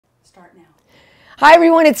Start now. Hi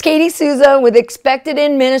everyone, it's Souza with Expected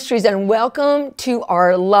In Ministries, and welcome to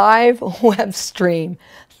our live web stream.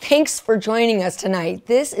 Thanks for joining us tonight.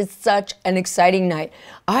 This is such an exciting night.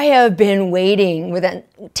 I have been waiting with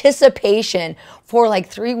anticipation for like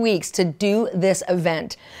 3 weeks to do this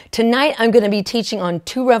event. Tonight I'm going to be teaching on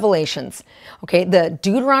 2 revelations. Okay, the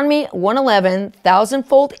Deuteronomy 1:11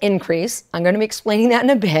 thousandfold increase. I'm going to be explaining that in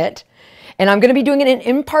a bit. And I'm going to be doing an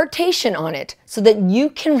impartation on it so that you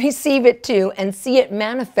can receive it too and see it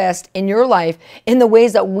manifest in your life in the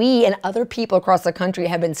ways that we and other people across the country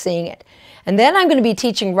have been seeing it. And then I'm going to be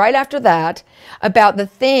teaching right after that about the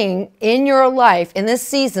thing in your life in this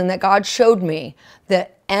season that God showed me, the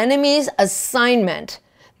enemy's assignment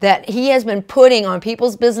that he has been putting on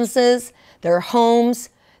people's businesses, their homes,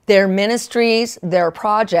 their ministries, their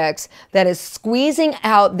projects, that is squeezing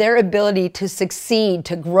out their ability to succeed,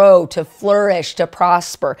 to grow, to flourish, to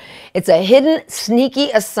prosper. It's a hidden, sneaky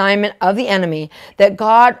assignment of the enemy that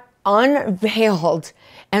God unveiled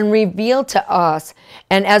and revealed to us.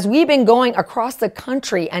 And as we've been going across the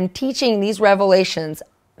country and teaching these revelations,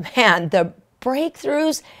 man, the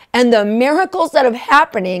breakthroughs and the miracles that are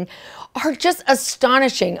happening are just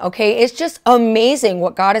astonishing, okay? It's just amazing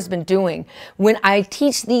what God has been doing when I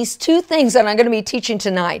teach these 2 things that I'm going to be teaching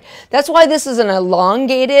tonight. That's why this is an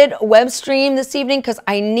elongated web stream this evening, because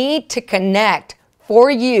I need to connect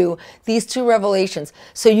for you these 2 revelations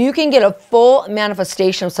so you can get a full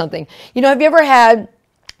manifestation of something. You know, have you ever had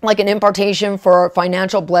like an impartation for a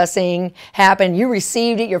financial blessing happen? You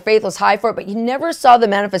received it, your faith was high for it, but you never saw the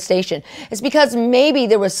manifestation. It's because maybe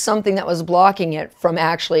there was something that was blocking it from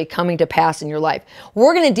actually coming to pass in your life.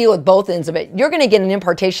 We're going to deal with both ends of it. You're going to get an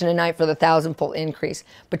impartation tonight for the thousandfold increase,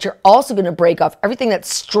 but you're also going to break off everything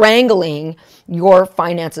that's strangling your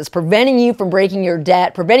finances, preventing you from breaking your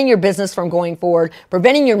debt, preventing your business from going forward,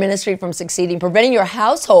 preventing your ministry from succeeding, preventing your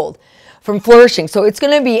household from flourishing. So it's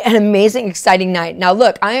going to be an amazing, exciting night. Now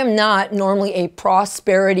look, I am not normally a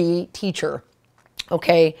prosperity teacher,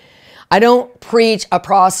 okay? I don't preach a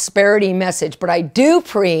prosperity message, but I do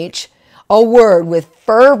preach a word with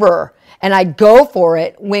fervor, and I go for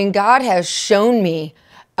it when God has shown me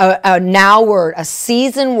a now word, a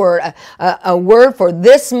season word, a word for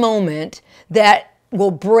this moment that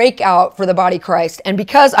will break out for the body of Christ. And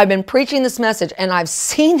because I've been preaching this message and I've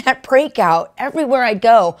seen that breakout everywhere I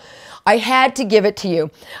go, I had to give it to you.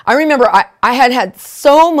 I remember I had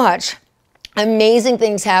so much amazing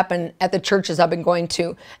things happen at the churches I've been going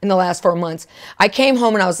to in the last 4 months. I came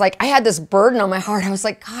home and I was like, I had this burden on my heart. I was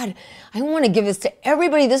like, God, I want to give this to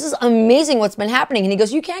everybody. This is amazing what's been happening. And he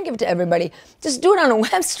goes, you can't give it to everybody. Just do it on a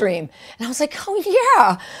web stream. And I was like, oh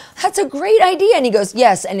yeah, that's a great idea. And he goes,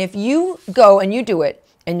 yes. And if you go and you do it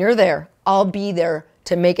and you're there, I'll be there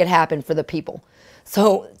to make it happen for the people.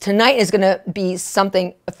 So tonight is going to be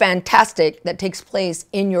something fantastic that takes place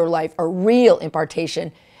in your life, a real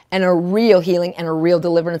impartation and a real healing and a real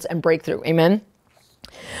deliverance and breakthrough. Amen?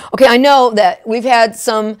 Okay, I know that we've had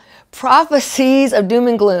some prophecies of doom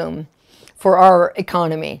and gloom for our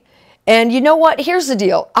economy. And you know what? Here's the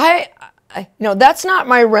deal. That's not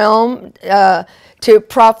my realm to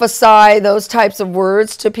prophesy those types of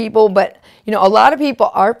words to people, but you know, a lot of people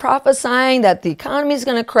are prophesying that the economy is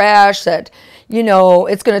going to crash, that, you know,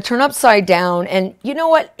 it's going to turn upside down. And you know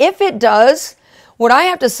what? If it does, what I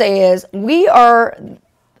have to say is we are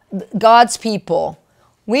God's people.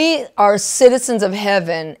 We are citizens of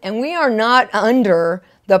heaven, and we are not under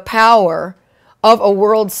the power of a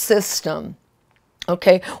world system.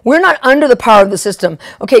 Okay, we're not under the power of the system.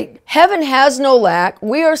 Okay, heaven has no lack.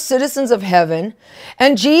 We are citizens of heaven.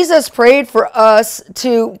 And Jesus prayed for us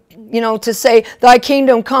to, to say, thy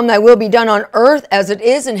kingdom come, thy will be done on earth as it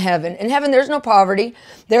is in heaven. In heaven, there's no poverty.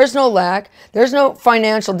 There's no lack. There's no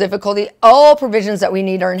financial difficulty. All provisions that we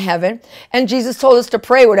need are in heaven. And Jesus told us to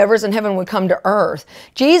pray whatever's in heaven would come to earth.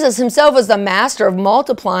 Jesus himself is the master of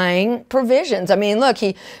multiplying provisions. I mean, look,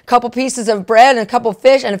 a couple pieces of bread and a couple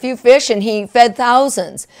fish and a few fish, and he fed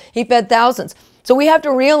thousands. He fed thousands. So we have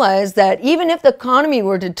to realize that even if the economy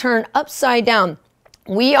were to turn upside down,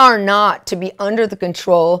 we are not to be under the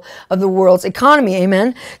control of the world's economy.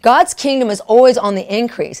 Amen. God's kingdom is always on the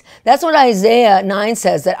increase. That's what Isaiah 9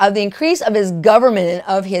 says, that of the increase of his government and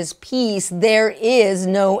of his peace, there is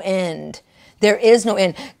no end. There is no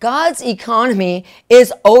end. God's economy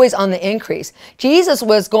is always on the increase. Jesus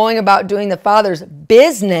was going about doing the Father's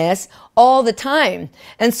business all the time.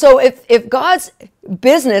 And so if God's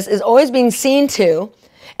business is always being seen to,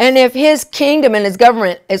 and if his kingdom and his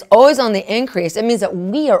government is always on the increase, it means that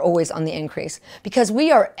we are always on the increase because we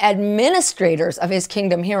are administrators of his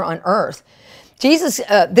kingdom here on earth. Jesus,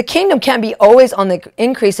 the kingdom can't be always on the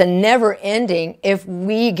increase and never ending if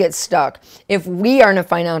we get stuck, if we are in a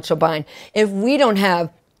financial bind, if we don't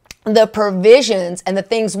have the provisions and the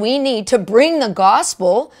things we need to bring the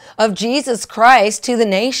gospel of Jesus Christ to the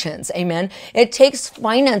nations. Amen. It takes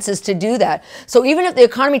finances to do that. So even if the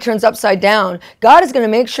economy turns upside down, God is going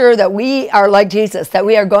to make sure that we are like Jesus, that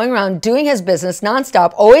we are going around doing his business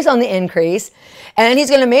nonstop, always on the increase. And he's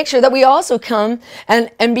going to make sure that we also come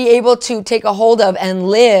and be able to take a hold of and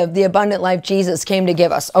live the abundant life Jesus came to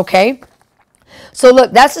give us. Okay? So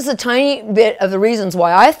look, that's just a tiny bit of the reasons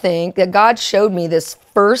why I think that God showed me this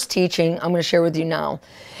first teaching I'm going to share with you now.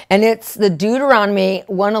 And it's the Deuteronomy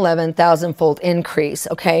 1:11 thousandfold increase,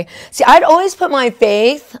 okay? See, I'd always put my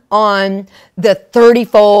faith on the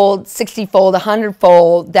 30-fold, 60-fold,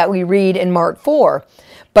 100-fold that we read in Mark 4.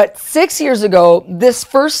 But 6 years ago, this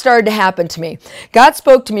first started to happen to me. God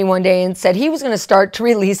spoke to me one day and said he was going to start to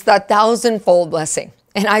release the 1,000-fold blessing.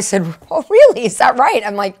 And I said, oh, really? Is that right?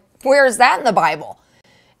 I'm like, where is that in the Bible?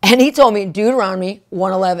 And he told me Deuteronomy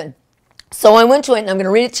 1:11. So I went to it, and I'm going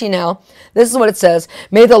to read it to you now. This is what it says.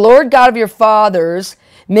 May the Lord God of your fathers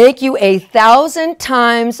make you 1,000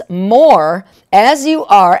 times more as you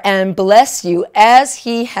are and bless you as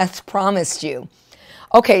he hath promised you.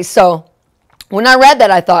 Okay, so when I read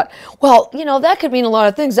that, I thought, well, that could mean a lot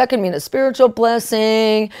of things. That could mean a spiritual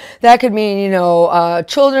blessing. That could mean,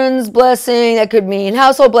 children's blessing. That could mean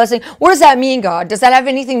household blessing. What does that mean, God? Does that have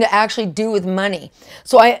anything to actually do with money?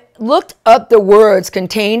 So I looked up the words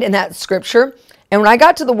contained in that scripture. And when I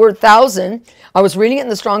got to the word 1,000, I was reading it in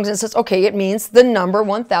the Strong's and it says, okay, it means the number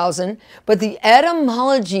 1,000. But the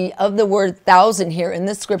etymology of the word 1,000 here in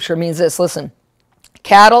this scripture means this. Listen,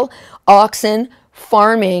 cattle, oxen,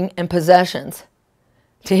 farming, and possessions.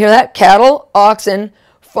 To hear that? Cattle, oxen,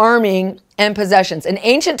 farming, and possessions. In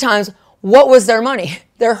ancient times, what was their money?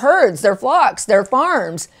 Their herds, their flocks, their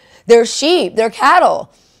farms, their sheep, their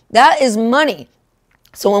cattle. That is money.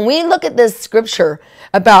 So when we look at this scripture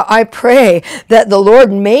about, I pray that the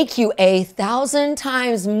Lord make you 1,000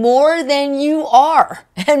 times more than you are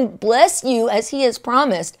and bless you as he has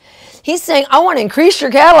promised. He's saying, I want to increase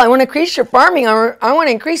your cattle. I want to increase your farming. I want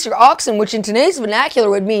to increase your oxen, which in today's vernacular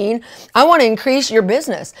would mean, I want to increase your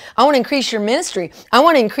business. I want to increase your ministry. I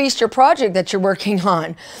want to increase your project that you're working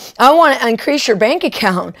on. I want to increase your bank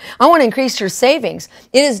account. I want to increase your savings.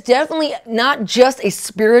 It is definitely not just a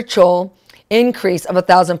spiritual increase of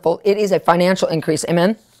 1,000-fold. It is a financial increase.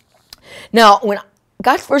 Amen. Now, when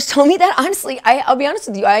God first told me that, honestly, I'll be honest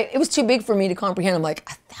with you, it was too big for me to comprehend. I'm like,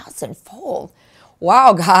 1,000-fold.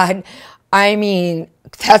 Wow, God. I mean,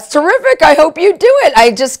 that's terrific. I hope you do it.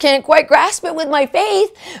 I just can't quite grasp it with my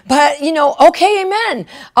faith. But, okay, amen.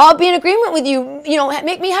 I'll be in agreement with you.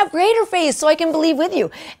 Make me have greater faith so I can believe with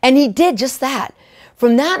you. And he did just that.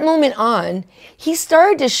 From that moment on, he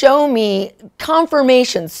started to show me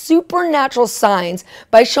confirmation, supernatural signs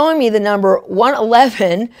by showing me the number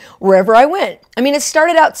 111 wherever I went. I mean, it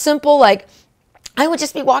started out simple, like I would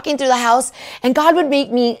just be walking through the house and God would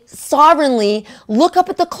make me sovereignly look up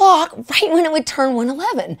at the clock right when it would turn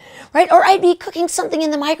 111, right? Or I'd be cooking something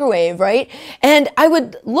in the microwave, right? And I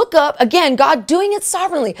would look up, again, God doing it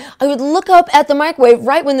sovereignly. I would look up at the microwave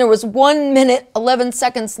right when there was 1 minute, 11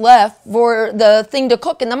 seconds left for the thing to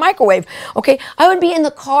cook in the microwave, okay? I would be in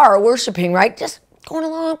the car worshiping, right? Just going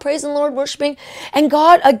along, praising the Lord, worshiping. And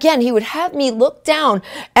God, again, he would have me look down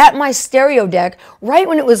at my stereo deck right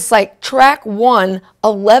when it was like track 1,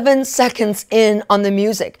 11 seconds in on the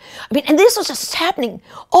music. I mean, and this was just happening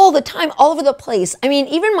all the time, all over the place. I mean,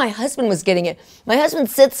 even my husband was getting it. My husband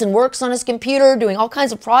sits and works on his computer, doing all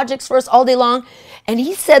kinds of projects for us all day long. And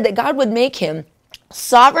he said that God would make him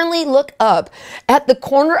sovereignly look up at the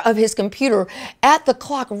corner of his computer at the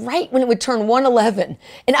clock right when it would turn 111.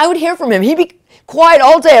 And I would hear from him. He'd be quiet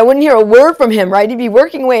all day. I wouldn't hear a word from him, right? He'd be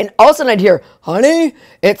working away, and all of a sudden I'd hear, honey,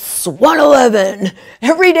 it's 111.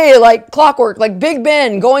 Every day, like clockwork, like Big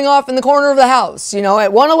Ben going off in the corner of the house,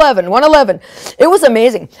 at 111, 111. It was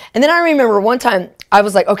amazing. And then I remember one time I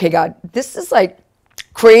was like, okay, God, this is like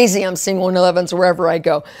crazy. I'm seeing 111s wherever I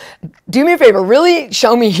go. Do me a favor, really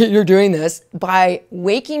show me you're doing this by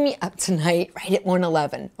waking me up tonight right at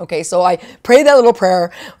 111. Okay, so I prayed that little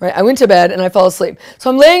prayer, right? I went to bed and I fell asleep. So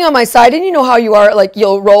I'm laying on my side, and you know how you are, like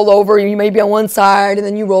you'll roll over, you may be on one side and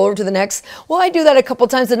then you roll over to the next. Well, I do that a couple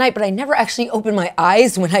times a night, but I never actually open my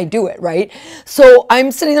eyes when I do it, right? So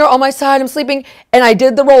I'm sitting there on my side, I'm sleeping, and I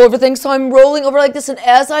did the rollover thing. So I'm rolling over like this, and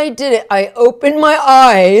as I did it, I opened my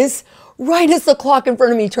eyes right as the clock in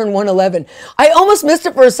front of me turned 111. I almost missed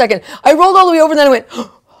it for a second. I rolled all the way over, and then I went,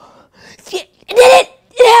 it did it!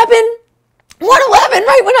 It happened! 111,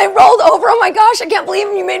 right? When I rolled over, oh my gosh, I can't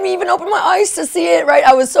believe you made me even open my eyes to see it, right?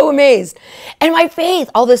 I was so amazed. And my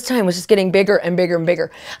faith all this time was just getting bigger and bigger and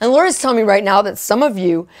bigger. And the Lord is telling me right now that some of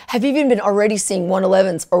you have even been already seeing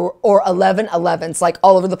 111s or 1111s like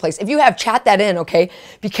all over the place. If you have, chat that in, okay?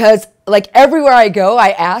 Because like everywhere I go, I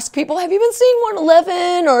ask people, have you been seeing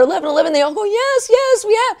 111 or 1111? They all go, yes, yes,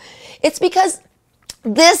 we have. It's because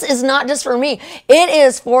this is not just for me. It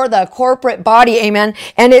is for the corporate body, amen.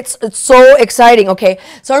 And it's so exciting, okay?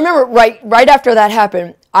 So I remember right after that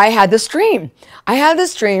happened, I had this dream. I had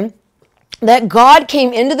this dream that God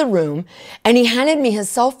came into the room and he handed me his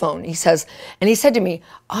cell phone. He said to me,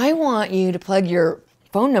 I want you to plug your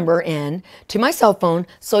phone number in to my cell phone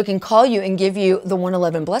so I can call you and give you the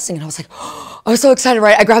 111 blessing. And I was like, oh, I was so excited,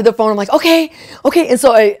 right? I grabbed the phone. I'm like, okay. And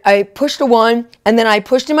so I pushed a 1 and then I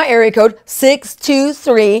pushed in my area code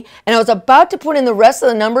 623 and I was about to put in the rest of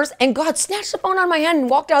the numbers and God snatched the phone out of my hand and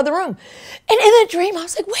walked out of the room. And in the dream, I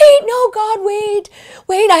was like, wait, no, God, wait,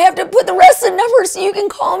 I have to put the rest of the numbers so you can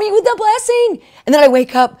call me with the blessing. And then I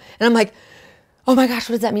wake up and I'm like, oh my gosh,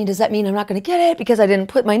 what does that mean? Does that mean I'm not going to get it because I didn't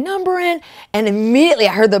put my number in? And immediately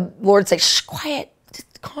I heard the Lord say, shh, quiet,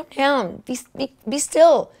 just calm down, be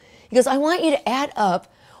still. He goes, I want you to add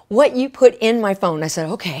up what you put in my phone. I said,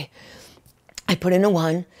 okay. I put in a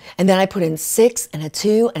 1, and then I put in 6 and a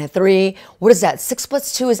 2 and a 3. What is that? 6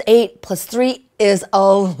 plus 2 is 8, plus 3 is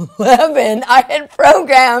 11. I had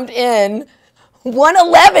programmed in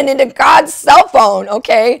 111 into God's cell phone,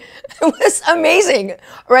 okay? It was amazing,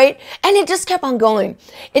 right? And it just kept on going.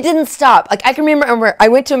 It didn't stop. Like I can remember I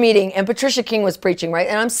went to a meeting and Patricia King was preaching, right?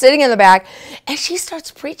 And I'm sitting in the back and she starts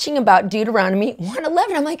preaching about Deuteronomy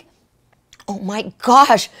 111. I'm like, oh my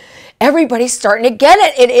gosh, everybody's starting to get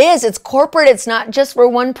it. It is. It's corporate. It's not just for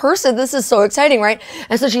one person. This is so exciting, right?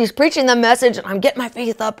 And so she's preaching the message and I'm getting my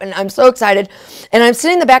faith up and I'm so excited. And I'm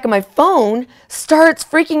sitting in the back of my phone, starts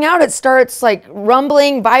freaking out. It starts like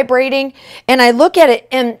rumbling, vibrating. And I look at it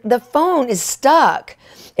and the phone is stuck.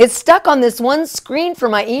 It's stuck on this one screen for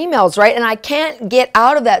my emails, right? And I can't get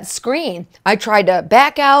out of that screen. I tried to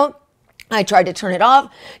back out. I tried to turn it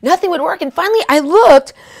off. Nothing would work. And finally I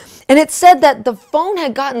looked and it said that the phone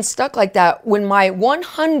had gotten stuck like that when my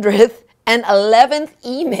 111th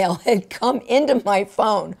email had come into my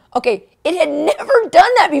phone. Okay, it had never done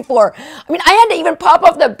that before. I mean, I had to even pop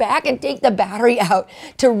off the back and take the battery out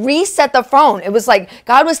to reset the phone. It was like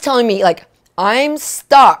God was telling me, like, I'm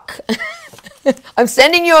stuck. I'm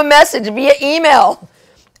sending you a message via email.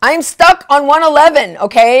 I'm stuck on 111,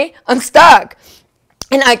 okay? I'm stuck.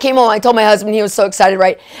 And I came home, I told my husband, he was so excited,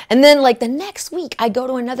 right? And then like the next week, I go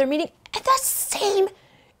to another meeting and the same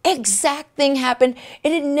exact thing happened.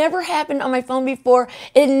 It had never happened on my phone before.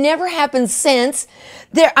 It had never happened since.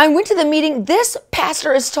 I went to the meeting. This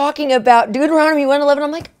pastor is talking about Deuteronomy 111.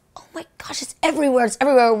 I'm like, oh my gosh, it's everywhere,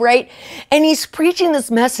 right? And he's preaching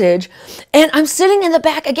this message and I'm sitting in the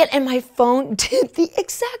back again and my phone did the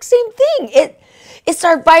exact same thing. It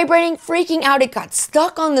started vibrating, freaking out. It got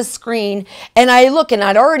stuck on the screen. And I look, and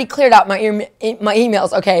I'd already cleared out my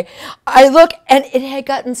emails, okay? I look, and it had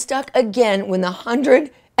gotten stuck again when the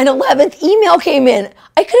 111th email came in.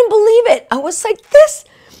 I couldn't believe it. I was like, this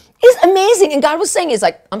is amazing. And God was saying, he's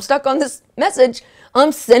like, I'm stuck on this message.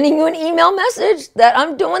 I'm sending you an email message that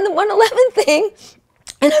I'm doing the 111 thing.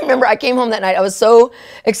 And I remember I came home that night. I was so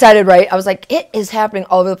excited, right? I was like, it is happening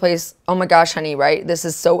all over the place. Oh my gosh, honey, right? This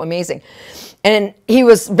is so amazing. And he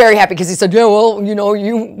was very happy because he said, yeah, well, you know,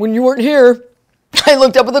 when you weren't here, I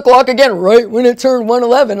looked up at the clock again, right when it turned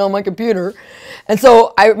 111 on my computer. And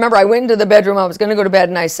so I remember I went into the bedroom. I was going to go to bed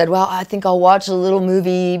and I said, well, I think I'll watch a little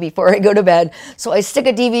movie before I go to bed. So I stick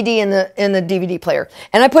a DVD in the DVD player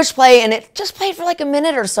and I pushed play and it just played for like a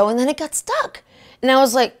minute or so and then it got stuck. And I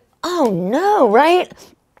was like, oh no, right?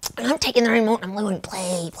 And I'm taking the remote and I'm going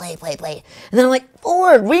play. And then I'm like,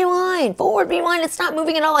 forward, rewind. It's not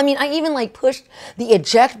moving at all. I mean, I even like pushed the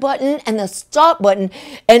eject button and the stop button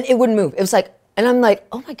and it wouldn't move. It was like, and I'm like,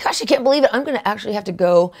 oh my gosh, I can't believe it. I'm going to actually have to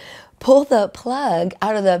go pull the plug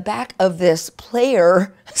out of the back of this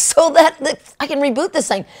player so that I can reboot this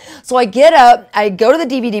thing. So I get up, I go to the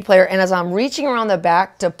DVD player, and as I'm reaching around the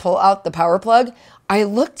back to pull out the power plug, I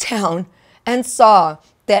looked down and saw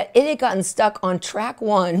that it had gotten stuck on track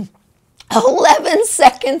 1, 11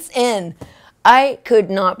 seconds in. I could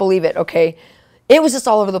not believe it, okay? It was just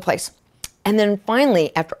all over the place. And then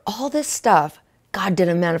finally, after all this stuff, God did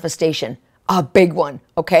a manifestation, a big one,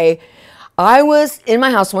 okay? I was in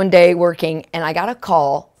my house one day working and I got a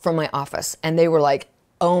call from my office and they were like,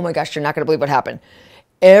 oh my gosh, you're not gonna believe what happened.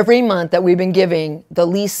 Every month that we've been giving the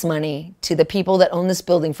lease money to the people that own this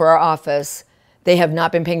building for our office, they have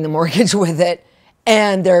not been paying the mortgage with it.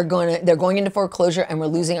 and they're going into foreclosure, and we're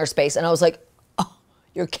losing our space. And I was like, oh,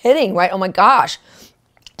 you're kidding, right? Oh my gosh.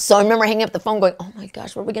 So I remember hanging up the phone going, oh my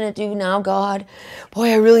gosh, what are we going to do now, God? Boy,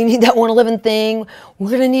 I really need that 111 thing. We're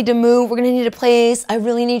going to need to move. We're going to need a place. I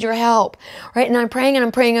really need your help, right? And I'm praying and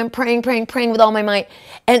I'm praying with all my might.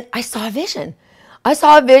 And I saw a vision. I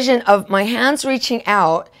saw a vision of my hands reaching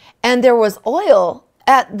out, and there was oil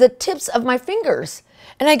at the tips of my fingers.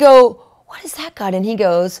 And I go, what is that, God? And he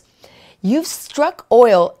goes, you've struck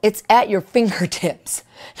oil. It's at your fingertips.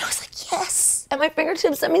 And I was like, yes, at my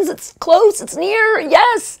fingertips. That means it's close. It's near.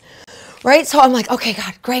 Yes. Right. So I'm like, okay,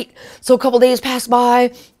 God, great. So a couple days pass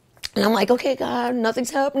by, and I'm like, okay, God,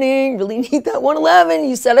 nothing's happening. Really need that 111.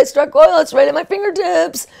 You said I struck oil. It's right at my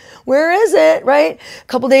fingertips. Where is it? Right. A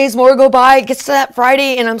couple days more go by. It gets to that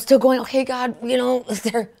Friday, and I'm still going, okay, God, we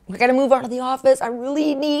got to move out of the office. I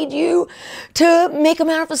really need you to make a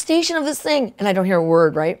manifestation of this thing. And I don't hear a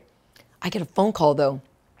word, right? I get a phone call, though.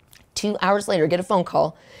 2 hours later, I get a phone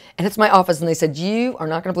call, and it's my office, and they said, you are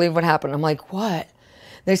not going to believe what happened. I'm like, what?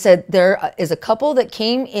 They said, there is a couple that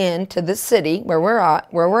came into this city where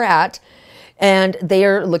we're at, and they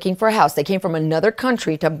are looking for a house. They came from another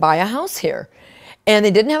country to buy a house here, and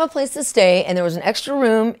they didn't have a place to stay, and there was an extra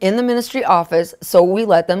room in the ministry office, so we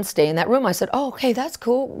let them stay in that room. I said, oh, okay, that's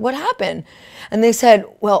cool. What happened? And they said,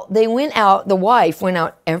 well, they went out, the wife went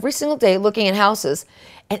out every single day looking at houses,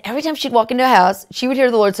 and every time she'd walk into a house, she would hear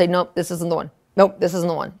the Lord say, nope, this isn't the one. Nope, this isn't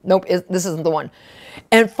the one. Nope, this isn't the one.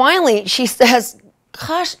 And finally, she says,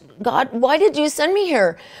 gosh, God, why did you send me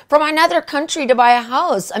here from another country to buy a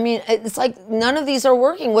house? I mean, it's like none of these are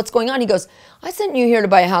working. What's going on? He goes, I sent you here to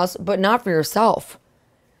buy a house, but not for yourself.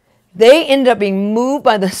 They ended up being moved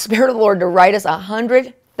by the Spirit of the Lord to write us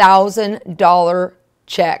 $100,000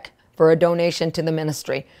 check for a donation to the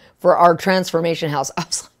ministry for our transformation house. I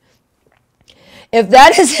was like, if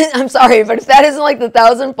that isn't, I'm sorry, but if that isn't like the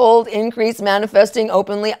 1,000-fold increase manifesting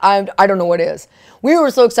openly, I don't know what is. We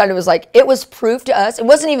were so excited. It was like, it was proof to us. It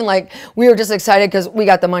wasn't even like we were just excited because we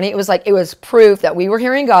got the money. It was like, it was proof that we were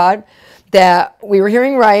hearing God, that we were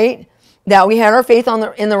hearing right, that we had our faith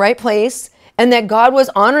in the right place, and that God was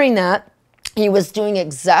honoring that. He was doing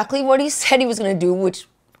exactly what he said he was going to do, which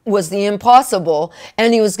was the impossible,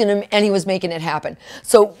 and he was making it happen.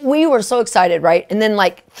 So we were so excited, right? And then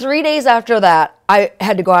like 3 days after that, I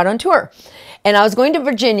had to go out on tour. And I was going to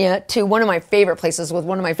Virginia to one of my favorite places with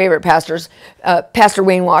one of my favorite pastors, Pastor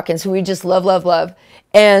Wayne Watkins, who we just love, love, love.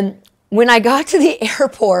 And when I got to the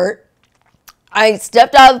airport, I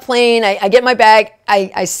stepped out of the plane, I get my bag,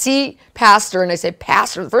 I see Pastor, and I say,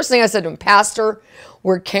 Pastor, the first thing I said to him, Pastor,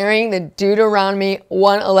 we're carrying the Deuteronomy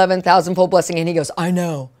 111,000-fold blessing. And he goes, I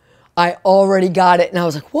know, I already got it. And I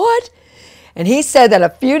was like, what? And he said that a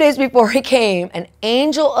few days before he came, an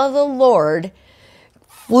angel of the Lord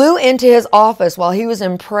flew into his office while he was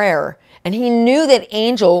in prayer. And he knew that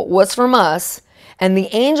angel was from us. And the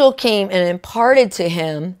angel came and imparted to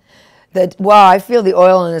him that, wow, I feel the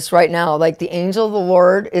oil in this right now. Like the angel of the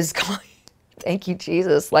Lord is coming. Thank you,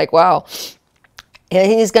 Jesus. Like, wow.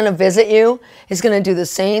 He's going to visit you. He's going to do the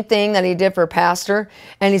same thing that he did for Pastor,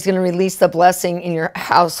 and he's going to release the blessing in your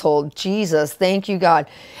household. Jesus, thank you, God.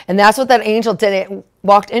 And that's what that angel did. It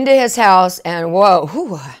walked into his house, and whoa,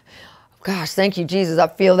 whew, gosh, thank you, Jesus. I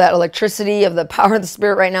feel that electricity of the power of the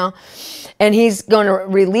Spirit right now. And he's going to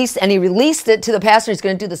release, and he released it to the pastor. He's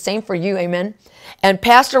going to do the same for you, amen. And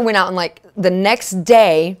Pastor went out, and like the next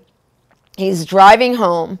day, he's driving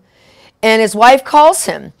home, and his wife calls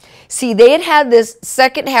him. See, they had this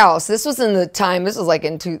second house. This was in the time, this was like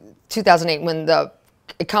in 2008 when the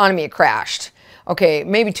economy had crashed. Okay,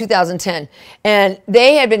 maybe 2010. And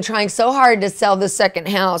they had been trying so hard to sell this second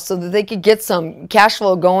house so that they could get some cash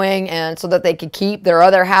flow going and so that they could keep their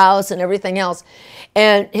other house and everything else.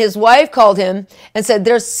 And his wife called him and said,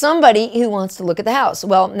 there's somebody who wants to look at the house.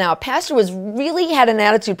 Well, now, Pastor really had an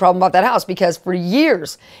attitude problem about that house because for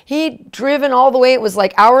years, he'd driven all the way. It was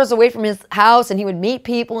like hours away from his house, and he would meet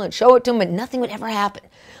people and show it to them, but nothing would ever happen.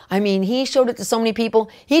 I mean, he showed it to so many people.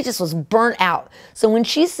 He just was burnt out. So when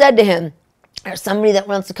she said to him, there's somebody that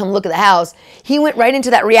wants to come look at the house, he went right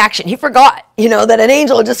into that reaction. He forgot, that an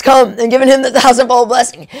angel had just come and given him the 1,000-fold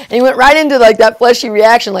blessing. And he went right into like that fleshy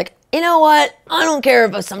reaction, like, you know what? I don't care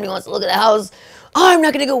if somebody wants to look at the house. I'm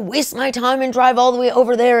not going to go waste my time and drive all the way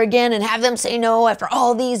over there again and have them say no after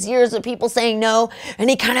all these years of people saying no.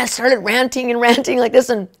 And he kind of started ranting like this.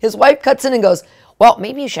 And his wife cuts in and goes, well,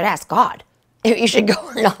 maybe you should ask God if you should go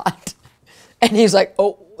or not. And he's like,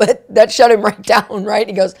 oh, that shut him right down, right?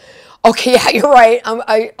 He goes, okay, yeah, you're right. I'm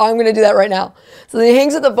going to do that right now. So then he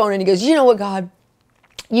hangs up the phone and he goes, you know what, God?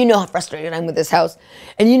 You know how frustrated I am with this house.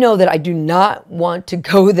 And you know that I do not want to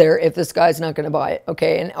go there if this guy's not going to buy it,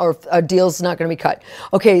 okay? Or if a deal's not going to be cut.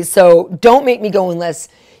 Okay, so don't make me go unless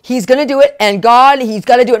he's going to do it. And God, he's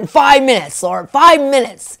got to do it in 5 minutes, Lord, 5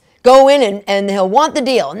 minutes. Go in and he'll want the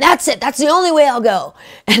deal. And that's it. That's the only way I'll go.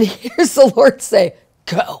 And here's the Lord say,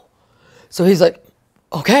 go. So he's like,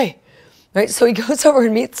 okay. Right? So he goes over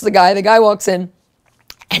and meets the guy. The guy walks in.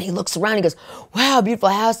 And he looks around, he goes, wow, beautiful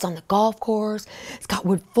house on the golf course. It's got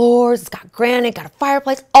wood floors, it's got granite, got a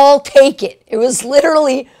fireplace. I'll take it. It was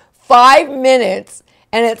literally 5 minutes,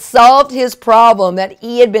 and it solved his problem that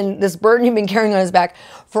this burden he'd been carrying on his back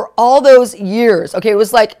for all those years. Okay, it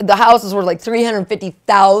was like the houses were like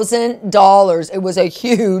 $350,000. It was a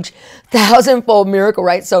huge 1,000-fold miracle,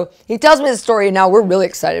 right? So he tells me the story, and now we're really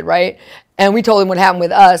excited, right? And we told him what happened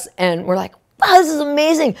with us, and we're like, wow, this is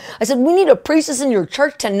amazing. I said, we need to preach this in your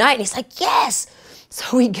church tonight. And he's like, yes.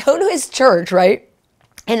 So we go to his church, right?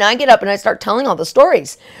 And I get up and I start telling all the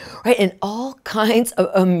stories, right? And all kinds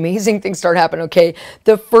of amazing things start happening, okay?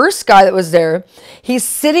 The first guy that was there, he's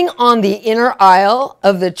sitting on the inner aisle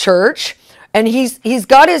of the church, and he's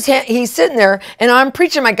got his hand, he's sitting there, and I'm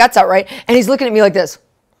preaching my guts out, right? And he's looking at me like this,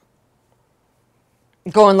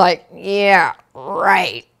 going like, yeah,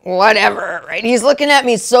 right. Whatever, right? He's looking at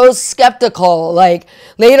me so skeptical. Like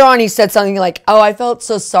later on, he said something like, oh, I felt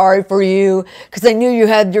so sorry for you because I knew you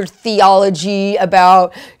had your theology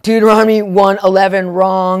about Deuteronomy 1:11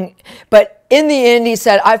 wrong. But in the end, he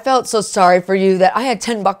said, I felt so sorry for you that I had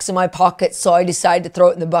 $10 in my pocket, so I decided to throw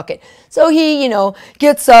it in the bucket. So he,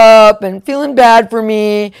 gets up and feeling bad for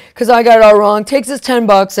me because I got it all wrong, takes his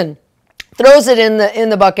 $10 and throws it in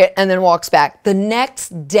the bucket and then walks back. The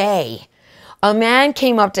next day, a man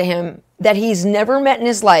came up to him that he's never met in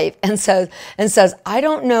his life and says, I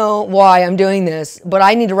don't know why I'm doing this, but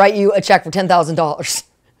I need to write you a check for $10,000.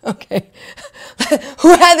 Okay.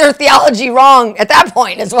 Who had their theology wrong at that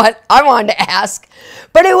point is what I wanted to ask.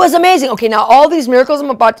 But it was amazing. Okay, now all these miracles I'm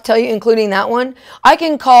about to tell you, including that one, I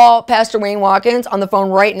can call Pastor Wayne Watkins on the phone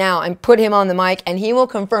right now and put him on the mic, and he will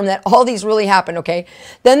confirm that all these really happened, okay?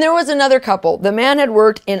 Then there was another couple. The man had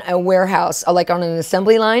worked in a warehouse, like on an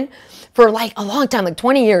assembly line, for like a long time, like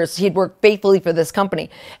 20 years. He'd worked faithfully for this company,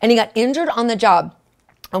 and he got injured on the job.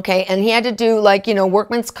 Okay, and he had to do like,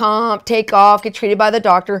 workman's comp, take off, get treated by the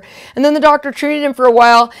doctor. And then the doctor treated him for a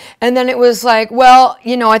while. And then it was like, well,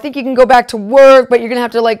 I think you can go back to work, but you're going to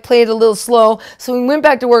have to like play it a little slow. So he went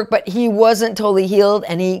back to work, but he wasn't totally healed.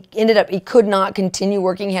 And he could not continue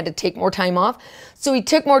working. He had to take more time off. So he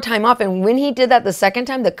took more time off. And when he did that the second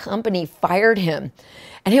time, the company fired him.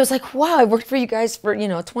 And he was like, wow, I worked for you guys for,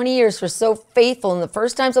 20 years, for so faithful. And the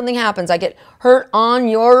first time something happens, I get hurt on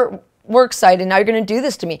your work site, and now you're going to do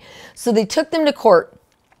this to me. So they took them to court,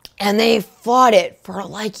 and they fought it for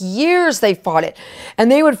like years. They fought it,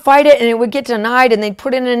 and they would fight it, and it would get denied, and they'd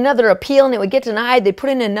put in another appeal, and it would get denied. They put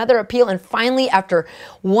in another appeal, and finally, after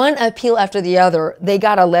one appeal after the other, they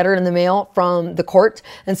got a letter in the mail from the court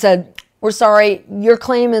and said, we're sorry, your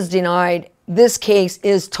claim is denied. This case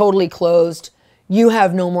is totally closed. You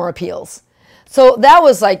have no more appeals. So that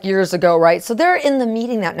was like years ago, right? So they're in the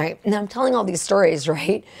meeting that night, and I'm telling all these stories,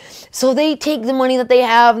 right? So they take the money that they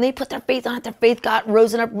have, and they put their faith on it. Their faith got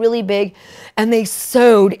risen up really big, and they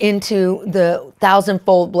sowed into the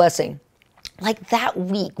 1,000-fold blessing. Like that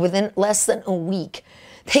week, within less than a week,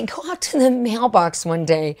 they go out to the mailbox one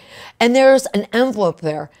day, and there's an envelope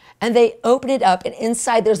there, and they open it up, and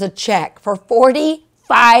inside there's a check for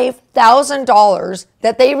 $45,000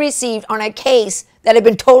 that they received on a case that had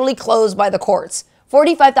been totally closed by the courts.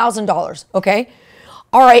 $45,000, okay?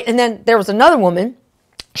 All right, and then there was another woman.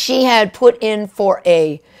 She had put in for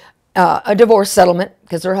a divorce settlement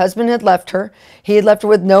because her husband had left her. He had left her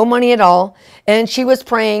with no money at all, and she was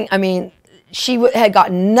praying. She had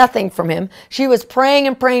gotten nothing from him. She was praying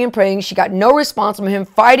and praying and praying. She got no response from him,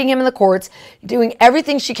 fighting him in the courts, doing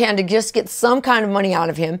everything she can to just get some kind of money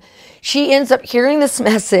out of him. She ends up hearing this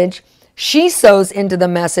message. She sows into the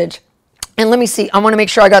message. And let me see, I want to make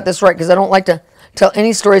sure I got this right because I don't like to tell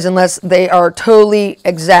any stories unless they are totally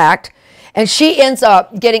exact. And she ends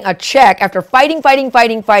up getting a check after fighting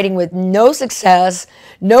with no success,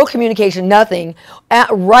 no communication, nothing.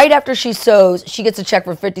 Right after she sows, she gets a check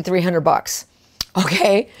for $5,300.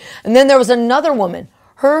 Okay? And then there was another woman.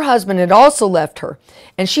 Her husband had also left her,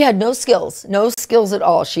 and she had no skills at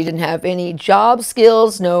all. She didn't have any job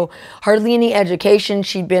skills, hardly any education.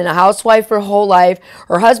 She'd been a housewife her whole life.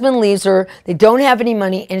 Her husband leaves her. They don't have any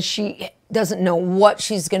money, and she doesn't know what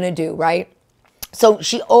she's going to do, right? So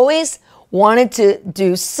she always wanted to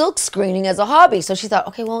do silk screening as a hobby. So she thought,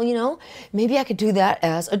 okay, well, maybe I could do that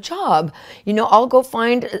as a job. I'll go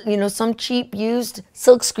find, some cheap used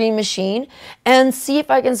silk screen machine and see if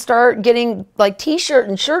I can start getting like t-shirt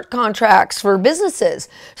and shirt contracts for businesses.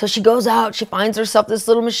 So she goes out, she finds herself this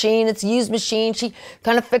little machine. It's a used machine. She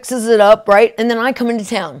kind of fixes it up, right? And then I come into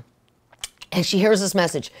town. And she hears this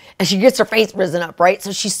message and she gets her faith risen up, right?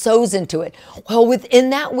 So she sows into it. Well, within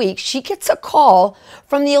that week, she gets a call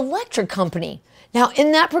from the electric company. Now,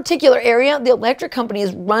 in that particular area, the electric company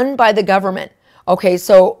is run by the government. Okay,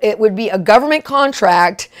 so it would be a government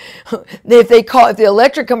contract if the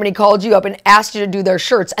electric company called you up and asked you to do their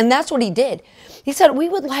shirts. And that's what he did. He said, we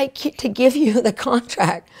would like to give you the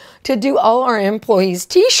contract to do all our employees'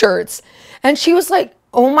 t-shirts. And she was like,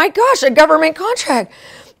 oh my gosh, a government contract.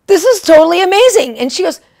 This is totally amazing. And she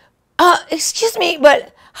goes, excuse me,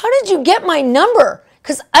 but how did you get my number?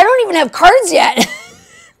 Because I don't even have cards yet.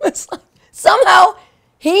 It's like, somehow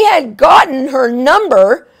he had gotten her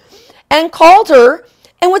number and called her.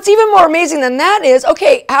 And what's even more amazing than that is,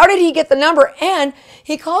 okay, how did he get the number? And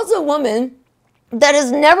he calls a woman that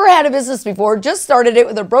has never had a business before, just started it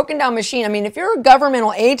with a broken down machine. I mean, if you're a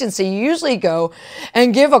governmental agency, you usually go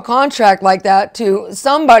and give a contract like that to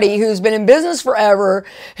somebody who's been in business forever,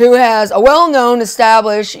 who has a well-known,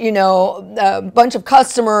 established, bunch of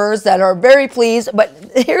customers that are very pleased. But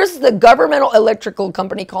here's the governmental electrical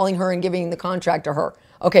company calling her and giving the contract to her.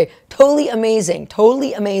 Okay, totally amazing,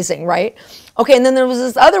 right? Okay, and then there was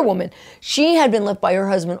this other woman. She had been left by her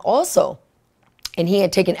husband also. And he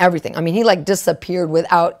had taken everything. I mean, he like disappeared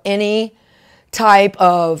without any type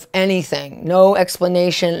of anything. No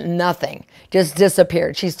explanation, nothing. Just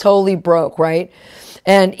disappeared. She's totally broke, right?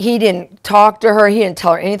 And he didn't talk to her. He didn't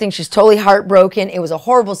tell her anything. She's totally heartbroken. It was a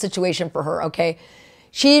horrible situation for her, okay?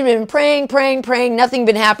 She'd been praying, nothing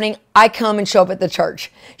been happening. I come and show up at the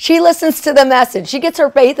church. She listens to the message. She gets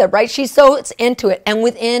her faith up, right? She sews into it. And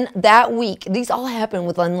within that week, these all happen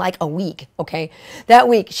within like a week, okay? That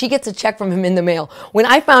week, she gets a check from him in the mail. When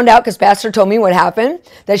I found out, because Pastor told me what happened,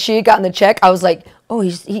 that she had gotten the check, I was like, oh,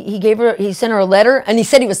 he sent her a letter, and he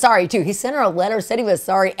said he was sorry too. He sent her a letter, said he was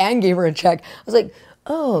sorry, and gave her a check. I was like,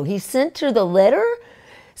 oh, he sent her the letter?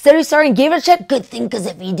 Said he's sorry and gave her a check? Good thing, because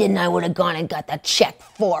if he didn't, I would have gone and got that check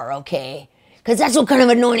for her, okay? Because that's what kind of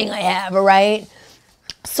anointing I have, all right?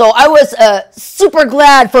 So I was super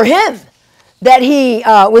glad for him that he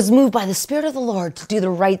was moved by the Spirit of the Lord to do the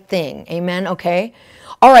right thing. Amen, okay?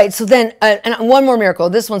 All right, so then, and one more miracle.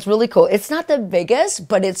 This one's really cool. It's not the biggest,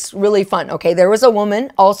 but it's really fun, okay? There was a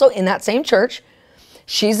woman also in that same church.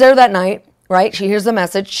 She's there that night, right? She hears the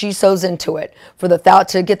message. She sows into it to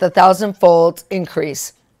get the 1,000-fold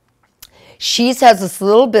increase. She has this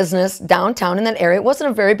little business downtown in that area. It wasn't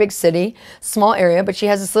a very big city, small area, but she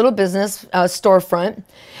has this little business storefront.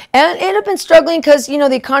 And it had been struggling because,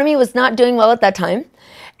 the economy was not doing well at that time.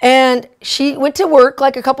 And she went to work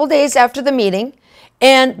like a couple days after the meeting,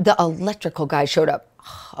 and the electrical guy showed up.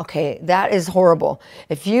 Okay, that is horrible.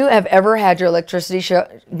 If you have ever had your electricity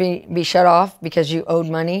be shut off because you owed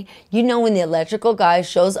money, when the electrical guy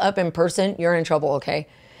shows up in person, you're in trouble, okay?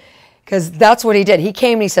 Because that's what he did. He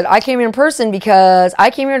came and he said, I came in person because I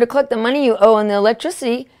came here to collect the money you owe on the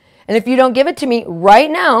electricity. And if you don't give it to me right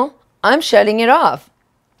now, I'm shutting it off.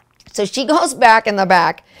 So she goes back in the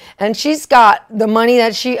back and she's got the money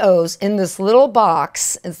that she owes in this little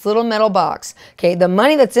box, this little metal box. Okay, the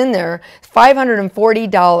money that's in there,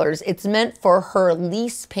 $540. It's meant for her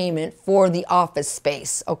lease payment for the office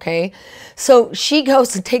space. Okay, so she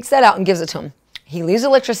goes and takes that out and gives it to him. He leaves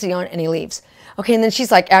electricity on and he leaves. Okay, and then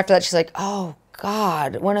she's like, after that, she's like, oh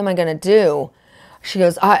God, what am I gonna do? She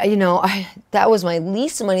goes, that was my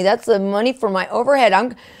lease money. That's the money for my overhead.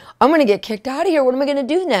 I'm gonna get kicked out of here. What am I gonna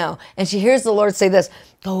do now? And she hears the Lord say this,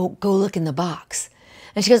 go look in the box.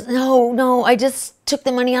 And she goes, no, I just took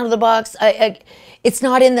the money out of the box. It's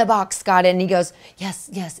not in the box, God. And he goes, yes,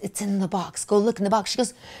 it's in the box. Go look in the box. She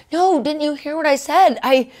goes, no, didn't you hear what I said?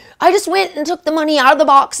 I just went and took the money out of the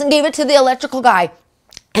box and gave it to the electrical guy.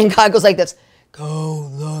 And God goes like this, go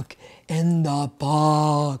look in the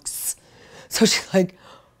box. So she's like,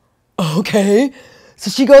 okay. So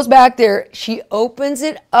she goes back there, she opens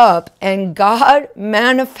it up, and God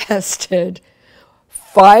manifested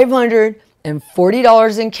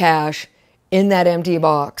 $540 in cash in that empty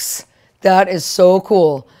box. That is so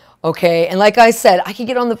cool. Okay, and like I said, I could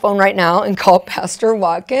get on the phone right now and call Pastor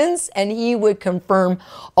Watkins and he would confirm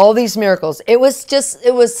all these miracles. It was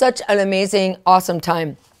such an amazing, awesome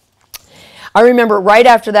time. I remember right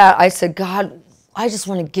after that, I said, God, I just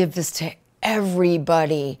want to give this to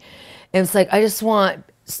everybody. And it's like, I just want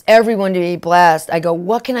everyone to be blessed. I go,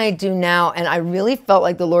 what can I do now? And I really felt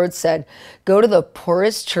like the Lord said, go to the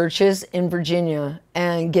poorest churches in Virginia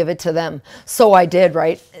and give it to them. So I did,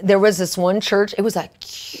 right? There was this one church. It was a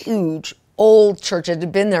huge old church. It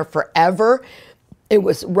had been there forever. It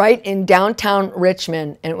was right in downtown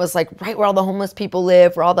Richmond, and it was like right where all the homeless people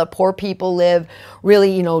live, where all the poor people live,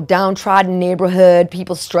 really, you know, downtrodden neighborhood,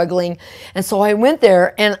 people struggling. And so I went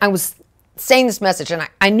there, and I was saying this message, and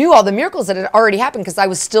I knew all the miracles that had already happened because I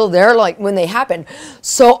was still there like when they happened.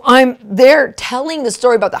 So I'm there telling the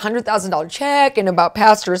story about the $100,000 check and about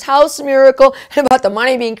Pastor's house miracle and about the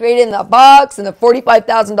money being created in the box and the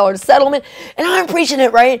 $45,000 settlement. And I'm preaching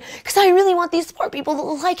it, right? Because I really want these poor people to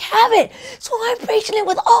like have it. So I'm preaching it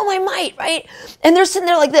with all my might, right? And they're sitting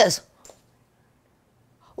there like this.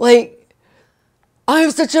 Like, I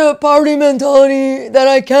have such a poverty mentality that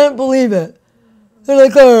I can't believe it. They're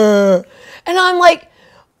like, Arr. And I'm like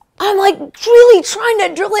really trying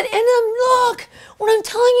to drill it into them. Look, what I'm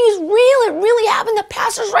telling you is real. It really happened. The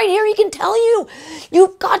pastor's right here. He can tell you.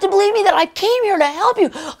 You've got to believe me that I came here to help you.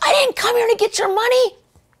 I didn't come here to get your money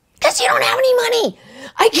because you don't have any money.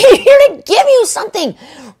 I came here to give you something.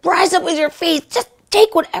 Rise up with your faith. Just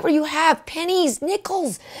take whatever you have, pennies,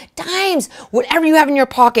 nickels, dimes, whatever you have in your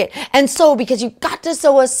pocket. And so, because you've got to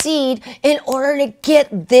sow a seed in order to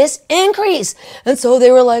get this increase. And so they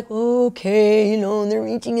were like, okay, you know, and they're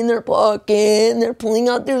reaching in their pocket and they're pulling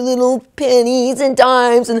out their little pennies and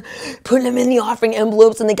dimes and putting them in the offering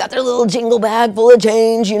envelopes, and they got their little jingle bag full of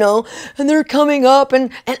change, you know, and they're coming up,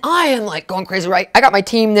 and I am like going crazy, right? I got my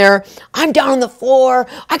team there. I'm down on the floor.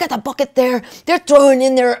 I got the bucket there. They're throwing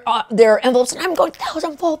in their envelopes, and I'm going,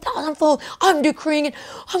 thousandfold. I'm decreeing it.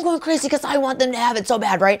 I'm going crazy because I want them to have it so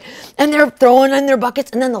bad, right? And they're throwing in their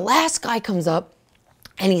buckets. And then the last guy comes up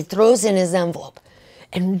and he throws in his envelope.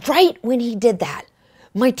 And right when he did that,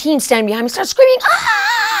 my team standing behind me starts screaming,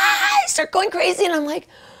 ah! I start going crazy. And I'm like,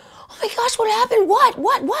 oh my gosh, what happened?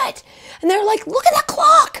 What? And they're like, look at that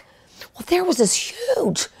clock. Well, there was this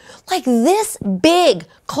huge, like this big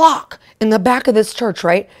clock in the back of this church,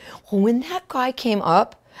 right? Well, when that guy came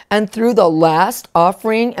up and threw the last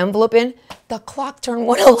offering envelope in, the clock turned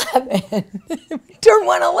 111. Turned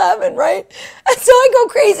 111, right? And so I go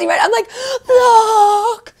crazy, right? I'm like,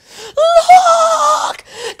 look,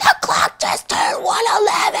 the clock just turned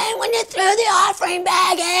 111 when you threw the offering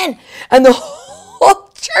bag in. And the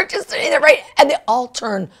whole church is sitting there, right? And they all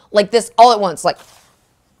turn like this all at once, like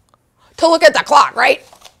to look at the clock, right?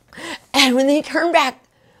 And when they turned back,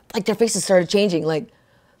 like their faces started changing, like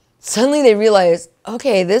suddenly they realized,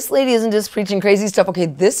 okay, this lady isn't just preaching crazy stuff. Okay,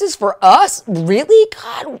 this is for us? Really?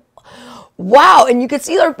 God, wow. And you could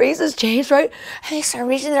see their faces change, right? And they start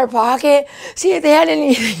reaching in their pocket, see if they had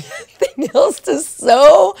anything else to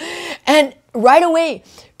sow. And right away,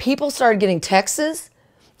 people started getting texts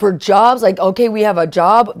for jobs. Like, okay, we have a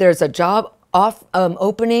job. There's a job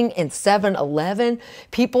opening in 7-Eleven.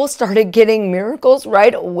 People started getting miracles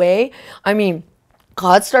right away. I mean,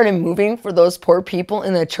 God started moving for those poor people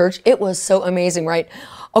in the church. It was so amazing, right?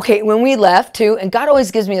 Okay, when we left too, and God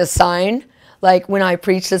always gives me a sign, like when I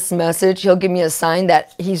preach this message, he'll give me a sign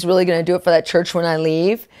that he's really going to do it for that church when I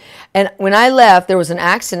leave. And when I left, there was an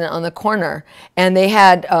accident on the corner, and they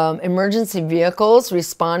had emergency vehicles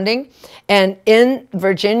responding. And in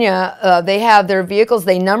Virginia, they have their vehicles,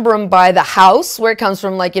 they number them by the house, where it comes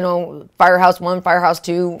from, like, you know, Firehouse 1, Firehouse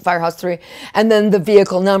 2, Firehouse 3, and then the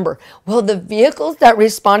vehicle number. Well, the vehicles that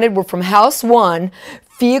responded were from House 1,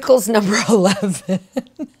 vehicles number 11.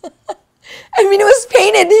 I mean, it was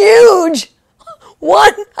painted huge.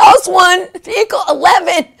 House 1, vehicle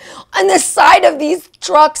 11 on the side of these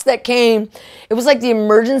trucks that came. It was like the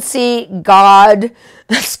emergency God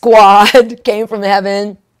squad came from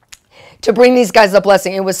heaven to bring these guys a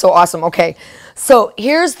blessing. It was so awesome. Okay, so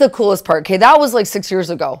here's the coolest part. Okay, that was like 6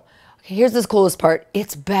 years ago. Okay, here's this coolest part.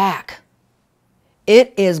 It's back.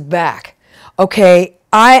 It is back. Okay,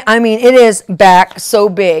 I mean, it is back so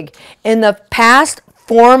big. In the past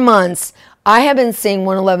 4 months, I have been seeing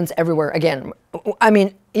 111s everywhere again. I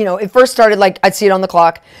mean, you know, it first started like I'd see it on the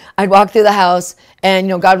clock. I'd walk through the house and,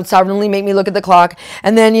 you know, God would sovereignly make me look at the clock.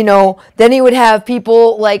 And then, you know, then he would have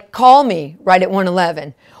people like call me right at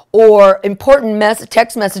 111. Or important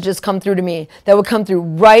text messages come through to me that would come through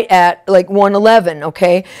right at like 111,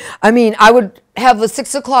 okay? I mean, I would have the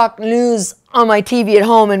 6 o'clock news on my TV at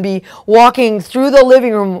home and be walking through the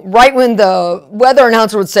living room right when the weather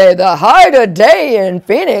announcer would say, the high today in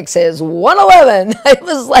Phoenix is 111. It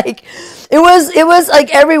was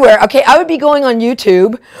like everywhere. Okay, I would be going on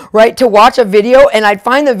YouTube, right, to watch a video, and I'd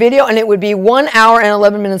find the video and it would be 1 hour and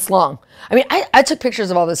 11 minutes long. I mean, I took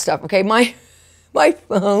pictures of all this stuff, okay? My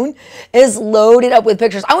phone is loaded up with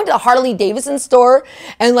pictures. I went to the Harley Davidson store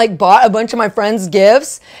and like bought a bunch of my friends'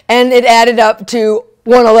 gifts, and it added up to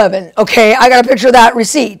 111. Okay, I got a picture of that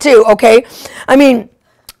receipt too. Okay, I mean,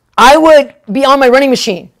 I would be on my running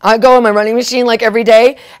machine. I go on my running machine like every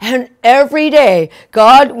day, and every day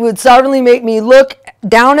God would suddenly make me look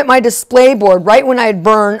down at my display board right when I'd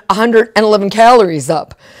burn 111 calories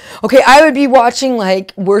up. Okay, I would be watching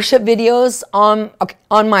like worship videos on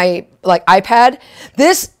my like iPad.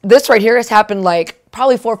 This right here has happened like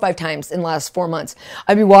probably 4 or 5 times in the last 4 months.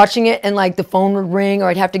 I'd be watching it and like the phone would ring, or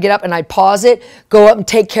I'd have to get up and I'd pause it, go up and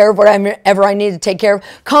take care of whatever I needed to take care of,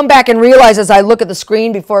 come back and realize as I look at the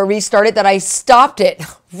screen before I restart it that I stopped it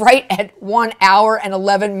right at 1 hour and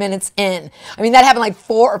 11 minutes in. I mean, that happened like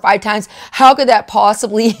 4 or 5 times. How could that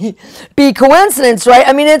possibly be coincidence, right?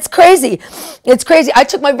 I mean, it's crazy. It's crazy. I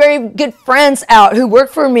took my very good friends out who work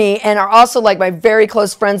for me and are also like my very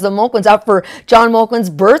close friends, the Mulquins, out for John Mulquin's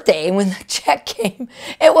birthday. And when the check came,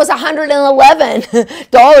 it was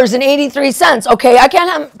 $111.83. Okay, I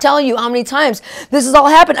can't tell you how many times this has all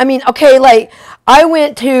happened. I mean, okay, like I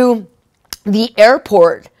went to the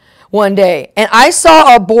airport one day and I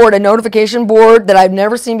saw a notification board that I've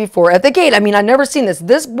never seen before at the gate. I mean, I've never seen this.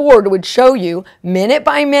 This board would show you minute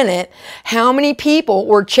by minute how many people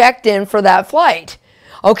were checked in for that flight.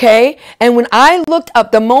 Okay, and when I looked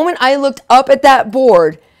up, the moment I looked up at that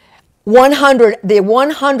board, the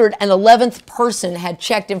 111th person had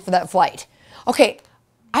checked in for that flight. Okay,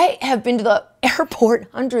 I have been to the airport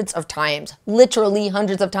hundreds of times, literally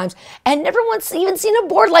hundreds of times, and never once even seen a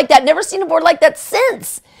board like that, never seen a board like that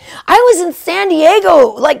since. I was in San Diego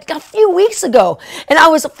like a few weeks ago, and I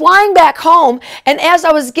was flying back home, and as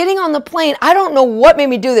I was getting on the plane, I don't know what made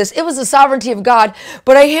me do this. It was the sovereignty of God,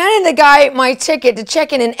 but I handed the guy my ticket to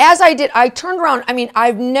check in, and as I did, I turned around. I mean,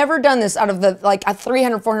 I've never done this out of the like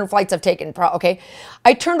 300, 400 flights I've taken, okay?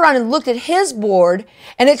 I turned around and looked at his board,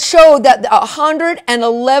 and it showed that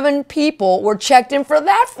 111 people were checked in for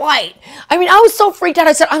that flight. I mean, I was so freaked out.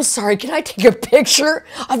 I said, I'm sorry, can I take a picture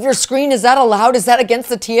of your screen? Is that allowed? Is that against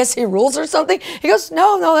the TSA rules or something? He goes,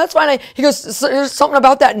 no, that's fine. He goes, so there's something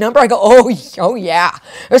about that number. I go, oh yeah,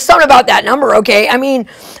 there's something about that number, okay? I mean,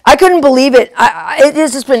 I couldn't believe it. It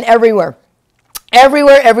has just been everywhere.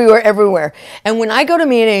 Everywhere. And when I go to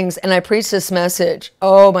meetings and I preach this message,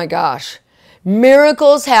 oh my gosh,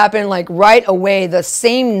 miracles happen like right away the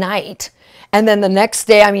same night. And then the next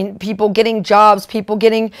day, I mean, people getting jobs, people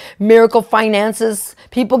getting miracle finances,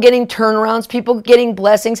 people getting turnarounds, people getting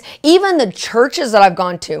blessings. Even the churches that I've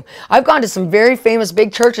gone to some very famous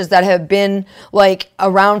big churches that have been like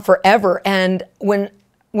around forever. And when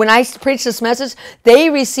I preach this message, they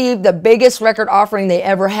received the biggest record offering they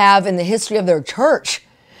ever have in the history of their church.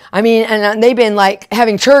 I mean, and they've been like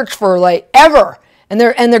having church for like ever. And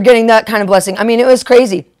they're getting that kind of blessing. I mean, it was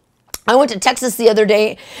crazy. I went to Texas the other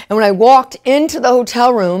day, and when I walked into the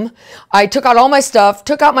hotel room, I took out all my stuff,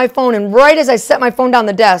 took out my phone, and right as I set my phone down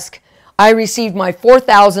the desk, I received my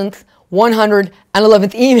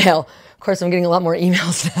 4,111th email. Of course, I'm getting a lot more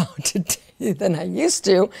emails now today than I used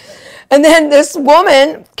to. And then this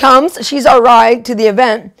woman comes, she's our ride to the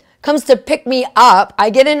event, comes to pick me up. I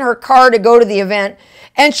get in her car to go to the event,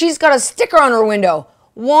 and she's got a sticker on her window,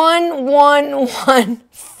 1115.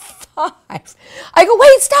 I go,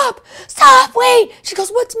 wait, stop, wait. She goes,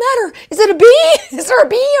 what's the matter? Is it a bee? Is there a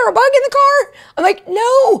bee or a bug in the car? I'm like,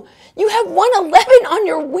 no, you have 111 on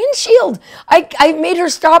your windshield. I made her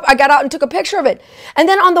stop. I got out and took a picture of it. And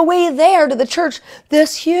then on the way there to the church,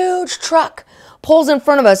 this huge truck pulls in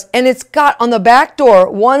front of us, and it's got on the back door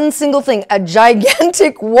one single thing, a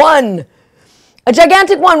gigantic one.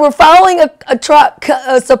 We're following a truck,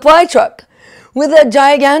 a supply truck with a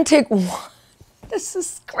gigantic one. This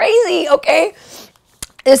is crazy, okay?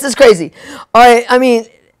 This is crazy. All right, I mean,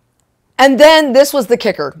 and then this was the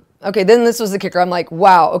kicker. Okay, I'm like,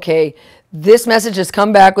 wow, okay, this message has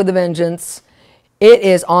come back with a vengeance. It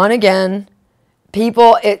is on again.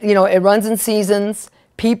 People, it runs in seasons.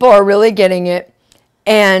 People are really getting it.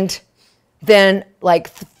 And then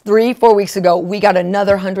like 3-4 weeks ago, we got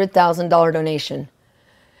another $100,000 donation.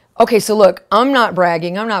 Okay, so look, I'm not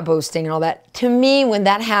bragging, I'm not boasting and all that. To me, when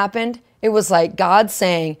that happened, it was like God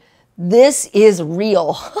saying, this is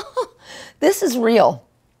real. This is real.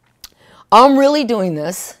 I'm really doing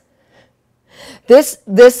this. This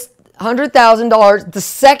 $100,000, the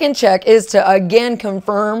second check is to again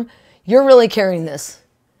confirm you're really carrying this.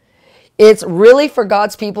 It's really for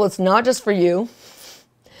God's people. It's not just for you.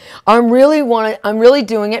 I'm really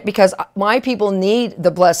doing it because my people need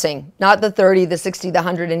the blessing, not the 30, the 60, the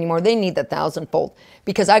 100 anymore. They need the 1,000-fold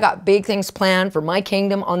because I got big things planned for my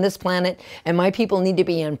kingdom on this planet, and my people need to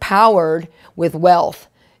be empowered with wealth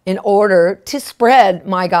in order to spread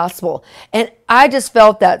my gospel. And I just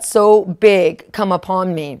felt that so big come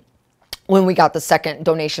upon me when we got the second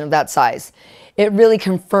donation of that size. It really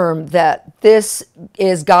confirmed that this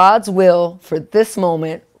is God's will for this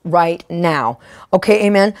moment right now. Okay,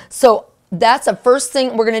 amen. So that's the first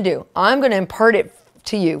thing we're going to do. I'm going to impart it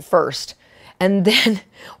to you first, and then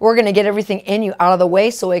we're going to get everything in you out of the way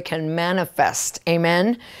so it can manifest.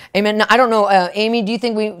 Amen. Amen. Now, I don't know, Amy, do you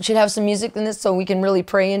think we should have some music in this so we can really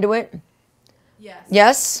pray into it? Yes.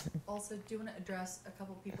 Yes? Also, do want to address, a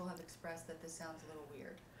couple people have expressed that this sounds a little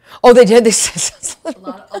weird. Oh, they did?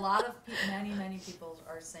 Many people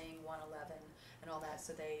are saying 111 and all that,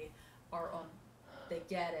 so they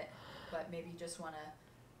get it, but maybe you just want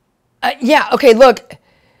to... yeah, okay, look.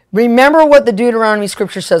 Remember what the Deuteronomy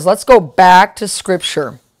scripture says. Let's go back to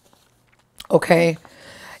scripture. Okay?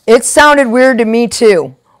 It sounded weird to me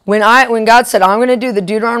too. When God said, I'm going to do the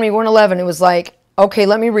Deuteronomy 111, it was like, okay,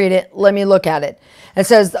 let me read it. Let me look at it. It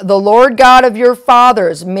says, the Lord God of your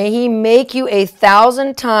fathers, may he make you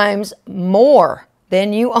 1,000 times more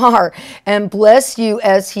than you are and bless you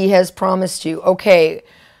as he has promised you. Okay.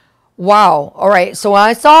 Wow. All right. So when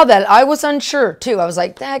I saw that, I was unsure too. I was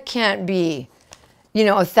like, that can't be.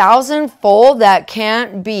 1,000-fold, that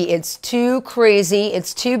can't be. It's too crazy.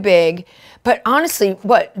 It's too big. But honestly,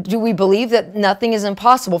 what do we believe that nothing is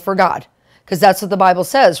impossible for God? Because that's what the Bible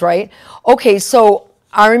says, right? Okay, so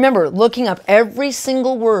I remember looking up every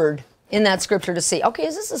single word in that scripture to see, okay,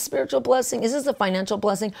 is this a spiritual blessing? Is this a financial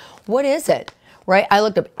blessing? What is it? Right? I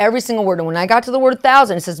looked up every single word. And when I got to the word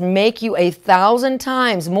 1,000, it says, make you 1,000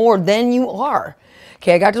 times more than you are.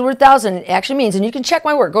 Okay, I got to the word 1,000. It actually means, and you can check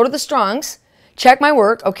my work. Go to the Strong's. Check my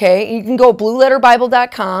work, okay? You can go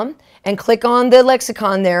blueletterbible.com and click on the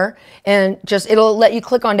lexicon there, and it'll let you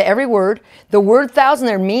click onto every word. The word 1,000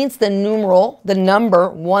 there means the numeral, the number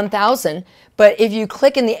 1,000. But if you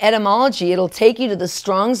click in the etymology, it'll take you to the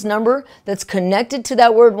Strong's number that's connected to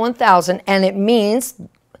that word 1,000, and it means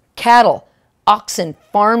cattle, oxen,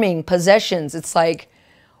 farming, possessions. It's like,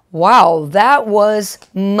 wow, that was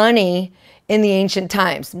money in the ancient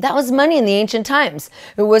times. That was money in the ancient times.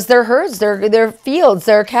 It was their herds, their fields,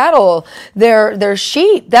 their cattle, their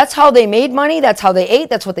sheep. That's how they made money. That's how they ate.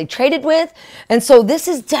 That's what they traded with. And so this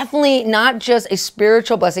is definitely not just a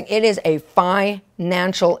spiritual blessing. It is a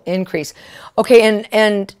financial increase. Okay,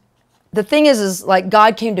 and the thing is like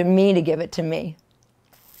God came to me to give it to me.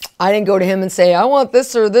 I didn't go to him and say, I want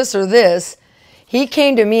this or this or this. He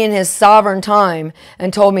came to me in his sovereign time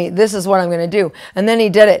and told me, this is what I'm going to do. And then he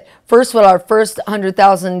did it. First with our first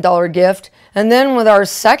 $100,000 gift, and then with our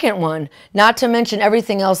second one, not to mention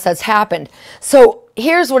everything else that's happened. So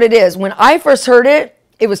here's what it is. When I first heard it,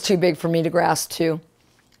 it was too big for me to grasp too.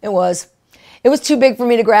 It was. It was too big for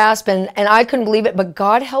me to grasp, and I couldn't believe it, but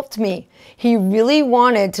God helped me. He really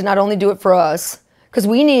wanted to not only do it for us, because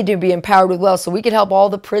we need to be empowered with wealth so we could help all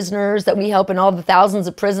the prisoners that we help in all the thousands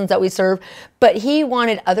of prisons that we serve. But he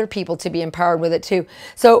wanted other people to be empowered with it too.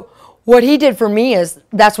 So what he did for me is,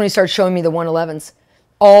 that's when he started showing me the 111s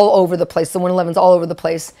all over the place, the 111s all over the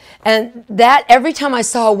place. And that every time I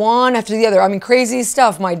saw one after the other, I mean, crazy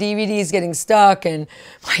stuff. My DVDs getting stuck and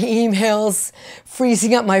my emails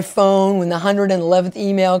freezing up my phone when the 111th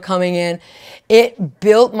email coming in. It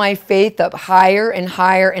built my faith up higher and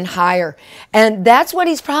higher and higher. And that's what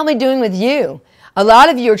he's probably doing with you. A lot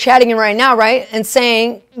of you are chatting in right now, right? And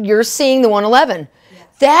saying you're seeing the 111. Yes.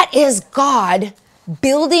 That is God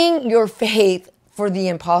building your faith for the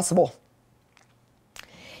impossible.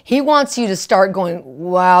 He wants you to start going,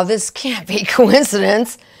 wow, this can't be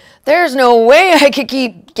coincidence. There's no way I could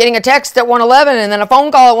keep getting a text at 111 and then a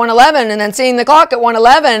phone call at 111 and then seeing the clock at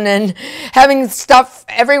 111 and having stuff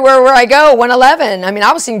everywhere where I go, 111. I mean,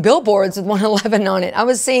 I was seeing billboards with 111 on it. I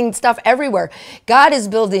was seeing stuff everywhere. God is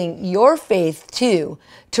building your faith too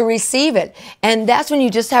to receive it. And that's when you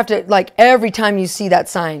just have to, like, every time you see that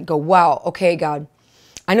sign, go, wow, okay, God,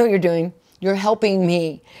 I know what you're doing. You're helping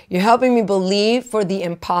me. You're helping me believe for the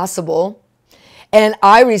impossible. And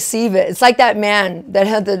I receive it. It's like that man that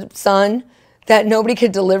had the son that nobody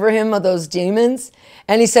could deliver him of those demons.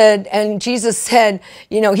 And he said, and Jesus said,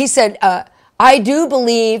 he said, I do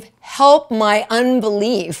believe, help my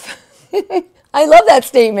unbelief. I love that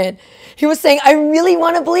statement. He was saying, I really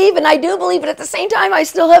want to believe, and I do believe, but at the same time, I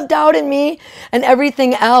still have doubt in me and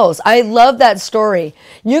everything else. I love that story.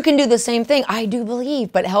 You can do the same thing. I do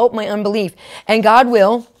believe, but help my unbelief. And God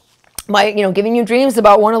will. giving you dreams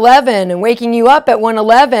about 111 and waking you up at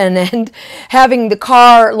 111 and having the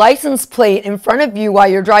car license plate in front of you while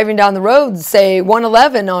you're driving down the road say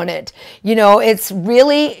 111 on it. It's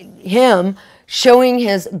really him showing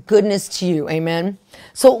his goodness to you. Amen.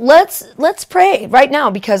 So let's pray right now,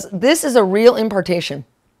 because this is a real impartation.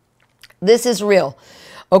 This is real.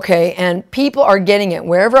 Okay. And people are getting it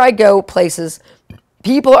wherever I go, places,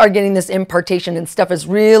 people are getting this impartation and stuff is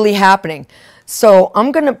really happening. So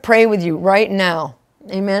I'm going to pray with you right now.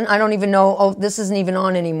 Amen. I don't even know. Oh, this isn't even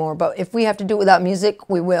on anymore. But if we have to do it without music,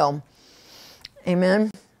 we will.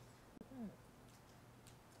 Amen.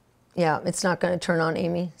 Yeah, it's not going to turn on,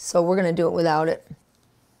 Amy. So we're going to do it without it.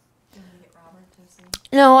 Can we get Robert to sing?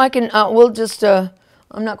 No, I can. We'll just, I'm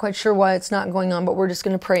not quite sure why it's not going on, but we're just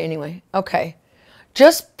going to pray anyway. Okay.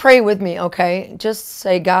 Just pray with me, okay? Just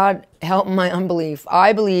say, God, help my unbelief.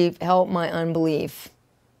 I believe, help my unbelief.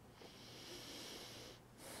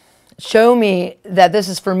 Show me that this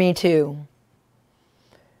is for me too.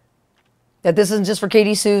 That this isn't just for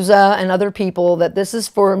Katie Souza and other people, that this is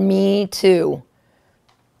for me too.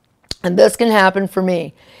 And this can happen for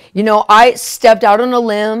me. I stepped out on a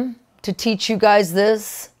limb to teach you guys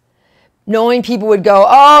this, knowing people would go,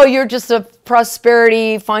 oh, you're just a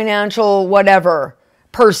prosperity, financial, whatever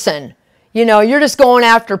person. You're just going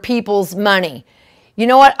after people's money. You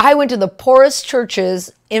know what? I went to the poorest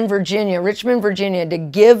churches in Virginia, Richmond, Virginia, to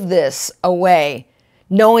give this away,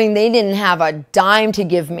 knowing they didn't have a dime to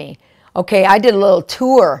give me. Okay, I did a little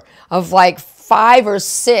tour of like 5 or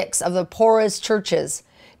 6 of the poorest churches,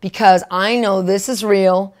 because I know this is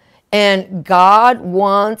real and God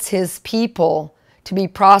wants his people to be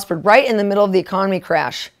prospered right in the middle of the economy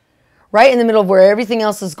crash, right in the middle of where everything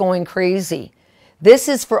else is going crazy. This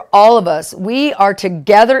is for all of us. We are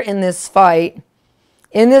together in this fight,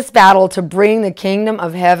 in this battle, to bring the kingdom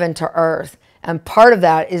of heaven to earth. And part of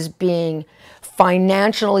that is being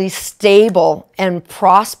financially stable and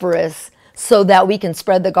prosperous so that we can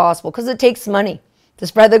spread the gospel. Because it takes money to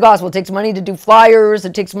spread the gospel. It takes money to do flyers.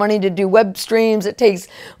 It takes money to do web streams. It takes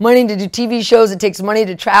money to do TV shows. It takes money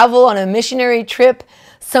to travel on a missionary trip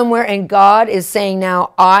somewhere. And God is saying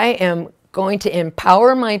now, I am going to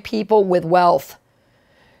empower my people with wealth.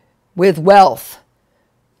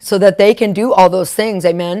 So that they can do all those things.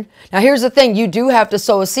 Amen. Now here's the thing. You do have to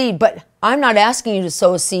sow a seed, but I'm not asking you to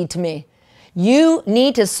sow a seed to me. You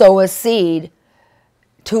need to sow a seed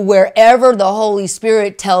to wherever the Holy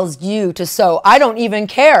Spirit tells you to sow. I don't even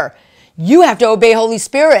care. You have to obey Holy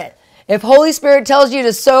Spirit. If Holy Spirit tells you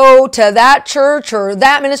to sow to that church or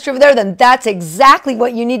that ministry over there, then that's exactly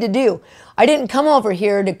what you need to do. I didn't come over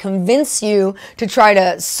here to convince you to try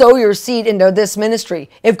to sow your seed into this ministry.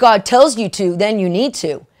 If God tells you to, then you need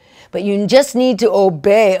to. But you just need to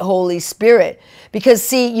obey Holy Spirit. Because,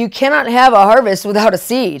 see, you cannot have a harvest without a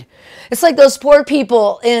seed. It's like those poor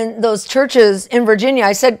people in those churches in Virginia.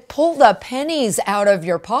 I said, pull the pennies out of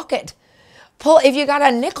your pocket. If you got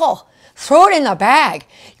a nickel, throw it in the bag.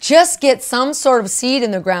 Just get some sort of seed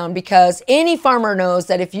in the ground, because any farmer knows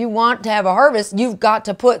that if you want to have a harvest, you've got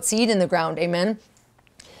to put seed in the ground. Amen.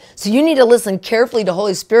 So you need to listen carefully to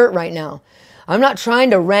Holy Spirit right now. I'm not trying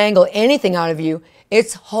to wrangle anything out of you.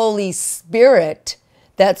 It's Holy Spirit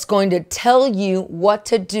that's going to tell you what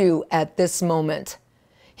to do at this moment.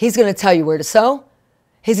 He's going to tell you where to sow.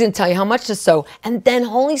 He's going to tell you how much to sow. And then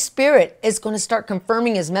Holy Spirit is going to start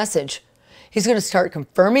confirming his message. He's going to start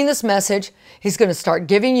confirming this message. He's going to start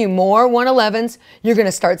giving you more 111s. You're going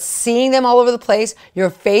to start seeing them all over the place. Your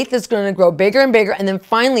faith is going to grow bigger and bigger. And then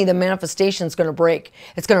finally, the manifestation is going to break.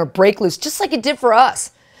 It's going to break loose, just like it did for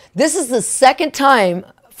us. This is the second time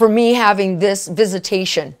for me having this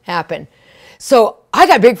visitation happen. So I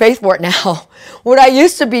got big faith for it now. What I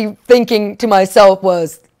used to be thinking to myself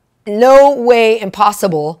was, no way,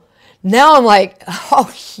 impossible. Now I'm like,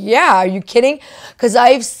 oh yeah, are you kidding? Because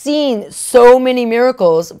I've seen so many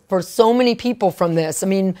miracles for so many people from this. I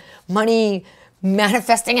mean, money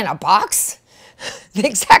manifesting in a box. The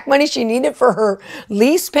exact money she needed for her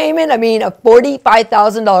lease payment. I mean, a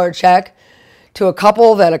 $45,000 check to a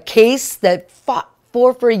couple that a case that fought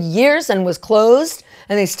for years and was closed,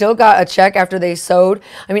 and they still got a check after they sowed.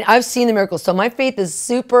 I mean, I've seen the miracles. So my faith is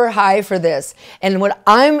super high for this. And what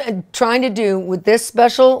I'm trying to do with this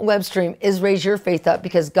special web stream is raise your faith up,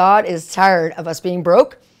 because God is tired of us being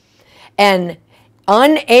broke and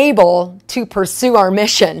unable to pursue our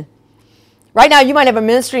mission. Right now, you might have a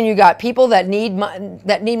ministry and you got people that need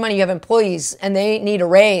money. You have employees and they need a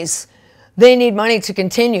raise. They need money to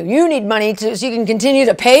continue. You need money so you can continue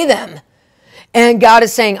to pay them. And God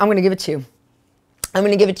is saying, I'm going to give it to you. I'm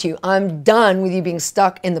going to give it to you. I'm done with you being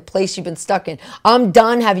stuck in the place you've been stuck in. I'm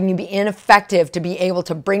done having you be ineffective to be able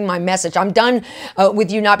to bring my message. I'm done with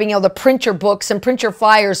you not being able to print your books and print your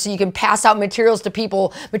flyers so you can pass out materials to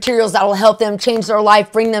people, materials that will help them change their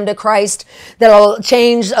life, bring them to Christ, that will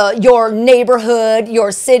change your neighborhood,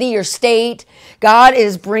 your city, your state. God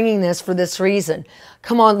is bringing this for this reason.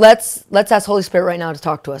 Come on, let's ask Holy Spirit right now to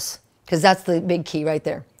talk to us, because that's the big key right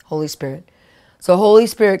there, Holy Spirit. So Holy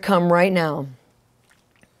Spirit, come right now.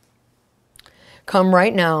 Come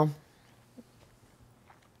right now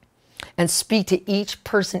and speak to each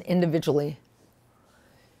person individually.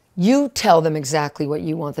 You tell them exactly what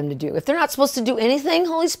you want them to do. If they're not supposed to do anything,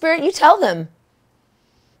 Holy Spirit, you tell them.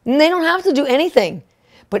 And they don't have to do anything.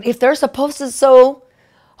 But if they're supposed to sow,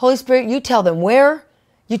 Holy Spirit, you tell them where,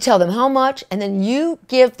 you tell them how much, and then you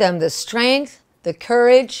give them the strength, the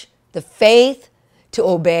courage, the faith to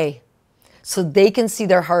obey so they can see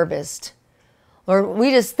their harvest. Lord,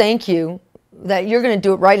 we just thank you that you're going to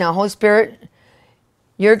do it right now. Holy Spirit,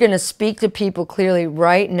 you're going to speak to people clearly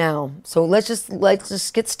right now. So let's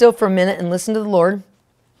just get still for a minute and listen to the Lord.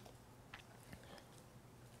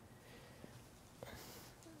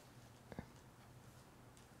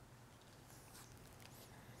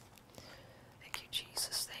 Thank you,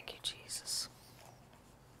 Jesus. Thank you, Jesus.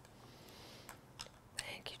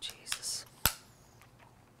 Thank you, Jesus.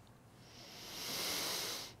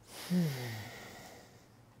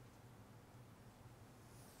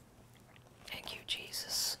 Thank you,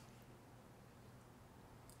 Jesus.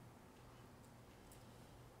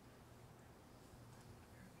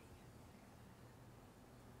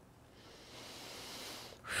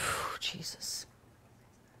 Whew, Jesus.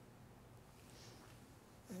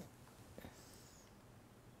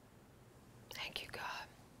 Thank you, God.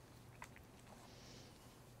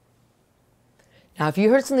 Now, if you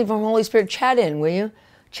heard something from Holy Spirit, chat in, will you?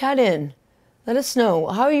 Chat in. Let us know.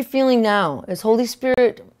 How are you feeling now? Is Holy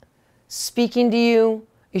Spirit speaking to you?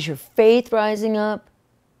 Is your faith rising up?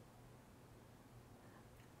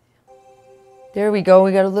 There we go.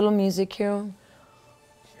 We got a little music here.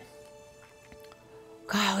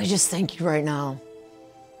 God, we just thank you right now.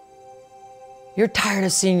 You're tired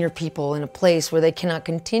of seeing your people in a place where they cannot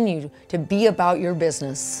continue to be about your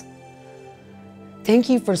business. Thank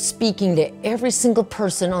you for speaking to every single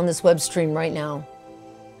person on this web stream right now.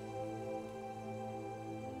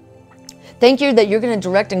 Thank you that you're going to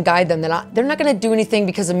direct and guide them, that they're not going to do anything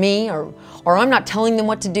because of me or I'm not telling them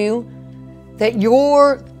what to do, that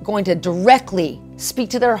you're going to directly speak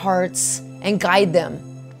to their hearts and guide them.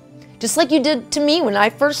 Just like you did to me when I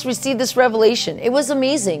first received this revelation. It was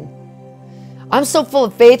amazing. I'm so full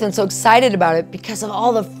of faith and so excited about it because of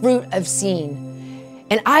all the fruit I've seen.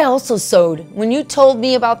 And I also sowed. When you told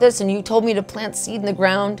me about this and you told me to plant seed in the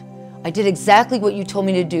ground, I did exactly what you told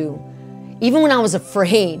me to do. Even when I was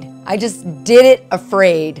afraid, I just did it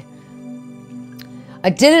afraid. I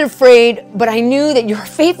did it afraid, but I knew that you're a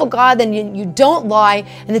faithful God, that you don't lie,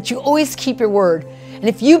 and that you always keep your word. And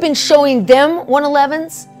if you've been showing them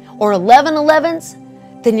 111s or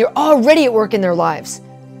 1111s, then you're already at work in their lives.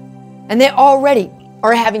 And they already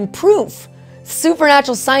are having proof,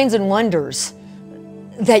 supernatural signs and wonders,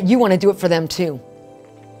 that you want to do it for them too.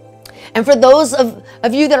 And for those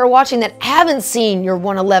of you that are watching that haven't seen your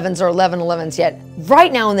 111s or 1111s yet,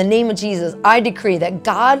 right now in the name of Jesus, I decree that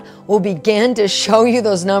God will begin to show you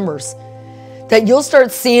those numbers, that you'll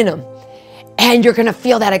start seeing them, and you're going to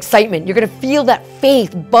feel that excitement. You're going to feel that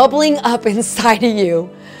faith bubbling up inside of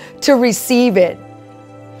you to receive it.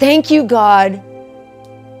 Thank you, God.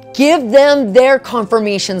 Give them their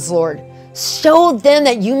confirmations, Lord. Show them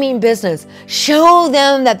that you mean business. Show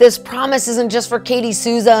them that this promise isn't just for Katie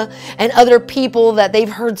Souza and other people that they've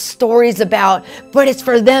heard stories about, but it's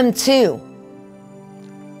for them too.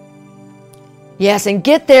 Yes, and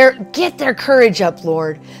get their courage up,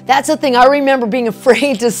 Lord. That's the thing. I remember being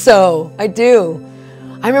afraid to sow. I do.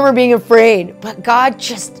 I remember being afraid, but God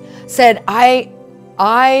just said, I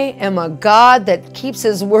am a God that keeps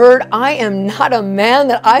his word. I am not a man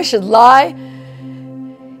that I should lie.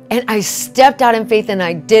 And I stepped out in faith and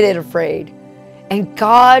I did it afraid. And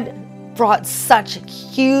God brought such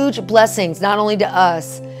huge blessings, not only to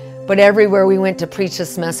us, but everywhere we went to preach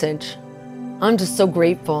this message. I'm just so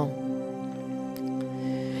grateful.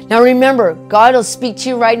 Now remember, God will speak to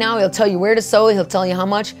you right now. He'll tell you where to sow. He'll tell you how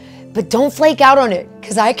much. But don't flake out on it.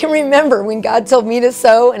 Because I can remember when God told me to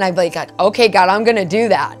sow and I'd be like, okay, God, I'm going to do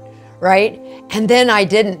that. Right? And then I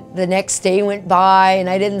didn't. The next day went by and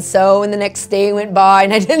I didn't sow, and the next day went by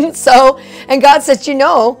and I didn't sow. And God said, you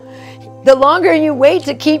know, the longer you wait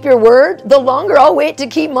to keep your word, the longer I'll wait to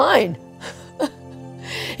keep mine.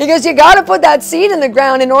 He goes, you got to put that seed in the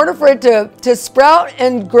ground in order for it to sprout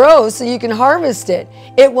and grow so you can harvest it.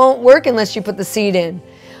 It won't work unless you put the seed in.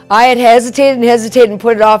 I had hesitated and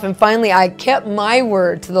put it off, and finally I kept my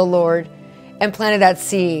word to the Lord and planted that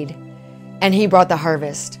seed, and he brought the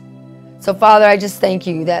harvest. So Father, I just thank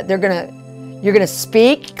you that you're gonna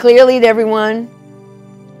speak clearly to everyone,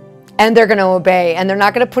 and they're gonna obey, and they're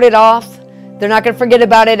not gonna put it off. They're not gonna forget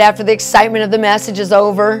about it after the excitement of the message is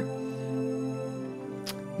over.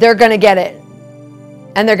 They're gonna get it,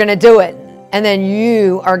 and they're gonna do it, and then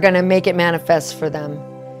you are gonna make it manifest for them.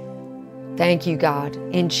 Thank you, God.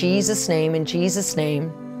 In Jesus' name, in Jesus'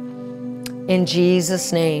 name, in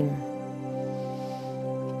Jesus' name.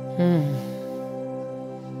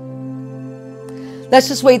 Let's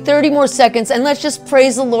just wait 30 more seconds and let's just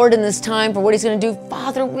praise the Lord in this time for what he's going to do.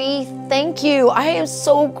 Father, we thank you. I am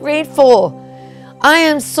so grateful. I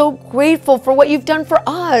am so grateful for what you've done for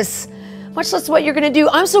us, much less what you're going to do.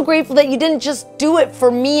 I'm so grateful that you didn't just do it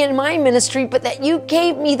for me and my ministry, but that you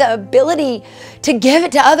gave me the ability to give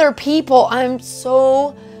it to other people. I'm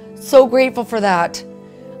so grateful for that.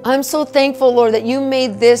 I'm so thankful, Lord, that you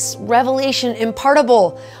made this revelation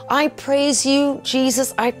impartable. I praise you,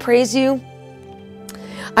 Jesus. I praise you.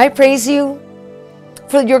 I praise you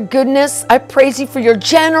for your goodness. I praise you for your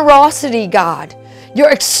generosity, God, your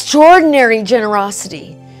extraordinary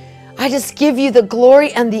generosity. I just give you the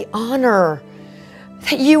glory and the honor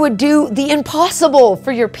that you would do the impossible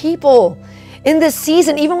for your people in this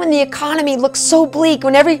season, even when the economy looks so bleak,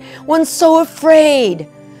 when everyone's so afraid.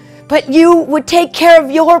 But you would take care of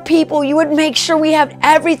your people. You would make sure we have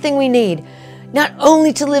everything we need, not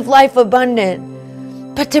only to live life abundant,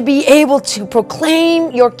 but to be able to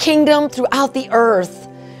proclaim your kingdom throughout the earth.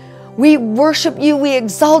 We worship you, we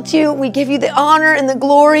exalt you, we give you the honor and the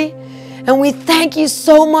glory, and we thank you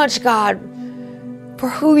so much, God, for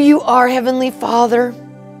who you are, Heavenly Father.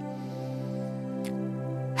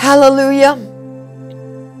 Hallelujah.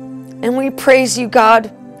 And we praise you,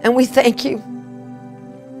 God, and we thank you.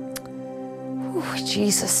 Ooh,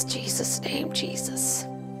 Jesus, Jesus' name, Jesus.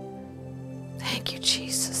 Thank you,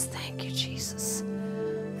 Jesus. Thank you, Jesus.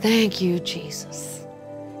 Thank you, Jesus.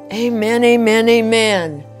 Amen, amen,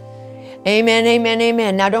 amen. Amen, amen,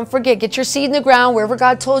 amen. Now don't forget, get your seed in the ground wherever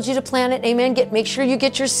God told you to plant it. Amen. Make sure you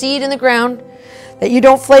get your seed in the ground, that you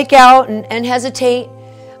don't flake out and hesitate.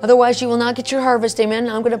 Otherwise, you will not get your harvest. Amen.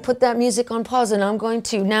 I'm going to put that music on pause, and I'm going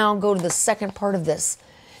to now go to the second part of this.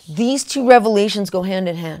 These two revelations go hand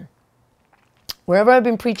in hand. Wherever I've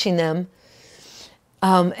been preaching them,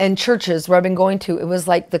 and churches where I've been going to, it was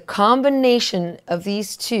like the combination of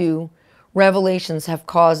these two revelations have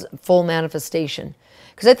caused full manifestation.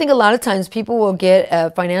 Because I think a lot of times people will get a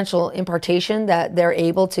financial impartation that they're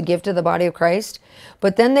able to give to the body of Christ,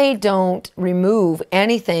 but then they don't remove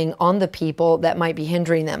anything on the people that might be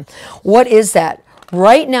hindering them. What is that?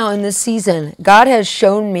 Right now in this season, God has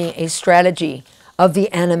shown me a strategy of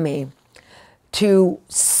the enemy to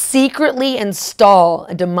secretly install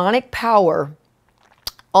a demonic power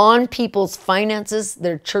on people's finances,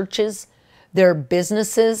 their churches, their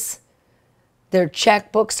businesses, their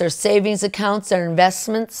checkbooks, their savings accounts, their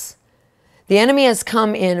investments. The enemy has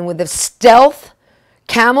come in with a stealth,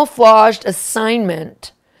 camouflaged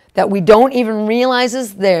assignment that we don't even realize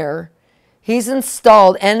is there. He's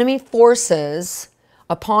installed enemy forces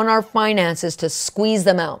upon our finances to squeeze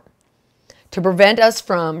them out, to prevent us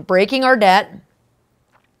from breaking our debt,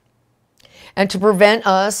 and to prevent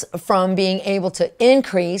us from being able to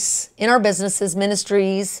increase in our businesses,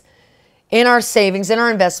 ministries, in our savings, in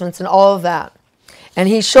our investments, and all of that. And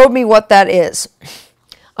he showed me what that is.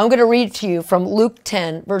 I'm going to read to you from Luke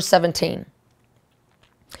 10, verse 17.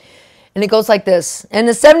 And it goes like this. And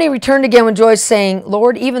the 70 returned again with joy, saying,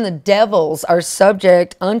 Lord, even the devils are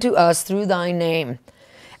subject unto us through thy name.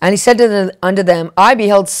 And he said unto them, I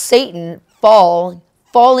beheld Satan falling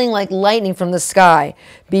like lightning from the sky.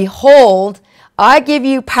 Behold, I give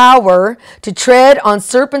you power to tread on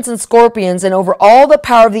serpents and scorpions and over all the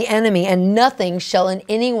power of the enemy, and nothing shall in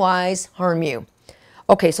any wise harm you.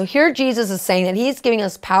 Okay, so here Jesus is saying that he's giving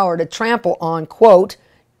us power to trample on, quote,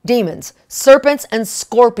 demons, serpents, and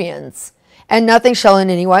scorpions, and nothing shall in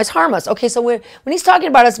any wise harm us. Okay, so when he's talking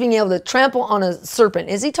about us being able to trample on a serpent,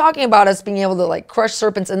 is he talking about us being able to like crush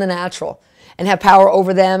serpents in the natural and have power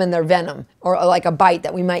over them and their venom, or like a bite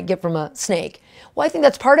that we might get from a snake? Well, I think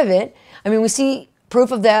that's part of it. I mean, we see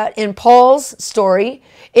proof of that in Paul's story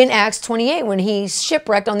in Acts 28 when he's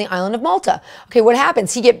shipwrecked on the island of Malta. Okay, what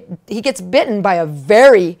happens? He gets bitten by a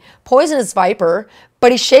very poisonous viper,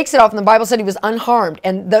 But he shakes it off, and the Bible said he was unharmed.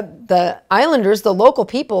 And the islanders, the local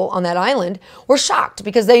people on that island, were shocked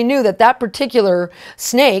because they knew that that particular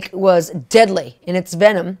snake was deadly in its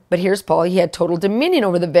venom. But here's Paul. He had total dominion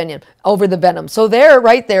over the venom. So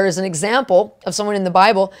right there is an example of someone in the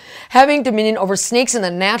Bible having dominion over snakes in the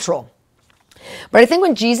natural. But I think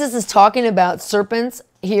when Jesus is talking about serpents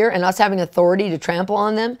here and us having authority to trample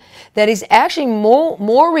on them, that he's actually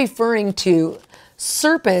more referring to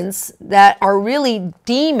serpents that are really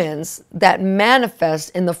demons that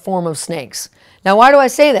manifest in the form of snakes. Now, why do I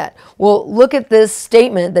say that? Well, look at this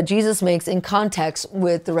statement that Jesus makes in context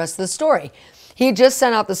with the rest of the story. He just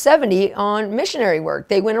sent out the 70 on missionary work.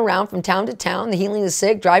 They went around from town to town, healing the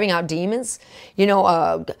sick, driving out demons,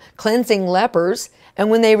 cleansing lepers.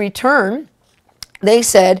 And when they returned, they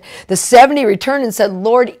said, the 70 returned and said,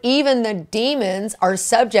 Lord, even the demons are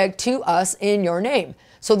subject to us in your name.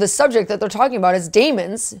 So the subject that they're talking about is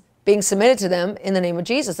demons being submitted to them in the name of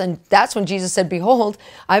Jesus. And that's when Jesus said, behold,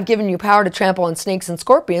 I've given you power to trample on snakes and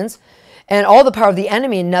scorpions and all the power of the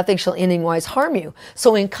enemy, and nothing shall in any wise harm you.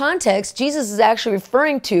 So in context, Jesus is actually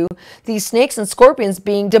referring to these snakes and scorpions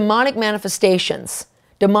being demonic manifestations.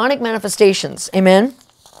 Demonic manifestations. Amen?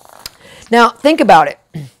 Now, think about it.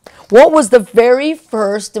 What was the very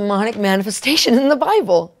first demonic manifestation in the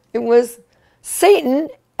Bible? It was Satan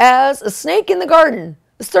as a snake in the garden.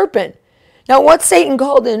 The serpent. Now, what's Satan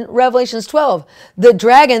called in Revelations 12? The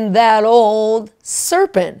dragon, that old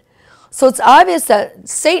serpent. So it's obvious that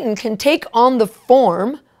Satan can take on the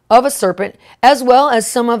form of a serpent as well as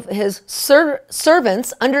some of his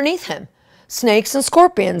servants underneath him. Snakes and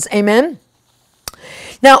scorpions. Amen?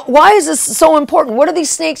 Now, why is this so important? What are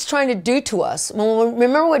these snakes trying to do to us? Well,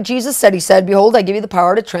 remember what Jesus said. He said, behold, I give you the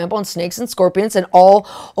power to trample on snakes and scorpions and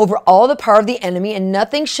over all the power of the enemy, and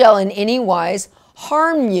nothing shall in any wise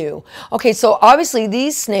harm you. Okay, so obviously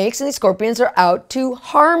these snakes and these scorpions are out to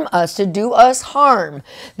harm us, to do us harm.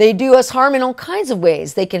 They do us harm in all kinds of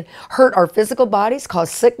ways. They can hurt our physical bodies,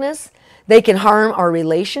 cause sickness. They can harm our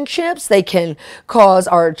relationships. They can cause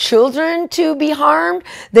our children to be harmed.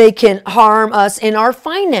 They can harm us in our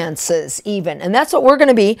finances even. And that's what we're going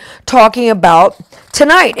to be talking about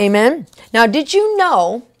tonight. Amen. Now, did you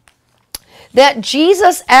know that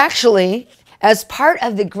Jesus actually, as part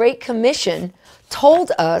of the Great Commission,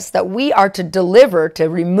 told us that we are to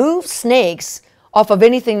remove snakes off of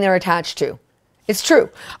anything they're attached to? It's true.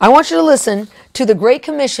 I want you to listen to the Great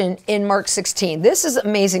Commission in Mark 16. This is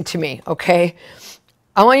amazing to me, okay?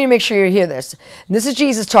 I want you to make sure you hear this. This is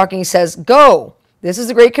Jesus talking. He says, go. This is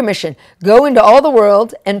the Great Commission. Go into all the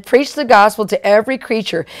world and preach the gospel to every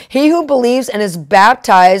creature. He who believes and is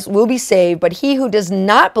baptized will be saved, but he who does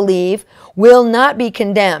not believe will not be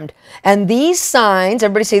condemned. And these signs,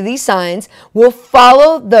 everybody say these signs, will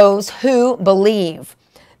follow those who believe.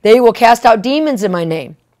 They will cast out demons in my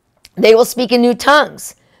name. They will speak in new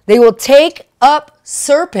tongues. They will take up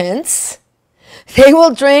serpents. They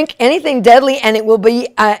will drink anything deadly, and it will be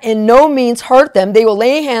in no means hurt them. They will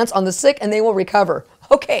lay hands on the sick, and they will recover.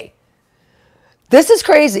 Okay. This is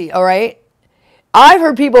crazy, all right? I've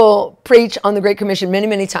heard people preach on the Great Commission many,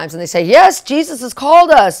 many times, and they say, yes, Jesus has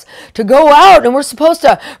called us to go out, and we're supposed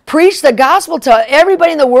to preach the gospel to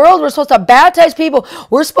everybody in the world. We're supposed to baptize people.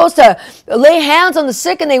 We're supposed to lay hands on the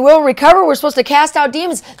sick, and they will recover. We're supposed to cast out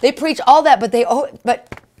demons. They preach all that,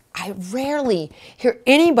 but I rarely hear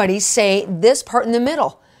anybody say this part in the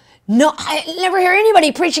middle. No, I never hear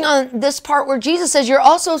anybody preaching on this part where Jesus says you're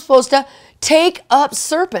also supposed to take up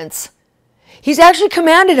serpents. He's actually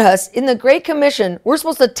commanded us in the Great Commission, we're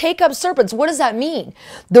supposed to take up serpents. What does that mean?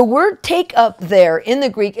 The word take up there in the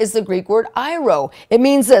Greek is the Greek word airo. It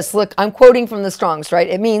means this. Look, I'm quoting from the Strong's, right?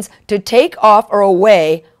 It means to take off or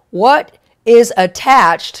away what is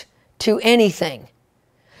attached to anything.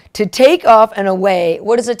 To take off and away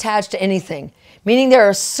what is attached to anything. Meaning there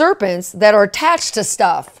are serpents that are attached to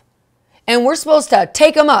stuff. And we're supposed to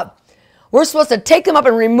take them up. We're supposed to take them up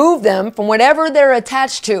and remove them from whatever they're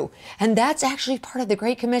attached to. And that's actually part of the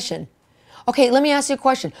Great Commission. Okay, let me ask you a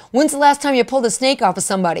question. When's the last time you pulled a snake off of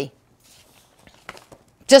somebody?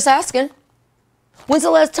 Just asking. When's the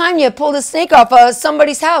last time you pulled a snake off of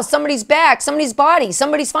somebody's house, somebody's back, somebody's body,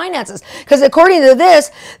 somebody's finances? Because according to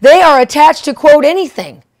this, they are attached to, quote,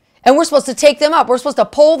 anything. And we're supposed to take them up. We're supposed to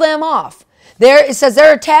pull them off. There it says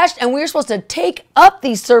they're attached, and we're supposed to take up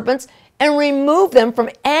these serpents and remove them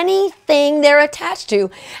from anything they're attached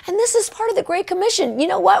to. And this is part of the Great Commission. You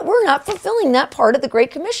know what? We're not fulfilling that part of the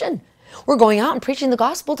Great Commission. We're going out and preaching the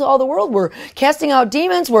gospel to all the world. We're casting out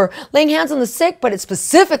demons. We're laying hands on the sick. But it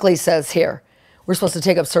specifically says here, we're supposed to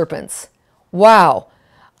take up serpents. Wow.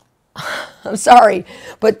 I'm sorry,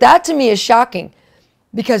 but that to me is shocking.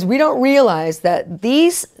 Because we don't realize that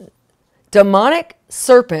these demonic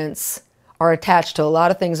serpents are attached to a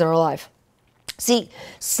lot of things in our life. See,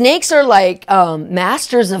 snakes are like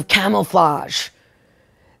masters of camouflage.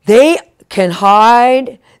 They can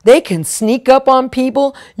hide. They can sneak up on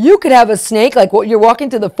people. You could have a snake, like you're walking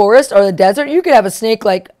through the forest or the desert, you could have a snake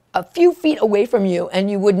like a few feet away from you and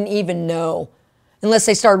you wouldn't even know, unless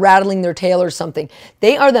they start rattling their tail or something.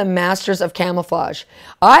 They are the masters of camouflage.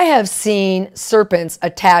 I have seen serpents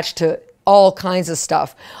attached to all kinds of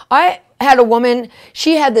stuff. I had a woman,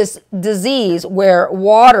 she had this disease where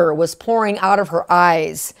water was pouring out of her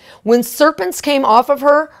eyes. When serpents came off of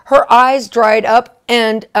her, her eyes dried up,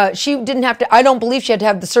 and she didn't have to, I don't believe she had to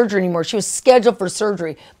have the surgery anymore. She was scheduled for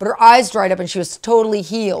surgery, but her eyes dried up and she was totally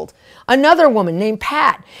healed. Another woman named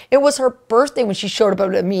Pat, it was her birthday when she showed up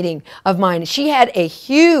at a meeting of mine. She had a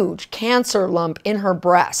huge cancer lump in her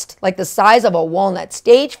breast, like the size of a walnut,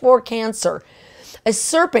 stage 4 cancer. A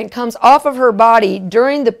serpent comes off of her body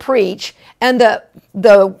during the preach, and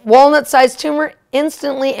the walnut-sized tumor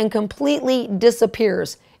instantly and completely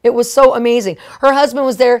disappears. It was so amazing. Her husband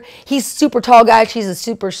was there. He's a super tall guy. She's a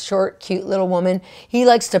super short, cute little woman. He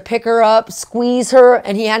likes to pick her up, squeeze her,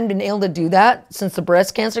 and he hadn't been able to do that since the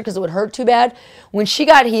breast cancer because it would hurt too bad. When she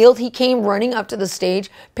got healed, he came running up to the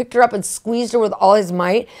stage, picked her up and squeezed her with all his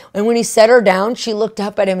might. And when he set her down, she looked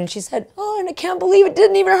up at him and she said, "Oh, and I can't believe it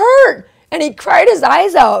didn't even hurt." And he cried his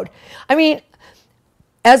eyes out. I mean,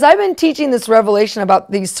 as I've been teaching this revelation about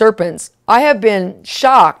these serpents, I have been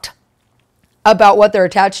shocked about what they're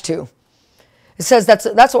attached to. It says that's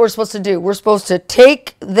what we're supposed to do. We're supposed to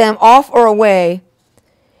take them off or away,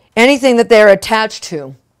 anything that they're attached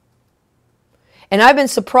to. And I've been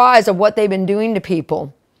surprised at what they've been doing to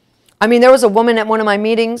people. I mean, there was a woman at one of my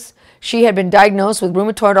meetings. She had been diagnosed with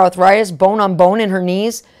rheumatoid arthritis, bone on bone in her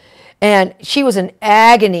knees. And she was in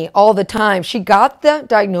agony all the time. She got the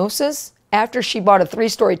diagnosis after she bought a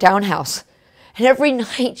 3-story townhouse. And every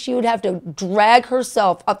night she would have to drag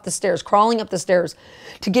herself up the stairs, crawling up the stairs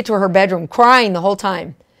to get to her bedroom, crying the whole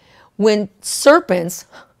time. When serpents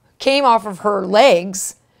came off of her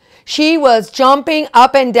legs, she was jumping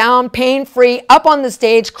up and down, pain-free, up on the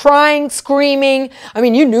stage, crying, screaming. I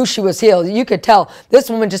mean, you knew she was healed. You could tell. This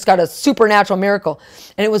woman just got a supernatural miracle.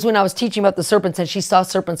 And it was when I was teaching about the serpents and she saw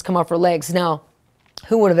serpents come off her legs. Now,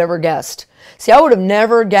 who would have ever guessed? See, I would have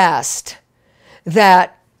never guessed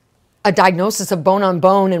that a diagnosis of bone on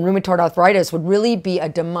bone and rheumatoid arthritis would really be a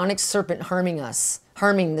demonic serpent harming us,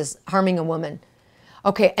 harming a woman.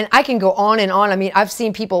 Okay, and I can go on and on. I mean, I've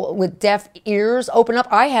seen people with deaf ears open up.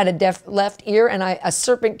 I had a deaf left ear, and a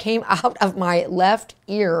serpent came out of my left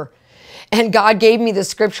ear. And God gave me the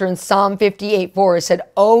scripture in Psalm 58:4. It said,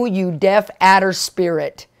 "O you deaf adder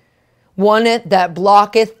spirit, one that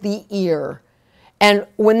blocketh the ear." And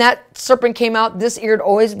when that serpent came out, this ear had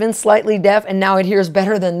always been slightly deaf, and now it hears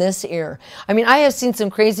better than this ear. I mean, I have seen some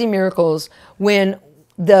crazy miracles when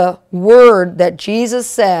the word that Jesus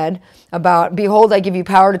said about, "Behold, I give you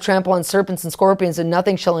power to trample on serpents and scorpions, and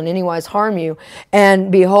nothing shall in any wise harm you.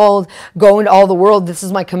 And behold, go into all the world. This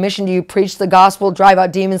is my commission to you. Preach the gospel, drive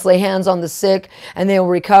out demons, lay hands on the sick, and they will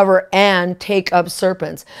recover, and take up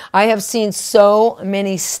serpents." I have seen so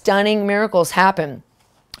many stunning miracles happen.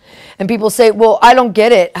 And people say, "Well, I don't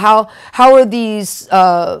get it. How are these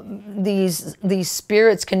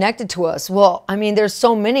spirits connected to us?" Well, I mean, there's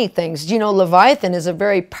so many things. You know, Leviathan is a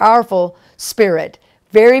very powerful spirit,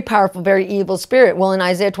 very powerful, very evil spirit. Well, in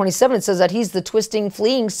Isaiah 27, it says that he's the twisting,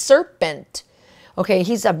 fleeing serpent. Okay,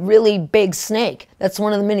 he's a really big snake. That's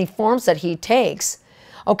one of the many forms that he takes.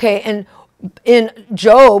 Okay, and in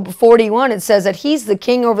Job 41, it says that he's the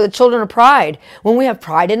king over the children of pride. When we have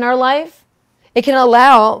pride in our life, it can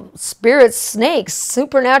allow spirits, snakes,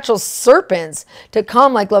 supernatural serpents to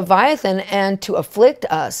come like Leviathan and to afflict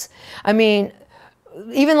us. I mean,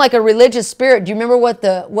 even like a religious spirit. Do you remember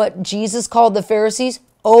what Jesus called the Pharisees?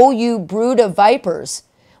 "Oh, you brood of vipers."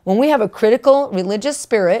 When we have a critical religious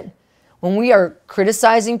spirit, when we are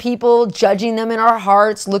criticizing people, judging them in our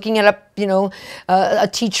hearts, looking at a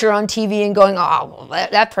teacher on TV and going, "Oh, well,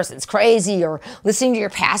 that person's crazy," or listening to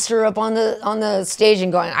your pastor up on the stage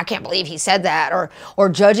and going, "I can't believe he said that," or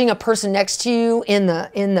judging a person next to you in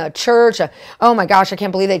the church, "Oh my gosh, I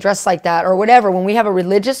can't believe they dress like that," or whatever. When we have a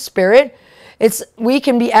religious spirit, we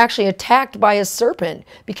can be actually attacked by a serpent,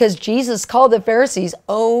 because Jesus called the Pharisees,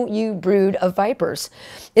 "Oh, you brood of vipers."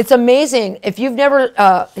 It's amazing. If you've never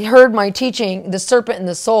heard my teaching, The Serpent and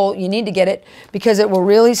the Soul, you need to get it, because it will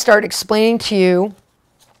really start explaining to you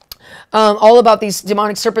all about these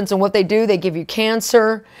demonic serpents and what they do. They give you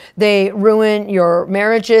cancer. They ruin your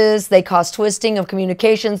marriages. They cause twisting of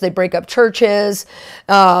communications. They break up churches.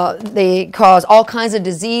 They cause all kinds of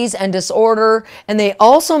disease and disorder. And they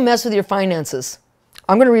also mess with your finances.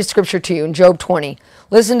 I'm going to read scripture to you in Job 20.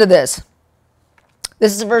 Listen to this.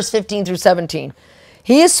 This is verse 15 through 17.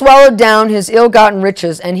 He has swallowed down his ill-gotten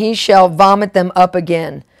riches, and he shall vomit them up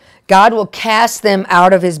again. God will cast them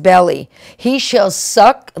out of his belly. He shall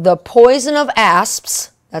suck the poison of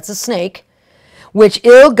asps, that's a snake, which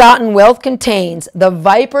ill-gotten wealth contains. The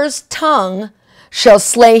viper's tongue shall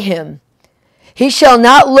slay him. He shall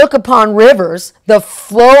not look upon rivers, the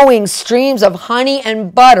flowing streams of honey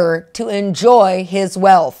and butter, to enjoy his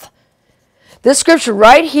wealth. This scripture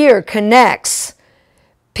right here connects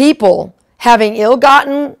people having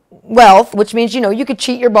ill-gotten wealth, which means, you could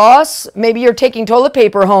cheat your boss. Maybe you're taking toilet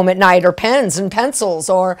paper home at night, or pens and pencils,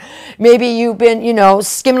 or maybe you've been,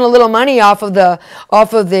 skimming a little money off of the, what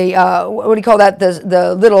do you call that?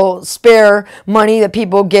 The little spare money that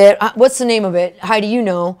people get. What's the name of it? Heidi, you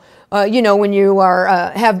know, when you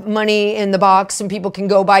are, have money in the box and people can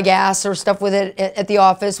go buy gas or stuff with it at the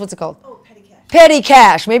office. What's it called? Petty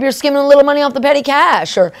cash. Maybe you're skimming a little money off the petty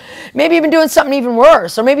cash, or maybe you've been doing something even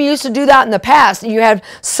worse, or maybe you used to do that in the past and you had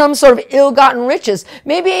some sort of ill-gotten riches.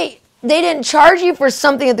 Maybe they didn't charge you for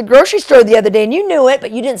something at the grocery store the other day and you knew it,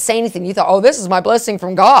 but you didn't say anything. You thought, oh, this is my blessing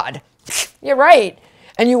from God. You're right.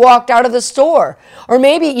 And you walked out of the store. Or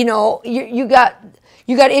maybe, you got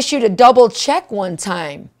issued a double check one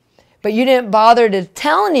time, but you didn't bother to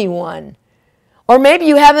tell anyone. Or maybe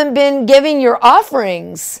you haven't been giving your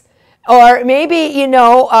offerings. Or maybe,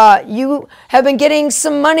 you have been getting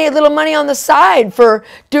a little money on the side for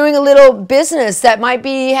doing a little business that might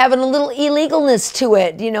be having a little illegalness to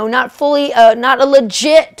it, not fully, not a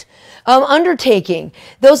legit undertaking.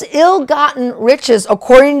 Those ill-gotten riches,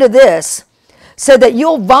 according to this, said that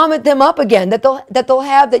you'll vomit them up again,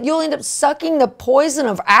 that you'll end up sucking the poison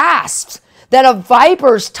of asps, that a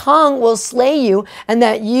viper's tongue will slay you, and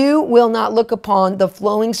that you will not look upon the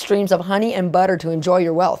flowing streams of honey and butter to enjoy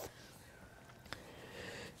your wealth.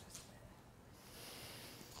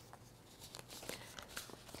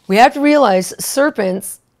 We have to realize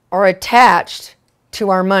serpents are attached to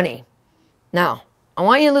our money. Now, I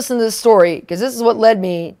want you to listen to this story, because this is what led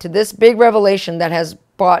me to this big revelation that has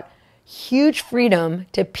brought huge freedom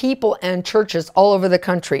to people and churches all over the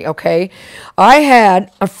country, okay? I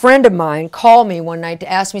had a friend of mine call me one night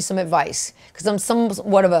to ask me some advice, because I'm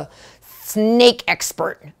somewhat of a snake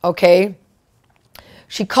expert, okay?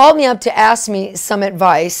 She called me up to ask me some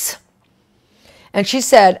advice, and she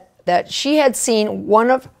said that she had seen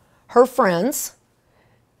one of her friends.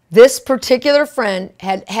 This particular friend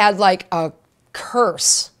had like a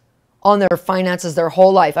curse on their finances their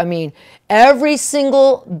whole life. I mean, every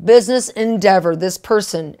single business endeavor this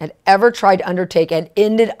person had ever tried to undertake had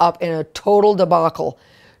ended up in a total debacle,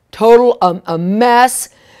 a mess,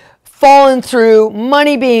 falling through,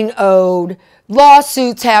 money being owed,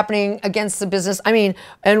 lawsuits happening against the business. I mean,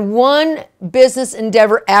 and one business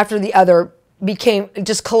endeavor after the other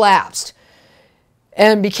just collapsed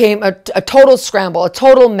and became a total scramble, a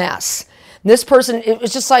total mess. This person, it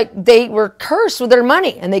was just like they were cursed with their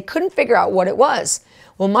money and they couldn't figure out what it was.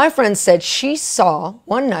 Well, my friend said she saw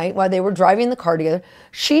one night while they were driving the car together,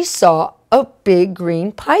 she saw a big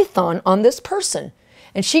green python on this person.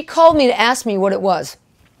 And she called me to ask me what it was.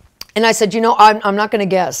 And I said, I'm not going to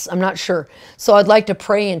guess. I'm not sure. So I'd like to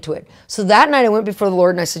pray into it. So that night I went before the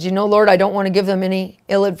Lord and I said, Lord, I don't want to give them any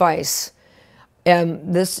ill advice.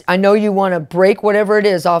 I know you want to break whatever it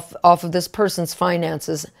is off of this person's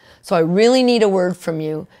finances. So I really need a word from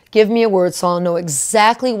you. Give me a word so I'll know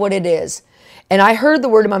exactly what it is. And I heard the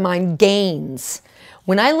word in my mind, gains.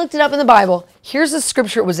 When I looked it up in the Bible, here's the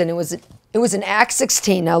scripture it was in. It was in Acts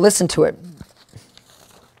 16. Now listen to it.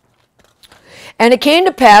 And it came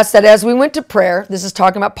to pass that as we went to prayer, this is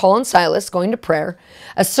talking about Paul and Silas going to prayer,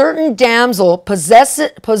 a certain damsel possessed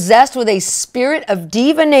with a spirit of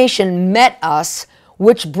divination met us,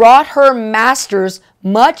 which brought her masters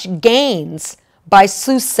much gains by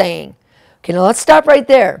soothsaying. Okay, now let's stop right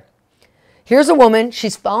there. Here's a woman,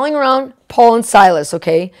 she's following around Paul and Silas,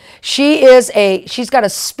 okay? She's got a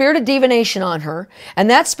spirit of divination on her, and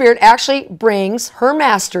that spirit actually brings her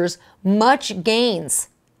masters much gains,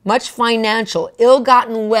 much financial,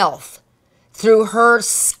 ill-gotten wealth through her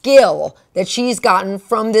skill that she's gotten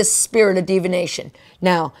from this spirit of divination.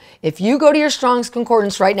 Now, if you go to your Strong's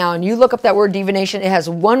Concordance right now and you look up that word divination, it has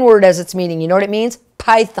one word as its meaning. You know what it means?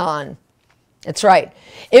 Python. That's right.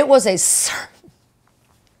 It was a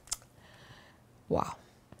Wow.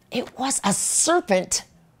 It was a serpent,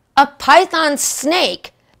 a python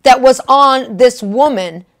snake that was on this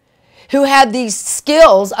woman who had these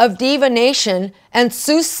skills of divination and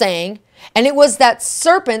soothsaying. And it was that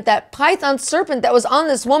serpent, that python serpent that was on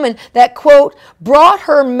this woman that, quote, brought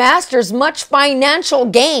her masters much financial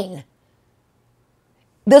gain.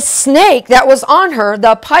 The snake that was on her,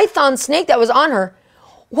 the python snake that was on her,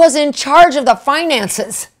 was in charge of the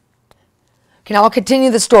finances. Okay, now I'll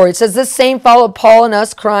continue the story. It says, this same followed Paul and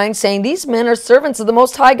us, crying, saying, these men are servants of the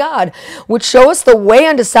Most High God, which show us the way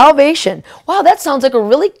unto salvation. Wow, that sounds like a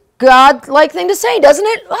really God-like thing to say, doesn't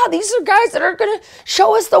it? Wow, these are guys that are going to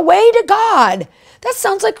show us the way to God. That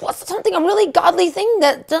sounds like something, a really godly thing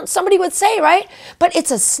that somebody would say, right? But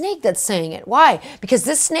it's a snake that's saying it. Why? Because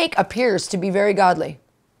this snake appears to be very godly.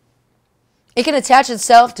 It can attach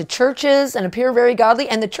itself to churches and appear very godly,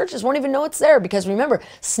 and the churches won't even know it's there because remember,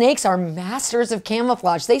 snakes are masters of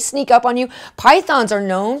camouflage. They sneak up on you. Pythons are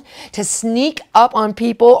known to sneak up on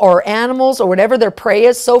people or animals or whatever their prey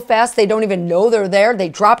is so fast they don't even know they're there. They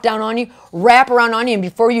drop down on you, wrap around on you, and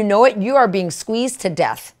before you know it, you are being squeezed to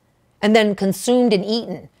death and then consumed and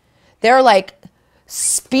eaten. They're like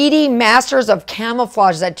speedy masters of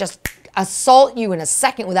camouflage that just assault you in a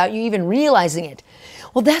second without you even realizing it.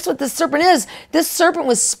 Well, that's what this serpent is. This serpent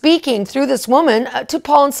was speaking through this woman to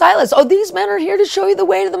Paul and Silas. Oh, these men are here to show you the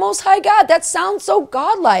way to the Most High God. That sounds so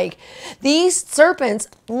godlike. These serpents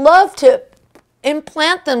love to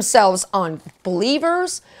implant themselves on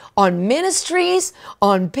believers, on ministries,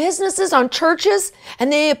 on businesses, on churches,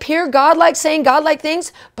 and they appear godlike, saying godlike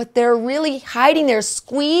things, but they're really hiding. They're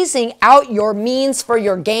squeezing out your means for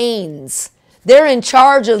your gains. They're in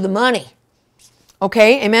charge of the money.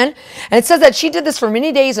 Okay, amen? And it says that she did this for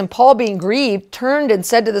many days, and Paul, being grieved, turned and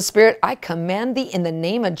said to the spirit, I command thee in the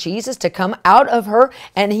name of Jesus to come out of her.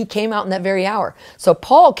 And he came out in that very hour. So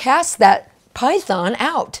Paul cast that python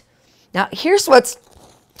out. Now, here's what's,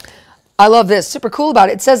 I love this, super cool about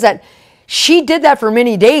it. It says that she did that for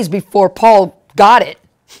many days before Paul got it.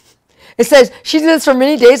 It says she did this for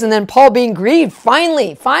many days, and then Paul, being grieved,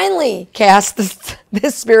 finally cast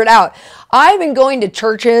this spirit out. I've been going to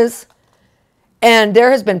churches, and there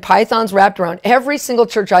has been pythons wrapped around every single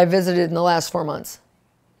church I visited in the last 4 months.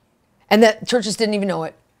 And that churches didn't even know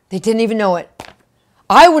it. They didn't even know it.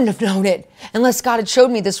 I wouldn't have known it unless God had showed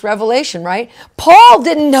me this revelation, right? Paul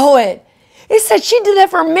didn't know it. It said she did that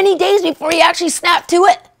for many days before he actually snapped to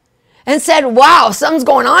it and said, wow, something's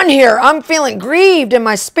going on here. I'm feeling grieved in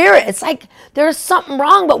my spirit. It's like there's something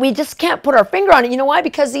wrong, but we just can't put our finger on it. You know why?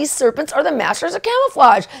 Because these serpents are the masters of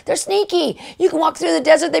camouflage. They're sneaky. You can walk through the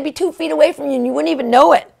desert. They'd be 2 feet away from you and you wouldn't even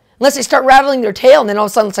know it unless they start rattling their tail. And then all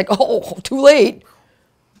of a sudden it's like, oh, too late.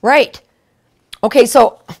 Right. Okay,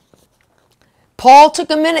 so Paul took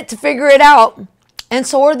a minute to figure it out. And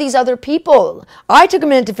so are these other people. I took a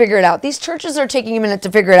minute to figure it out. These churches are taking a minute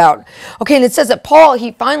to figure it out. Okay, and it says that Paul,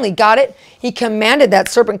 he finally got it. He commanded that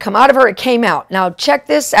serpent come out of her. It came out. Now check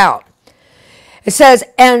this out. It says,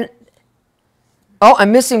 and, oh,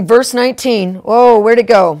 I'm missing verse 19. Whoa, where'd it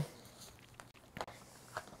go?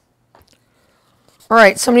 All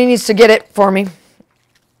right, somebody needs to get it for me.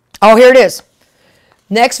 Oh, here it is.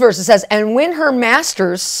 Next verse, it says, and when her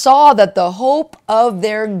masters saw that the hope of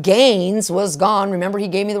their gains was gone, remember he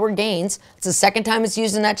gave me the word gains. It's the second time it's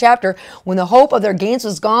used in that chapter. When the hope of their gains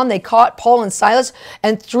was gone, they caught Paul and Silas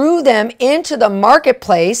and threw them into the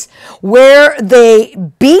marketplace where they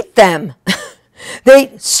beat them.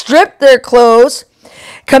 They stripped their clothes,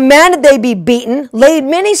 commanded they be beaten, laid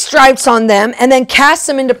many stripes on them, and then cast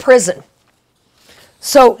them into prison.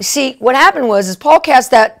 So, see, what happened was Paul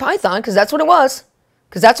cast that python, because that's what it was.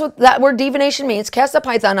 Because that's what that word divination means. Cast the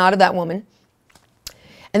python out of that woman.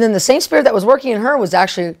 And then the same spirit that was working in her was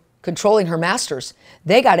actually controlling her masters.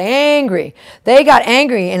 They got angry. They got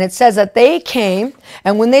angry. And it says that they came,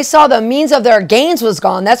 and when they saw the means of their gains was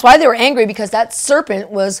gone, that's why they were angry, because that serpent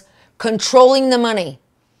was controlling the money.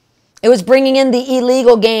 It was bringing in the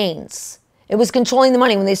illegal gains. It was controlling the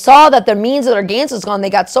money. When they saw that the means of their gains was gone, they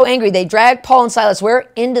got so angry. They dragged Paul and Silas where?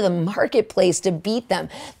 Into the marketplace to beat them.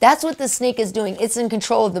 That's what the snake is doing. It's in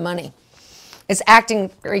control of the money. It's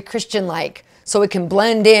acting very Christian-like so it can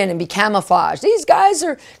blend in and be camouflaged. These guys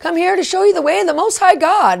are come here to show you the way of the Most High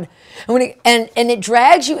God. And, when it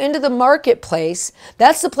drags you into the marketplace.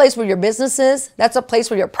 That's the place where your business is. That's a place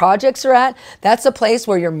where your projects are at. That's a place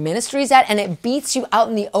where your ministry is at. And it beats you out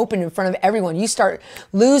in the open in front of everyone. You start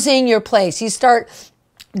losing your place. You start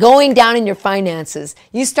going down in your finances.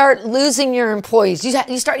 You start losing your employees. You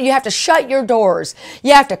have to shut your doors.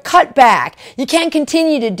 You have to cut back. You can't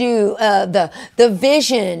continue to do the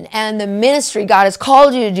vision and the ministry God has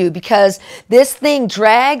called you to do because this thing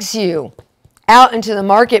drags you out into the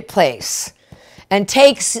marketplace. and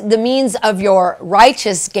takes the means of your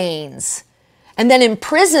righteous gains and then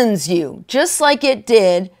imprisons you, just like it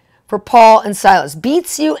did for Paul and Silas.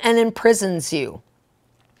 Beats you and imprisons you.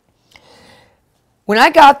 When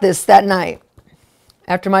I got this that night,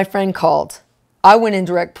 after my friend called, I went in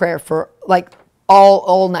direct prayer for like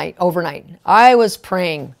all night, overnight. I was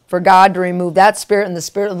praying for God to remove that spirit and the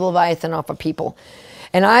spirit of the Leviathan off of people.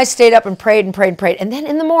 And I stayed up and prayed and prayed and prayed. And then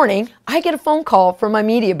in the morning, I get a phone call from my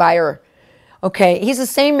media buyer. Okay, he's the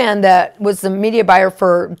same man that was the media buyer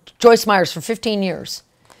for Joyce Myers for 15 years.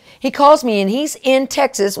 He calls me, and he's in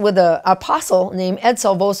Texas with an apostle named Ed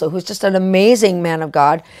Souza, who's just an amazing man of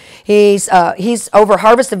God. He's over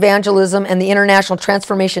Harvest Evangelism and the International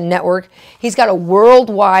Transformation Network. He's got a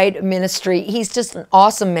worldwide ministry. He's just an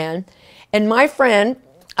awesome man. And my friend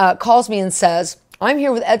calls me and says, I'm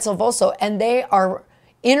here with Ed Souza, and they are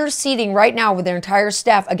interceding right now with their entire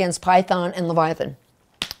staff against Python and Leviathan.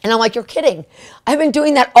 And I'm like, you're kidding. I've been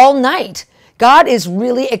doing that all night. God is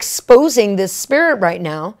really exposing this spirit right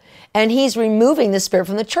now, and he's removing the spirit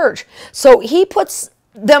from the church. So he puts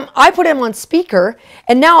them, I put him on speaker,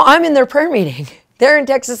 and now I'm in their prayer meeting. They're in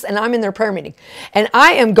Texas, and I'm in their prayer meeting. And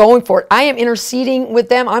I am going for it. I am interceding with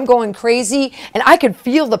them. I'm going crazy, and I could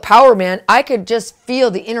feel the power, man. I could just feel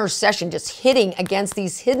the intercession just hitting against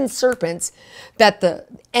these hidden serpents that the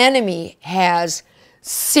enemy has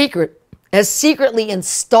secretly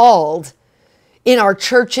installed in our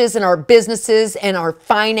churches and our businesses and our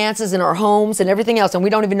finances and our homes and everything else. And we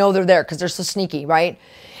don't even know they're there because they're so sneaky, right?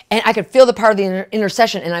 And I could feel the power of the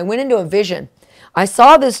intercession. And I went into a vision. I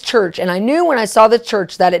saw this church, and I knew when I saw the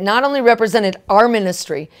church that it not only represented our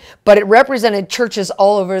ministry, but it represented churches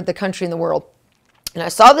all over the country and the world. And I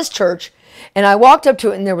saw this church, and I walked up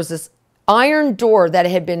to it, and there was this iron door that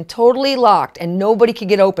had been totally locked, and nobody could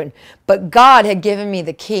get open. But God had given me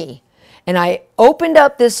the key. And I opened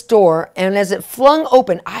up this door, and as it flung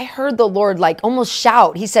open, I heard the Lord like almost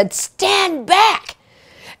shout. He said, stand back.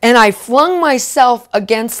 And I flung myself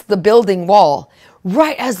against the building wall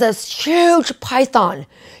right as this huge python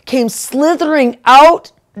came slithering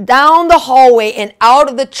out down the hallway and out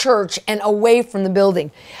of the church and away from the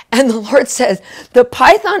building. And the Lord says, the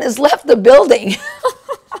python has left the building.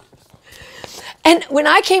 And when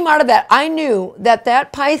I came out of that, I knew that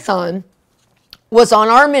that python was on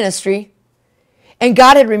our ministry, and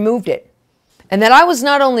God had removed it. And that I was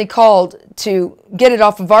not only called to get it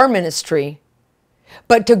off of our ministry,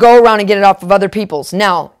 but to go around and get it off of other people's.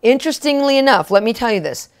 Now, interestingly enough, let me tell you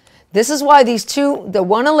this. This is why these two, the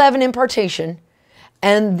 111 impartation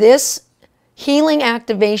and this healing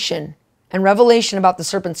activation and revelation about the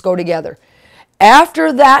serpents go together.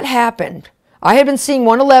 After that happened, I had been seeing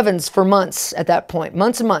 111s for months at that point,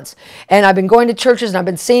 months and months. And I've been going to churches, and I've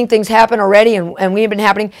been seeing things happen already, and we have been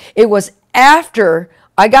happening. It was after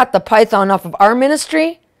I got the python off of our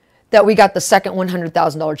ministry that we got the second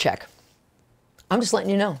 $100,000 check. I'm just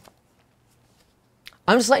letting you know.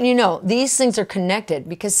 I'm just letting you know. These things are connected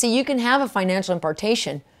because, see, you can have a financial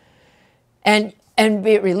impartation and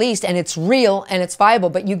be released, and it's real and it's viable,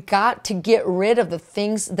 but you got to get rid of the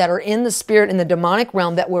things that are in the spirit, in the demonic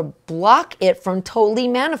realm, that will block it from totally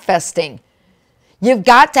manifesting. You've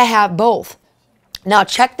got to have both. Now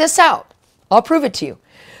check this out. I'll prove it to you.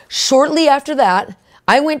 Shortly after that,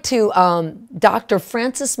 I went to Dr.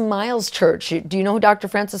 Francis Miles' church. Do you know Dr.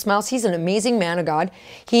 Francis Miles? He's an amazing man of God.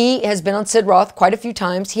 He has been on Sid Roth quite a few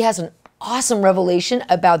times. He has an awesome revelation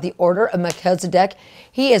about the order of Melchizedek.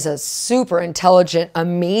 He is a super intelligent,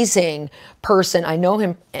 amazing person. I know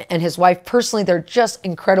him and his wife personally. They're just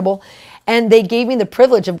incredible. And they gave me the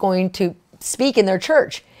privilege of going to speak in their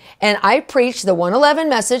church. And I preached the 111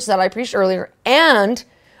 message that I preached earlier, and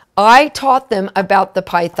I taught them about the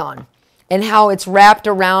python and how it's wrapped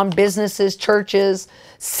around businesses, churches,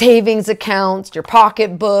 savings accounts, your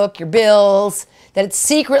pocketbook, your bills, that it's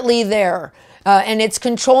secretly there. And it's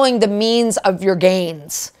controlling the means of your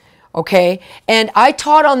gains, okay? And I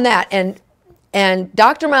taught on that, and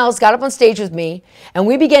Dr. Miles got up on stage with me, and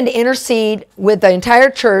we began to intercede with the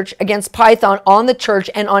entire church against Python on the church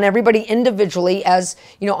and on everybody individually, as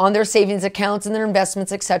you know, on their savings accounts and their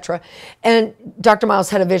investments, etc. And Dr.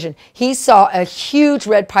 Miles had a vision. He saw a huge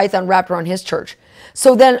red python wrapped around his church.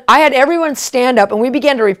 So then I had everyone stand up, and we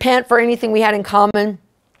began to repent for anything we had in common.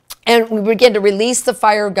 And we began to release the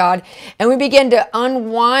fire of God, and we began to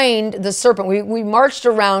unwind the serpent. We marched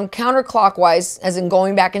around counterclockwise, as in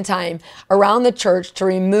going back in time, around the church to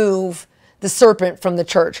remove the serpent from the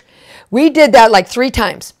church. We did that like 3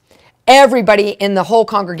 times. Everybody in the whole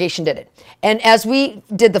congregation did it. And as we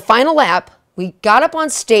did the final lap, we got up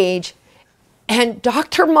on stage, and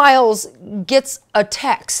Dr. Miles gets a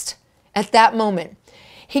text at that moment.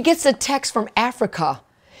 he gets a text from Africa.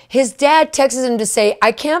 His dad texts him to say,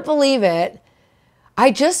 I can't believe it.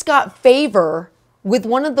 I just got favor with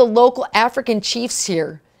one of the local African chiefs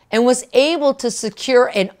here and was able to secure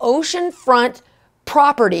an oceanfront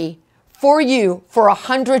property for you for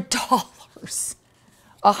 $100.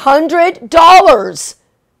 $100.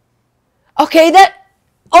 Okay, that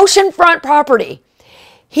oceanfront property.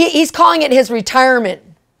 He's calling it his retirement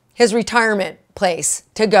place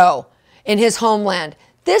to go in his homeland.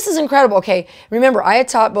 This is incredible. Okay, remember, I had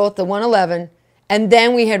taught both the 111 and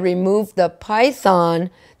then we had removed the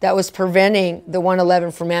python that was preventing the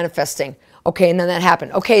 111 from manifesting. Okay, and then that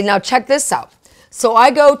happened. Okay, now check this out. So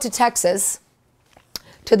I go to Texas,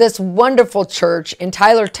 to this wonderful church in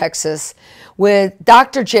Tyler, Texas, with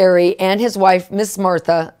Dr. Jerry and his wife, Miss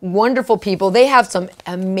Martha, wonderful people. They have some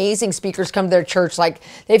amazing speakers come to their church. Like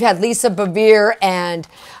they've had Lisa Bevere and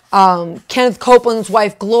Kenneth Copeland's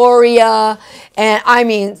wife, Gloria, and I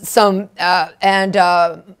mean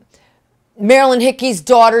Marilyn Hickey's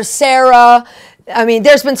daughter, Sarah. I mean,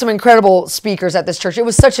 there's been some incredible speakers at this church. It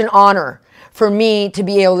was such an honor for me to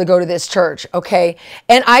be able to go to this church, okay?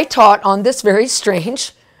 And I taught on this very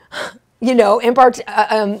strange,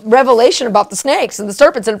 revelation about the snakes and the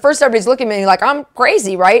serpents. And at first everybody's looking at me like I'm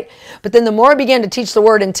crazy, right? But then the more I began to teach the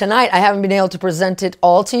word, and tonight I haven't been able to present it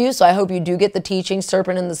all to you, so I hope you do get the teaching,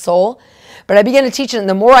 Serpent and the Soul. But I began to teach it, and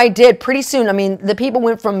the more I did, pretty soon, I mean, the people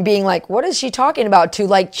went from being like, what is she talking about, to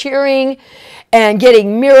like cheering and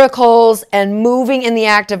getting miracles and moving in the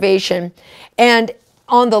activation. And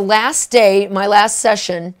on the last day, my last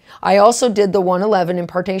session, I also did the 111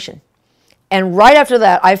 impartation. And right after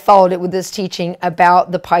that, I followed it with this teaching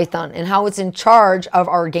about the python and how it's in charge of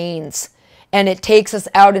our gains. And it takes us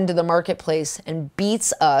out into the marketplace and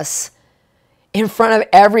beats us in front of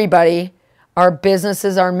everybody. Our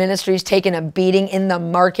businesses, our ministries, taking a beating in the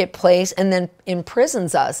marketplace and then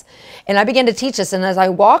imprisons us. And I began to teach this. And as I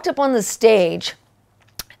walked up on the stage,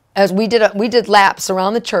 as we did laps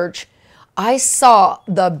around the church, I saw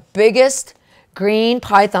the biggest green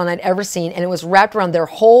python I'd ever seen, and it was wrapped around their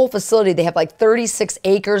whole facility. They have like 36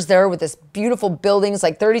 acres there with this beautiful buildings,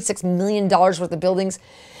 like $36 million worth of buildings,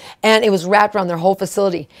 and it was wrapped around their whole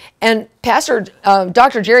facility. And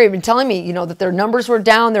Dr. Jerry had been telling me, that their numbers were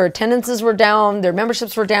down, their attendances were down, their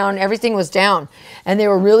memberships were down, everything was down, and they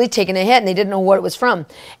were really taking a hit, and they didn't know what it was from.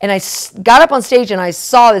 And I got up on stage, and I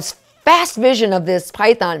saw this fast vision of this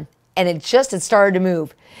python, and it just had started to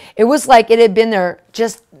move. It was like it had been there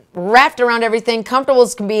just wrapped around everything, comfortable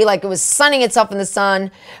as can be, like it was sunning itself in the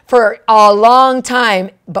sun for a long time,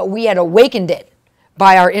 but we had awakened it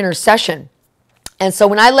by our intercession. And so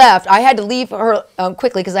when I left, I had to leave her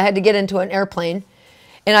quickly because I had to get into an airplane.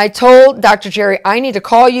 And I told Dr. Jerry, I need to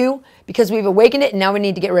call you because we've awakened it and now we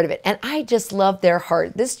need to get rid of it. And I just love their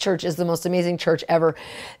heart. This church is the most amazing church ever.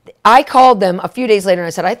 I called them a few days later and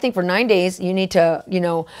I said, I think for 9 days you need to,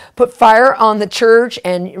 put fire on the church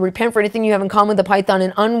and repent for anything you have in common with the python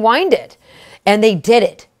and unwind it. And they did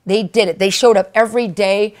it. They did it. They showed up every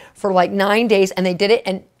day for like 9 days and they did it.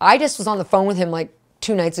 And I just was on the phone with him like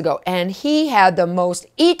 2 nights ago, and he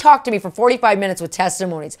talked to me for 45 minutes with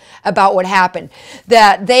testimonies about what happened.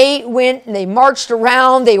 That they went and they marched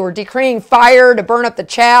around, they were decreeing fire to burn up the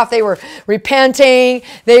chaff, they were repenting,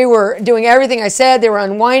 they were doing everything I said, they were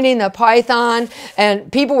unwinding the python,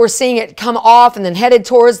 and people were seeing it come off and then headed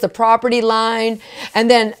towards the property line, and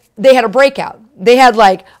then they had a breakout. They had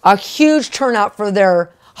like a huge turnout for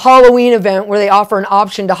their Halloween event where they offer an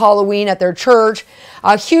option to Halloween at their church.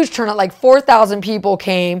 A huge turnout, like 4,000 people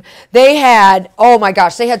came. They had, oh my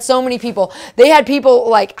gosh, they had so many people. They had people,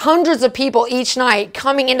 like hundreds of people each night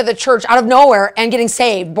coming into the church out of nowhere and getting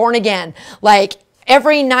saved, born again. Like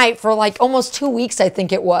every night for like almost 2 weeks, I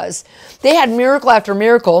think it was. They had miracle after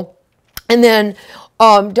miracle. And then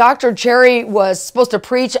Dr. Jerry was supposed to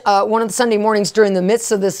preach one of the Sunday mornings during the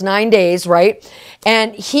midst of this 9 days, right?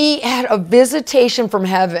 And he had a visitation from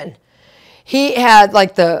heaven. He had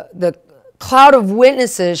like the cloud of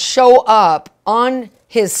witnesses show up on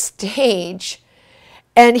his stage,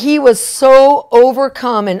 and he was so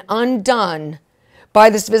overcome and undone by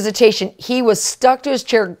this visitation. He was stuck to his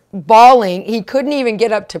chair bawling. He couldn't even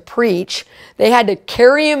get up to preach. They had to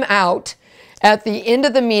carry him out at the end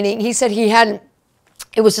of the meeting. He said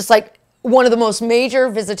it was just like one of the most major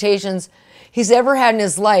visitations he's ever had in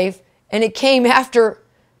his life. And it came after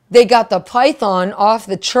they got the python off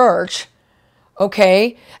the church.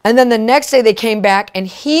 Okay. And then the next day they came back and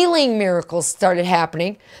healing miracles started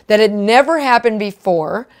happening that had never happened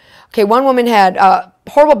before. Okay. One woman had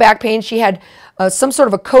horrible back pain. She had some sort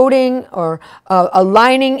of a coating or a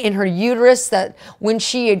lining in her uterus that when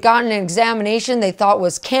she had gotten an examination, they thought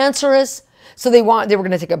was cancerous. So they were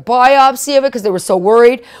going to take a biopsy of it because they were so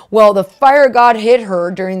worried. Well, the fire of God hit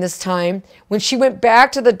her during this time. When she went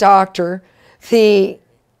back to the doctor, the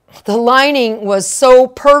lining was so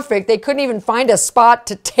perfect, they couldn't even find a spot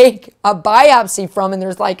to take a biopsy from. And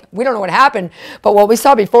there's like, we don't know what happened, but what we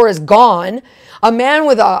saw before is gone. A man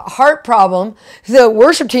with a heart problem, the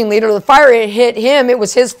worship team leader, the fire hit him. It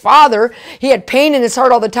was his father. He had pain in his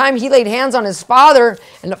heart all the time. He laid hands on his father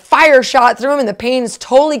and the fire shot through him and the pain is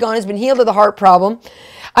totally gone. He's been healed of the heart problem.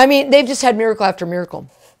 I mean, they've just had miracle after miracle.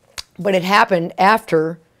 But it happened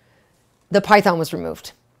after the python was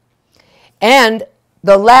removed. And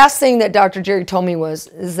the last thing that Dr. Jerry told me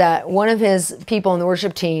is that one of his people in the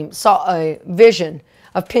worship team saw a vision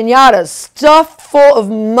of piñatas stuffed full of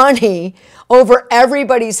money over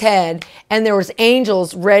everybody's head, and there was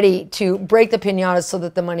angels ready to break the piñatas so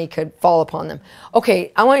that the money could fall upon them.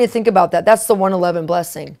 Okay, I want you to think about that. That's the 111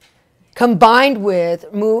 blessing, combined with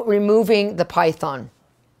removing the python.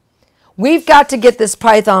 We've got to get this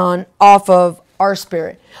python off of our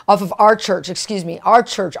spirit, off of our church,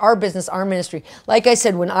 our business, our ministry. Like I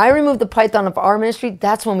said, when I removed the python of our ministry,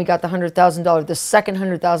 that's when we got the $100,000, the second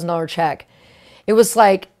 $100,000 check. It was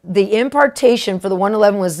like the impartation for the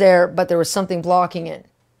 111 was there, but there was something blocking it.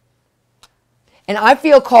 And I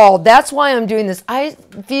feel called. That's why I'm doing this. I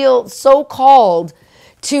feel so called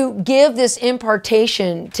to give this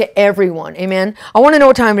impartation to everyone. Amen. I want to know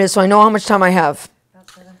what time it is so I know how much time I have. About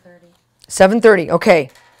 7:30. 7:30. Okay.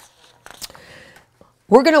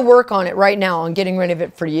 We're going to work on it right now on getting rid of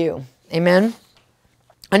it for you. Amen.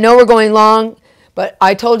 I know we're going long, but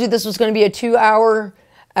I told you this was going to be a 2-hour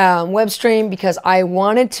web stream because I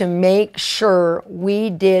wanted to make sure we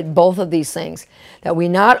did both of these things. That we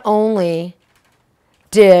not only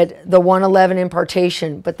did the 111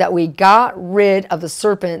 impartation, but that we got rid of the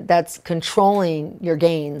serpent that's controlling your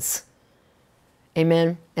gains.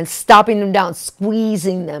 Amen. And stopping them down,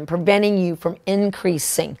 squeezing them, preventing you from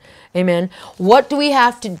increasing. Amen. What do we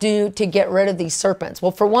have to do to get rid of these serpents?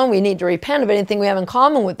 Well, for one, we need to repent of anything we have in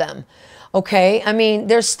common with them. Okay, I mean,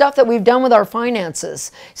 there's stuff that we've done with our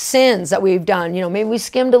finances, sins that we've done. You know, maybe we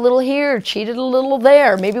skimmed a little here, cheated a little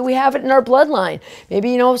there. Maybe we have it in our bloodline. Maybe,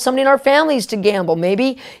 you know, somebody in our family used to gamble.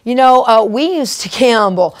 Maybe, you know, we used to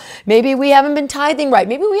gamble. Maybe we haven't been tithing right.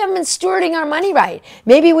 Maybe we haven't been stewarding our money right.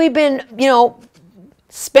 Maybe we've been, you know,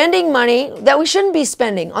 spending money that we shouldn't be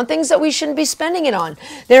spending on things that we shouldn't be spending it on.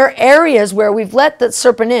 There are areas where we've let that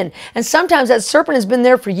serpent in. And sometimes that serpent has been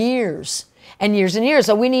there for years and years and years.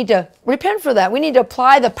 So we need to repent for that. We need to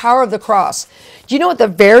apply the power of the cross. Do you know what the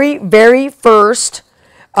very, very first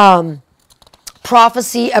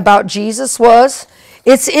prophecy about Jesus was?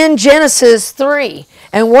 It's in Genesis 3.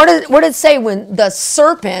 And what did it say when the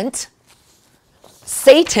serpent,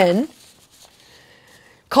 Satan,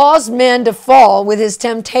 caused men to fall with his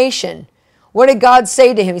temptation? What did God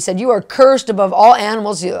say to him? He said, you are cursed above all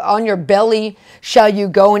animals. On your belly shall you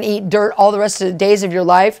go and eat dirt all the rest of the days of your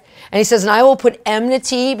life. And he says, and I will put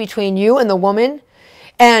enmity between you and the woman,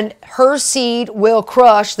 and her seed will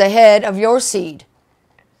crush the head of your seed.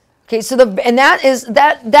 Okay, so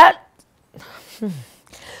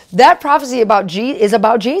that prophecy is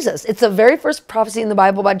about Jesus. It's the very first prophecy in the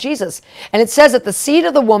Bible about Jesus. And it says that the seed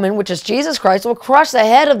of the woman, which is Jesus Christ, will crush the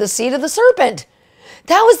head of the seed of the serpent.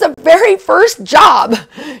 That was the very first job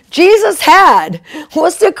Jesus had,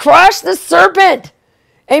 was to crush the serpent.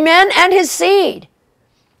 Amen? And his seed.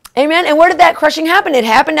 Amen? And where did that crushing happen? It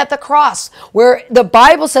happened at the cross, where the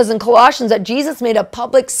Bible says in Colossians that Jesus made a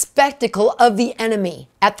public spectacle of the enemy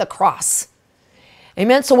at the cross.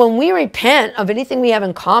 Amen? So when we repent of anything we have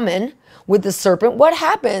in common with the serpent, what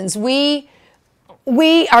happens? We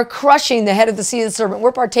are crushing the head of the seed of the serpent.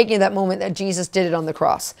 We're partaking of that moment that Jesus did it on the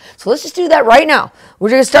cross. So let's just do that right now. We're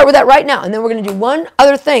going to start with that right now. And then we're going to do one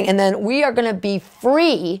other thing. And then we are going to be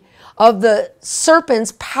free of the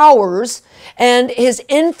serpent's powers and his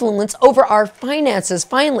influence over our finances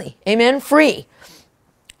finally. Amen? Free.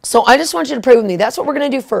 So I just want you to pray with me. That's what we're going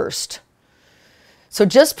to do first. So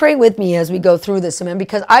just pray with me as we go through this. Amen?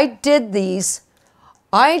 Because I did this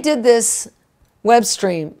web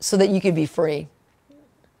stream so that you could be free.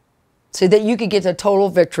 So that you could get to total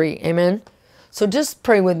victory. Amen? So just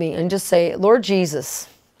pray with me and just say, Lord Jesus,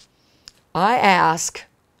 I ask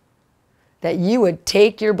that you would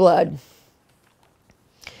take your blood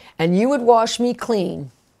and you would wash me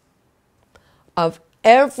clean of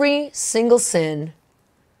every single sin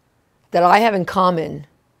that I have in common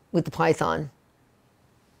with the python.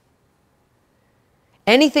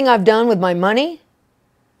 Anything I've done with my money,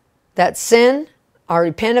 that sin, I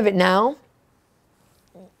repent of it now.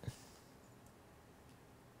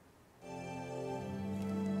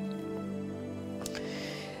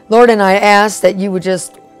 Lord, and I ask that you would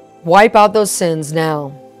just wipe out those sins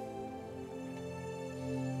now.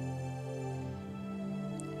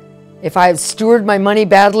 If I have stewarded my money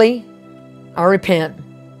badly, I'll repent.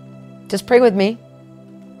 Just pray with me.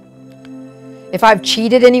 If I've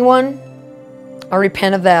cheated anyone, I'll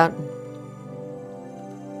repent of that.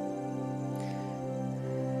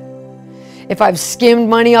 If I've skimmed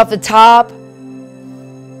money off the top,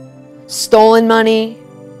 stolen money,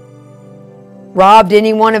 robbed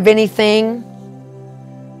anyone of anything,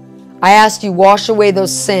 I ask you, wash away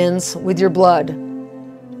those sins with your blood.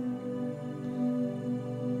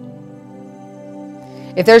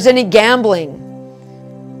 If there's any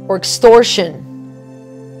gambling or extortion,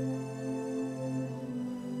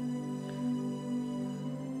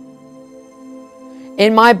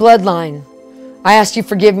 in my bloodline, I ask you,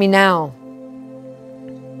 forgive me now.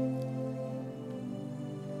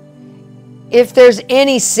 If there's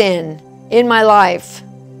any sin in my life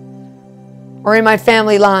or in my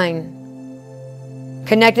family line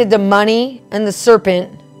connected to money and the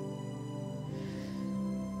serpent,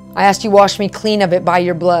 I ask you, wash me clean of it by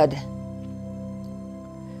your blood.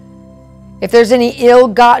 If there's any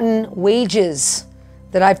ill-gotten wages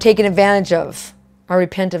that I've taken advantage of, I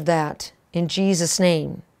repent of that in Jesus'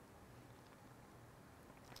 name.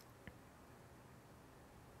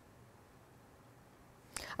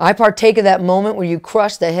 I partake of that moment where you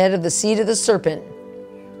crushed the head of the seed of the serpent.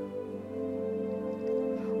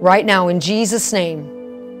 Right now, in Jesus' name.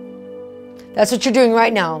 That's what you're doing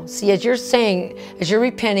right now. See, as you're saying, as you're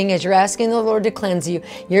repenting, as you're asking the Lord to cleanse you,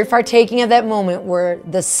 you're partaking of that moment where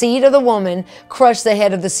the seed of the woman crushed the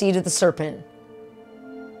head of the seed of the serpent.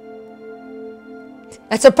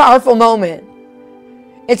 That's a powerful moment.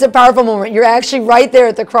 It's a powerful moment. You're actually right there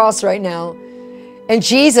at the cross right now. And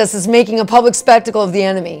Jesus is making a public spectacle of the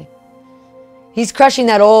enemy. He's crushing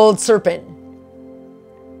that old serpent.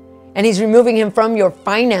 And he's removing him from your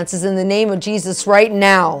finances in the name of Jesus right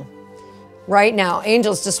now. Right now.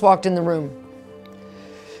 Angels just walked in the room.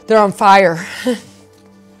 They're on fire.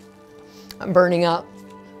 I'm burning up.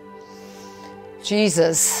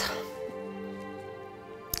 Jesus.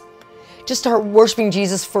 Just start worshiping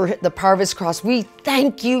Jesus for the power of his cross. We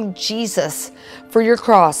thank you, Jesus, for your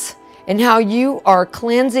cross and how you are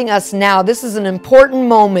cleansing us now. This is an important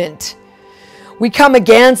moment. We come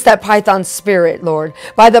against that python spirit, Lord.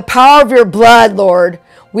 By the power of your blood, Lord,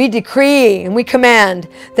 we decree and we command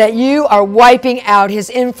that you are wiping out his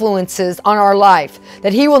influences on our life,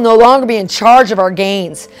 that he will no longer be in charge of our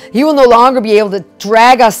gains. He will no longer be able to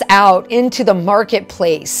drag us out into the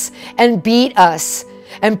marketplace and beat us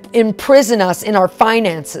and imprison us in our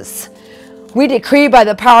finances. We decree by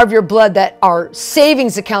the power of your blood that our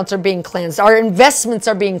savings accounts are being cleansed, our investments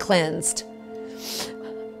are being cleansed,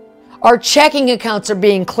 our checking accounts are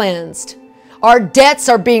being cleansed, our debts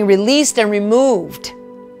are being released and removed,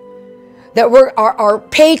 that our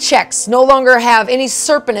paychecks no longer have any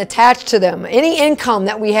serpent attached to them. Any income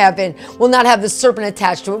that we have in will not have the serpent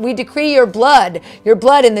attached to it. We decree your blood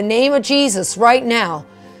in the name of Jesus right now.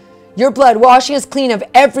 Your blood washing us clean of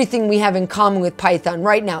everything we have in common with Python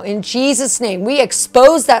right now. In Jesus' name, we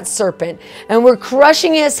expose that serpent and we're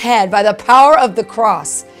crushing his head by the power of the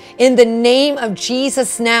cross. In the name of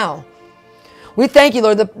Jesus now. We thank you,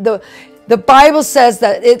 Lord. The Bible says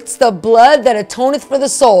that it's the blood that atoneth for the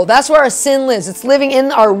soul. That's where our sin lives. It's living in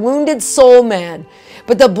our wounded soul, man.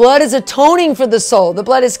 But the blood is atoning for the soul. The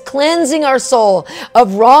blood is cleansing our soul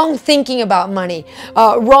of wrong thinking about money,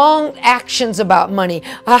 wrong actions about money,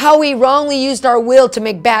 how we wrongly used our will to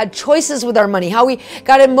make bad choices with our money, how we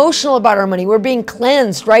got emotional about our money. We're being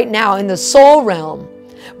cleansed right now in the soul realm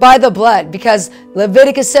by the blood, because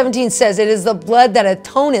Leviticus 17 says it is the blood that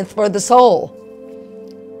atoneth for the soul.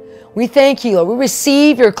 We thank you, Lord. We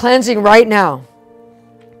receive your cleansing right now.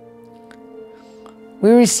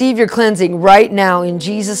 We receive your cleansing right now in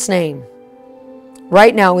Jesus' name.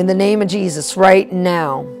 Right now, in the name of Jesus, right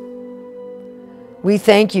now. We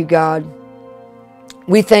thank you, God.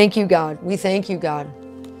 We thank you, God. We thank you, God.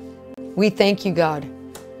 We thank you, God.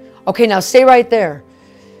 Okay, now stay right there.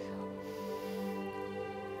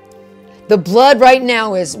 The blood right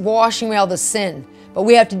now is washing away all the sin. But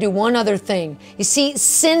we have to do one other thing. You see,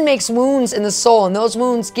 sin makes wounds in the soul, and those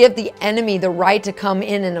wounds give the enemy the right to come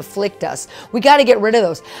in and afflict us. We got to get rid of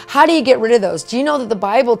those. How do you get rid of those? Do you know that the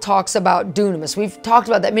Bible talks about dunamis? We've talked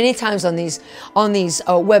about that many times on these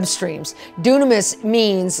web streams. Dunamis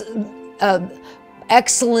means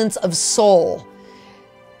excellence of soul.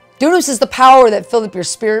 Dunamis is the power that filled up your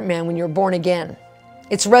spirit, man, when you were born again.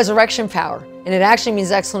 It's resurrection power. And it actually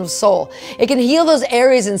means excellent of soul. It can heal those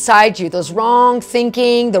areas inside you, those wrong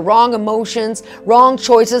thinking, the wrong emotions, wrong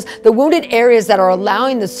choices, the wounded areas that are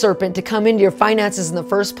allowing the serpent to come into your finances in the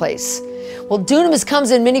first place. Well, dunamis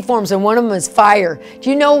comes in many forms, and one of them is fire.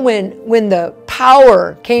 Do you know when the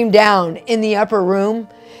power came down in the upper room,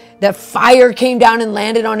 that fire came down and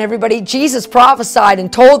landed on everybody? Jesus prophesied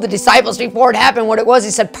and told the disciples before it happened what it was.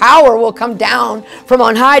 He said, power will come down from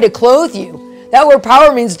on high to clothe you. That word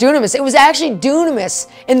power means dunamis. It was actually dunamis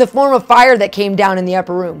in the form of fire that came down in the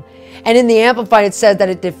upper room. And in the Amplified, it said that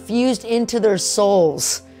it diffused into their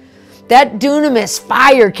souls. That dunamis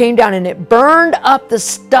fire came down and it burned up the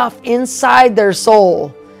stuff inside their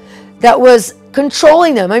soul that was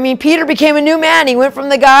controlling them. I mean, Peter became a new man. He went from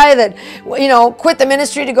the guy that, quit the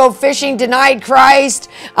ministry to go fishing, denied Christ,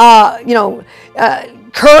 cursed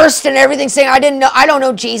and everything, saying, I don't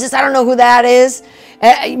know Jesus. I don't know who that is.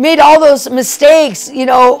 He made all those mistakes, hid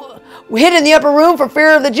in the upper room for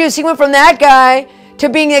fear of the Jews. He went from that guy to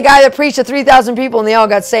being the guy that preached to 3,000 people and they all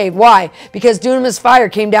got saved. Why? Because dunamis fire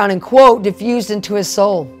came down and, quote, diffused into his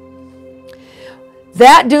soul.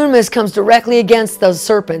 That dunamis comes directly against those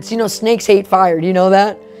serpents. Snakes hate fire. Do you know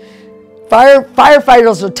that?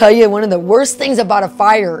 Firefighters will tell you one of the worst things about a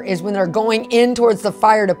fire is when they're going in towards the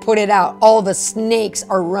fire to put it out, all the snakes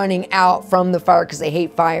are running out from the fire because they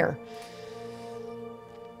hate fire.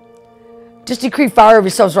 Just decree fire over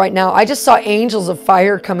yourselves right now. I just saw angels of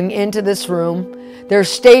fire coming into this room. They're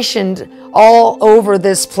stationed all over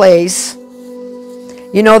this place.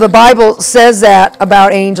 The Bible says that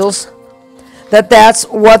about angels, that's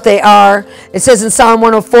what they are. It says in Psalm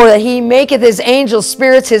 104 that he maketh his angels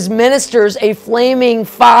spirits, his ministers, a flaming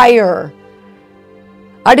fire.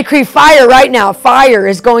 I decree fire right now. Fire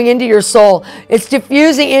is going into your soul. It's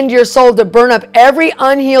diffusing into your soul to burn up every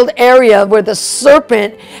unhealed area where the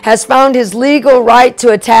serpent has found his legal right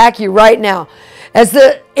to attack you right now. As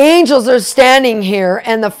the angels are standing here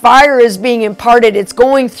and the fire is being imparted, it's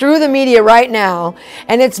going through the media right now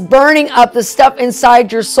and it's burning up the stuff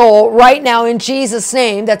inside your soul right now in Jesus'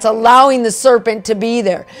 name that's allowing the serpent to be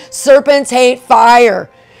there. Serpents hate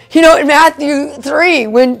fire. In Matthew 3,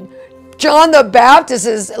 when John the Baptist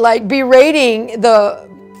is berating the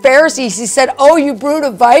Pharisees, he said, oh, you brood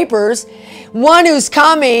of vipers, one who's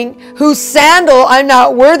coming, whose sandal I'm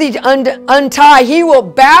not worthy to untie, he will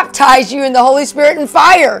baptize you in the Holy Spirit and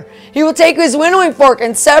fire. He will take his winnowing fork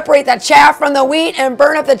and separate the chaff from the wheat and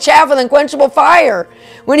burn up the chaff with unquenchable fire.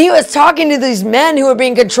 When he was talking to these men who were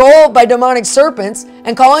being controlled by demonic serpents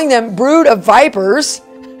and calling them brood of vipers,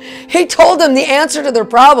 he told them the answer to their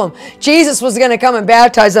problem. Jesus was going to come and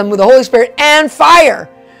baptize them with the Holy Spirit and fire.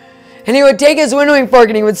 And he would take his winnowing fork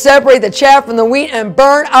and he would separate the chaff from the wheat and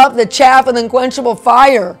burn up the chaff with unquenchable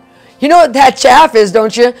fire. You know what that chaff is,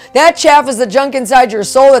 don't you? That chaff is the junk inside your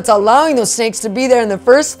soul that's allowing those snakes to be there in the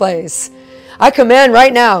first place. I command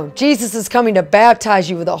right now, Jesus is coming to baptize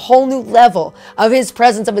you with a whole new level of his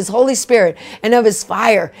presence, of his Holy Spirit, and of his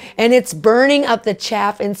fire. And it's burning up the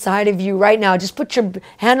chaff inside of you right now. Just put your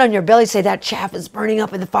hand on your belly, say that chaff is burning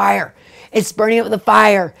up with the fire. It's burning up with the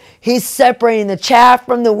fire. He's separating the chaff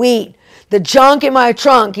from the wheat. The junk in my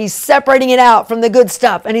trunk, he's separating it out from the good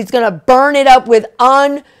stuff. And he's going to burn it up with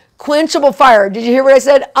unquenchable fire. Did you hear what I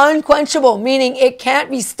said? Unquenchable, meaning it can't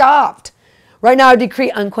be stopped. Right now I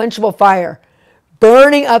decree unquenchable fire,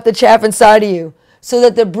 burning up the chaff inside of you so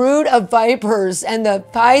that the brood of vipers and the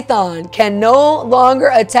python can no longer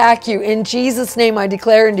attack you. In Jesus' name I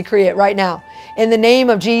declare and decree it right now. In the name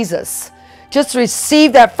of Jesus. Just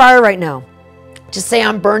receive that fire right now. Just say,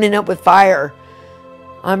 I'm burning up with fire.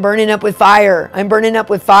 I'm burning up with fire. I'm burning up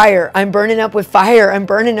with fire. I'm burning up with fire. I'm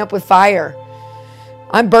burning up with fire.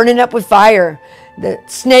 I'm burning up with fire. The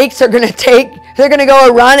snakes are going to they're going to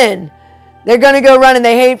go running. They're going to go running.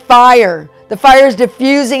 They hate fire. The fire is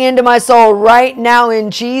diffusing into my soul right now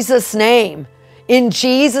in Jesus' name. In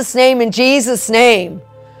Jesus' name, in Jesus' name.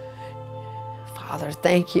 Father,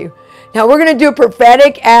 thank you. Now we're going to do a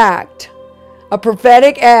prophetic act. A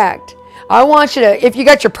prophetic act. I want you to, if you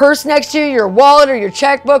got your purse next to you, your wallet or your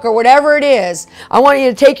checkbook or whatever it is, I want you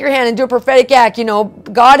to take your hand and do a prophetic act.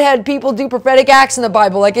 God had people do prophetic acts in the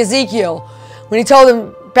Bible, like Ezekiel, when he told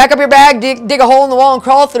them, pack up your bag, dig a hole in the wall and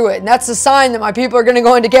crawl through it. And that's the sign that my people are going to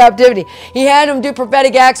go into captivity. He had them do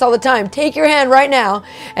prophetic acts all the time. Take your hand right now,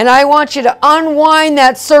 and I want you to unwind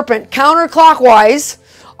that serpent counterclockwise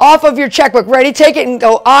off of your checkbook. Ready? Take it and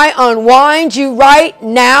go, I unwind you right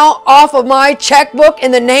now off of my checkbook in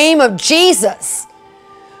the name of Jesus.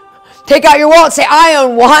 Take out your wallet. Say, I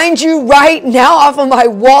unwind you right now off of my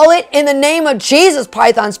wallet in the name of Jesus,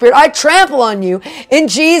 Python Spirit. I trample on you in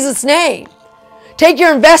Jesus' name. Take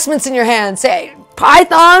your investments in your hand. Say,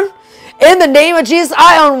 Python, In the name of Jesus,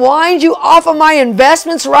 I unwind you off of my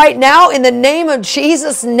investments right now. In the name of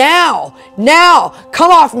Jesus, now.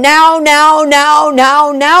 Come off now,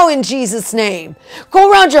 in Jesus' name.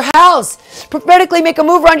 Go around your house. Prophetically make a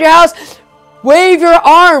move around your house. Wave your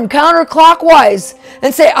arm counterclockwise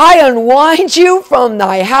and say, I unwind you from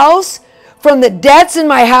thy house, from the debts in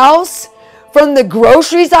my house, from the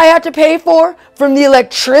groceries I have to pay for, from the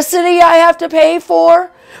electricity I have to pay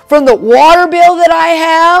for, from the water bill that I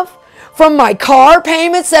have, from my car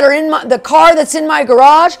payments that are in the car that's in my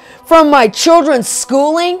garage, from my children's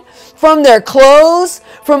schooling, from their clothes,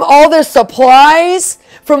 from all their supplies,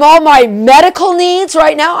 from all my medical needs.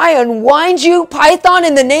 Right now, I unwind you, Python,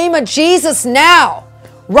 in the name of Jesus now.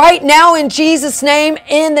 Right now, in Jesus' name,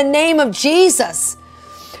 in the name of Jesus.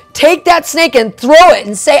 Take that snake and throw it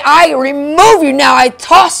and say, I remove you now. I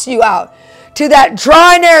toss you out to that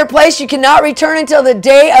dry and arid place. You cannot return until the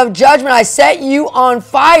day of judgment. I set you on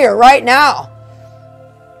fire right now.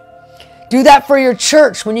 Do that for your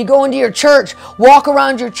church. When you go into your church, walk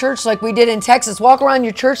around your church like we did in Texas. Walk around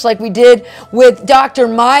your church like we did with Dr.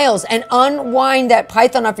 Miles and unwind that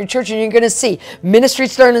python off your church, and you're going to see ministry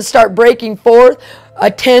starting to start breaking forth.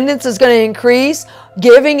 Attendance is going to increase.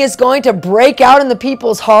 Giving is going to break out in the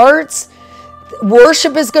people's hearts.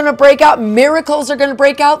 Worship is going to break out. Miracles are going to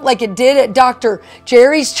break out like it did at Dr.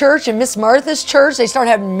 Jerry's church and Miss Martha's church. They start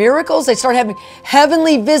having miracles. They start having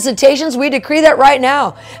heavenly visitations. We decree that right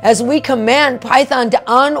now as we command Python to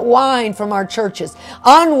unwind from our churches,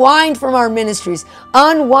 unwind from our ministries,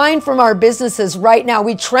 unwind from our businesses right now.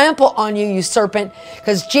 We trample on you, you serpent,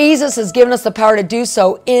 because Jesus has given us the power to do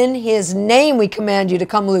so. In his name we command you to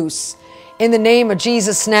come loose. In the name of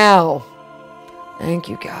Jesus now. Thank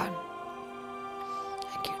you, God.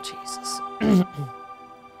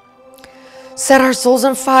 Set our souls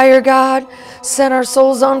on fire, God. Set our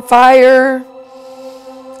souls on fire.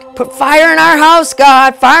 Put fire in our house,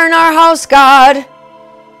 God. Fire in our house, God.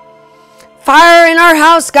 Fire in our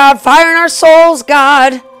house, God. Fire in our souls,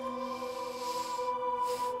 God.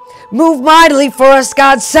 Move mightily for us,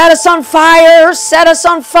 God. Set us on fire. Set us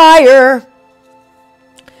on fire.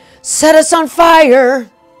 Set us on fire.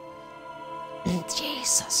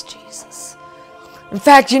 Jesus, Jesus. In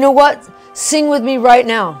fact, you know what? Sing with me right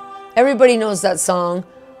now. Everybody knows that song.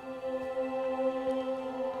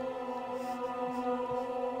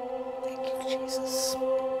 Thank you, Jesus.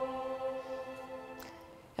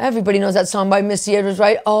 Everybody knows that song by Missy Edwards,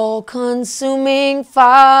 right? All-consuming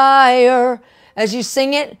fire. As you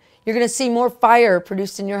sing it, you're going to see more fire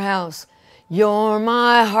produced in your house. You're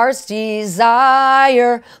my heart's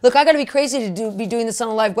desire. Look, I got to be crazy to be doing this on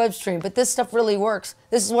a live web stream, but this stuff really works.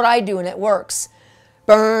 This is what I do, and it works.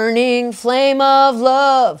 Burning flame of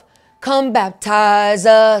love, come baptize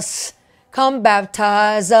us. Come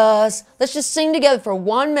baptize us. Let's just sing together for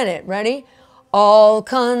 1 minute. Ready?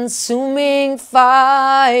 All-consuming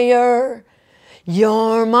fire,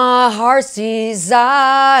 you're my heart's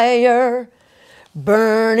desire.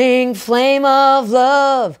 Burning flame of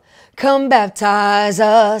love, come baptize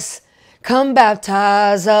us. Come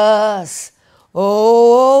baptize us.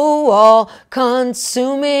 Oh,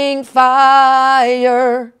 all-consuming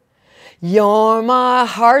fire, you're my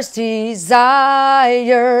heart's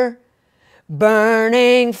desire.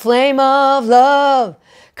 Burning flame of love,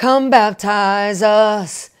 come baptize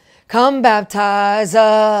us. Come baptize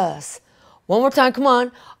us. One more time, come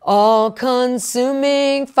on.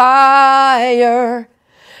 All-consuming fire,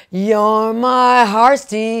 you're my heart's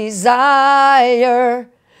desire.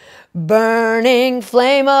 Burning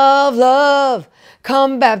flame of love,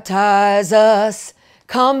 come baptize us.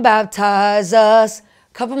 Come baptize us.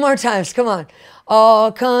 Couple more times, come on.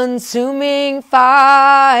 All-consuming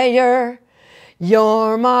fire,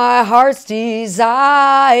 you're my heart's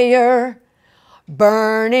desire.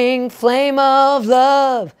 Burning flame of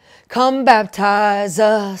love, come baptize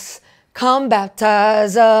us. Come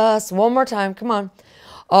baptize us. One more time, come on.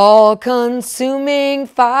 All-consuming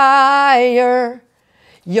fire,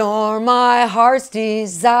 you're my heart's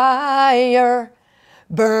desire.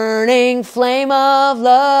 Burning flame of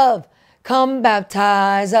love, come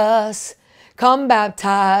baptize us. Come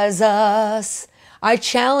baptize us. I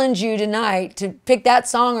challenge you tonight to pick that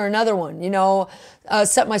song or another one. You know,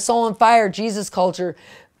 Set My Soul on Fire, Jesus Culture.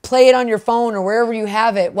 Play it on your phone or wherever you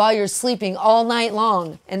have it while you're sleeping all night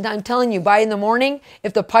long. And I'm telling you, by in the morning,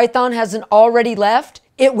 if the python hasn't already left,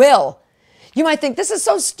 it will. You might think, this is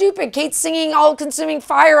so stupid. Kate's singing All-Consuming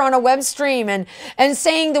Fire on a web stream and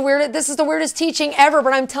saying this is the weirdest teaching ever.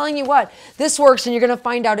 But I'm telling you what, this works and you're going to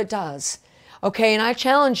find out it does. Okay, and I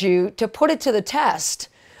challenge you to put it to the test.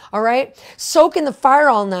 All right? Soak in the fire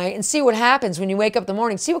all night and see what happens when you wake up in the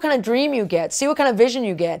morning. See what kind of dream you get. See what kind of vision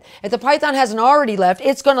you get. If the python hasn't already left,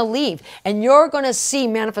 it's going to leave. And you're going to see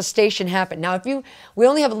manifestation happen. Now, we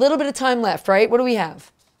only have a little bit of time left, right? What do we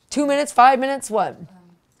have? 2 minutes, 5 minutes, what?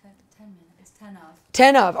 10 minutes. It's 10 of.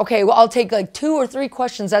 10 of. Okay, well, I'll take like 2 or 3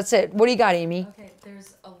 questions. That's it. What do you got, Amy? Okay,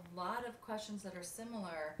 there's a lot of questions that are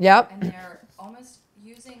similar. Yep. And they're almost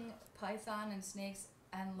using python and snakes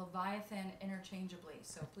and leviathan interchangeably.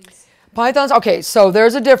 So please. Pythons, okay, so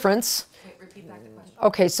there's a difference. Wait, repeat back the question.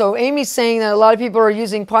 Okay, so Amy's saying that a lot of people are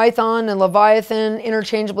using python and leviathan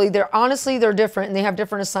interchangeably. They're different and they have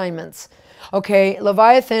different assignments. Okay,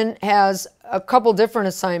 leviathan has a couple different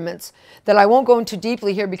assignments that I won't go into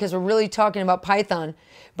deeply here because we're really talking about python.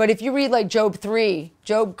 But if you read like Job 3,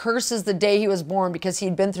 Job curses the day he was born because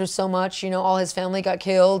he'd been through so much. You know, all his family got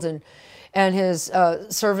killed and his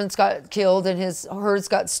servants got killed and his herds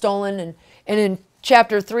got stolen. And in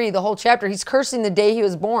chapter 3, the whole chapter, he's cursing the day he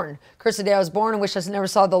was born. Curse the day I was born and wish I never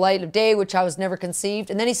saw the light of day, which I was never conceived.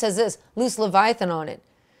 And then he says this, loose Leviathan on it.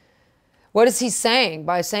 What is he saying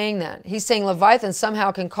by saying that? He's saying Leviathan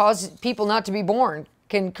somehow can cause people not to be born,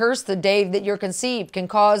 can curse the day that you're conceived, can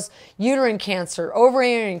cause uterine cancer,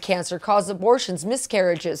 ovarian cancer, cause abortions,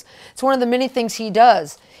 miscarriages. It's one of the many things he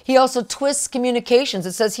does. He also twists communications.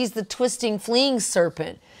 It says he's the twisting, fleeing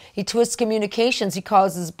serpent. He twists communications. He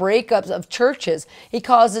causes breakups of churches. He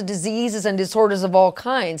causes diseases and disorders of all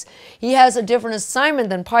kinds. He has a different assignment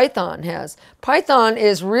than Python has. Python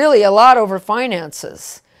is really a lot over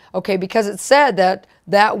finances. Okay, because it said that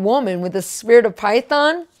that woman with the spirit of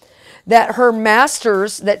Python, that her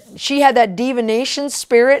masters, that she had that divination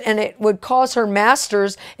spirit and it would cause her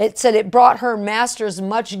masters, it said it brought her masters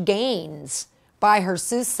much gains by her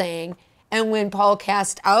soothsaying. And when Paul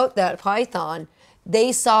cast out that Python,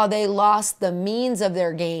 they saw they lost the means of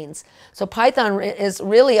their gains. So Python is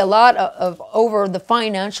really a lot of over the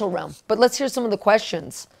financial realm. But let's hear some of the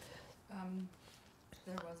questions.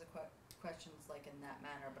 There was a questions like in that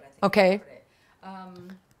manner, but I think Okay. I covered it.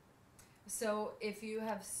 So if you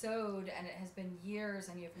have sowed and it has been years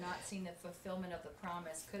and you have not seen the fulfillment of the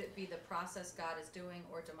promise, could it be the process God is doing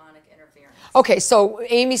or demonic interference? Okay, so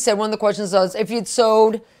Amy said one of the questions was, if you'd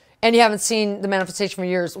sowed and you haven't seen the manifestation for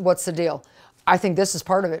years, what's the deal? I think this is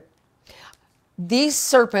part of it. These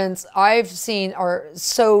serpents I've seen are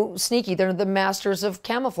so sneaky. They're the masters of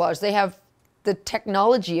camouflage. They have the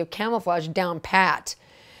technology of camouflage down pat.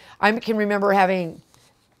 I can remember having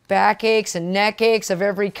backaches and neck aches of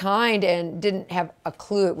every kind and didn't have a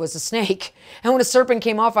clue it was a snake. And when a serpent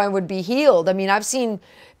came off, I would be healed. I mean, I've seen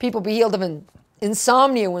people be healed of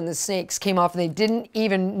insomnia when the snakes came off and they didn't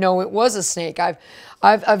even know it was a snake.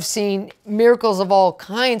 I've seen miracles of all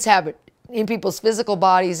kinds happen in people's physical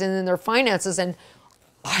bodies and in their finances, and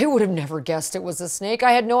I would have never guessed it was a snake.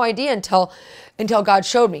 I had no idea until God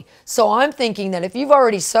showed me. So I'm thinking that if you've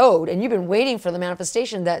already sowed and you've been waiting for the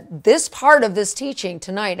manifestation, that this part of this teaching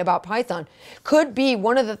tonight about Python could be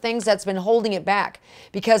one of the things that's been holding it back.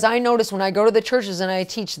 Because I notice when I go to the churches and I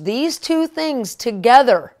teach these two things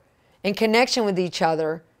together in connection with each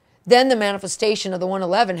other, then the manifestation of the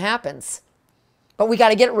 111 happens. But we got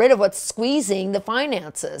to get rid of what's squeezing the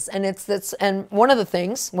finances. And one of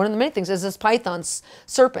the many things is this python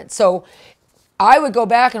serpent. So I would go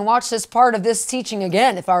back and watch this part of this teaching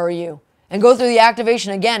again if I were you and go through the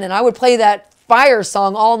activation again. And I would play that fire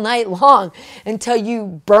song all night long until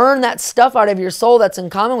you burn that stuff out of your soul that's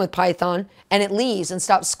in common with python and it leaves and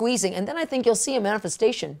stops squeezing. And then I think you'll see a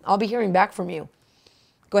manifestation. I'll be hearing back from you.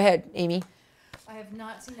 Go ahead, Amy. I have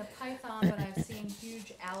not seen a python, but I've seen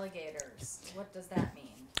huge alligators. What does that mean?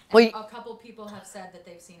 Well, A couple people have said that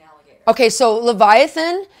they've seen alligators. Okay, so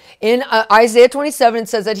Leviathan, in Isaiah 27, it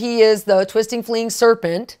says that he is the twisting, fleeing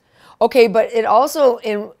serpent. Okay, but it also,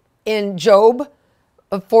 in Job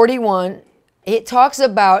 41, it talks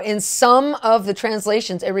about, in some of the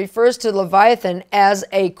translations, it refers to Leviathan as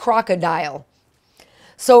a crocodile.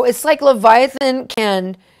 So it's like Leviathan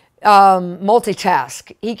can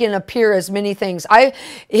multitask. He can appear as many things.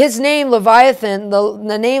 His name Leviathan,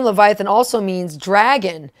 the name Leviathan also means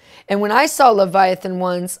dragon. And when I saw Leviathan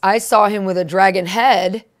once, I saw him with a dragon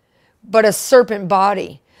head, but a serpent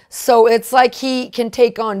body. So it's like he can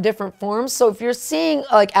take on different forms. So if you're seeing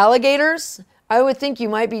like alligators, I would think you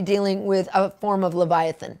might be dealing with a form of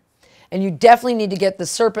Leviathan. And you definitely need to get the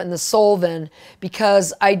serpent and the soul then,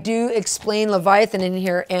 because I do explain Leviathan in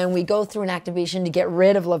here and we go through an activation to get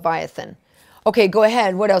rid of Leviathan. Okay, go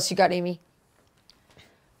ahead. What else you got, Amy?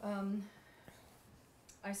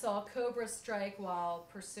 I saw a cobra strike while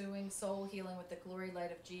pursuing soul healing with the glory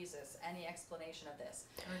light of Jesus. Any explanation of this?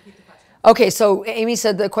 I'll repeat the question. Okay, so Amy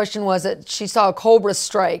said the question was that she saw a cobra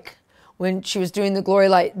strike when she was doing the glory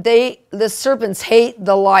light. The serpents hate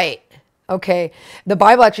the light. Okay, the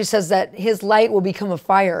Bible actually says that his light will become a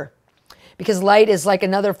fire, because light is like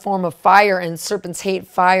another form of fire, and serpents hate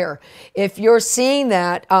fire. If you're seeing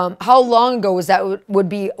that, how long ago was that? Would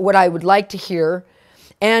be what I would like to hear.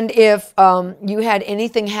 And if you had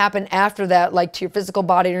anything happen after that, like to your physical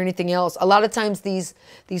body or anything else, a lot of times these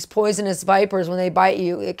poisonous vipers, when they bite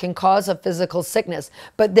you, it can cause a physical sickness.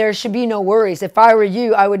 But there should be no worries. If I were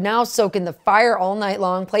you, I would now soak in the fire all night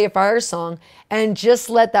long, play a fire song, and just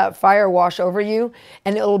let that fire wash over you,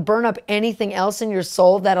 and it'll burn up anything else in your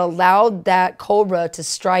soul that allowed that cobra to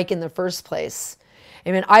strike in the first place.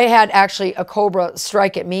 Amen. I had actually a cobra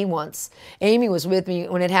strike at me once. Amy was with me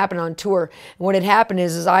when it happened on tour. And what had happened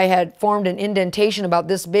is I had formed an indentation about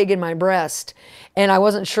this big in my breast, and I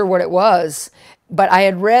wasn't sure what it was. But I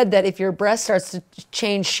had read that if your breast starts to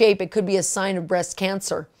change shape, it could be a sign of breast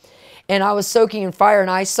cancer. And I was soaking in fire, and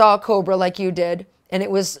I saw a cobra like you did, and it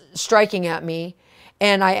was striking at me.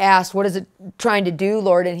 And I asked, what is it trying to do,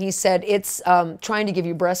 Lord? And he said, it's trying to give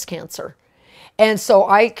you breast cancer. And so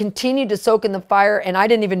I continued to soak in the fire, and I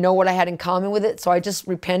didn't even know what I had in common with it. So I just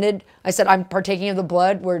repented. I said, I'm partaking of the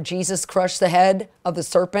blood where Jesus crushed the head of the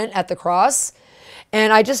serpent at the cross.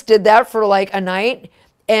 And I just did that for like a night,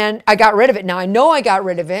 and I got rid of it. Now I know I got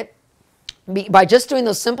rid of it by just doing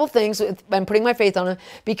those simple things and putting my faith on it,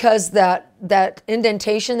 because that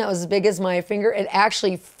indentation that was as big as my finger, it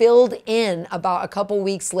actually filled in about a couple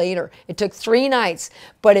weeks later. It took 3 nights,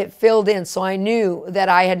 but it filled in. So I knew that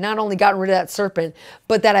I had not only gotten rid of that serpent,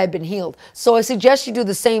 but that I'd been healed. So I suggest you do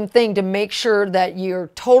the same thing to make sure that you're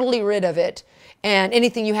totally rid of it, and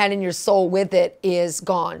anything you had in your soul with it is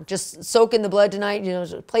gone. Just soak in the blood tonight,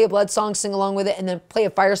 play a blood song, sing along with it, and then play a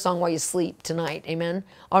fire song while you sleep tonight. Amen.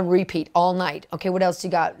 On repeat all night. Okay, what else you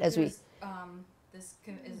got as we... This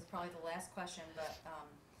is probably the last question, but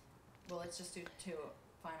well, let's just do 2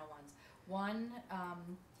 final ones. One,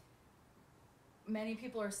 many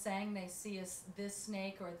people are saying they see this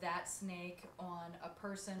snake or that snake on a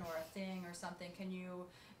person or a thing or something. Can you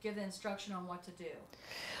give the instruction on what to do?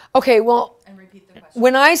 Okay, well, and repeat the question.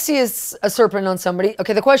 When I see a serpent on somebody,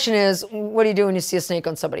 okay, the question is, what do you do when you see a snake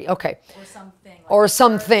on somebody? Okay. Or something. Like or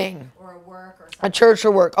something. Or a work or something. A church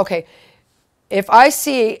or work. Okay. If I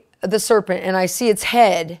see the serpent and I see its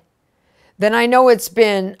head, then I know it's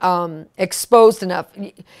been exposed enough.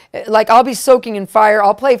 Like I'll be soaking in fire.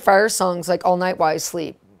 I'll play fire songs like all night while I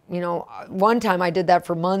sleep. One time I did that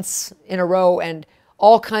for months in a row, and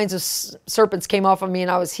all kinds of serpents came off of me, and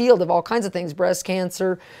I was healed of all kinds of things: breast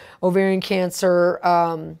cancer, ovarian cancer,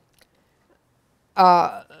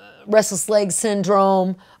 restless leg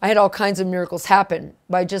syndrome. I had all kinds of miracles happen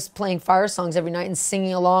by just playing fire songs every night and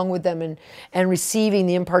singing along with them, and receiving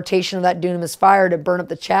the impartation of that dunamis fire to burn up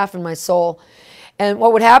the chaff in my soul. And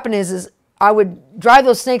what would happen is I would drive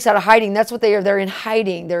those snakes out of hiding. That's what they are. They're in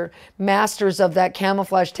hiding. They're masters of that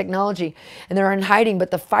camouflage technology, and they're in hiding, but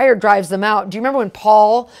the fire drives them out. Do you remember when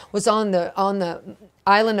Paul was on the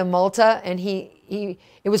island of Malta, and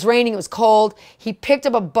it was raining, it was cold. He picked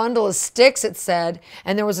up a bundle of sticks, it said,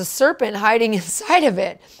 and there was a serpent hiding inside of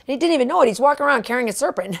it. And he didn't even know it. He's walking around carrying a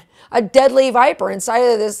serpent, a deadly viper inside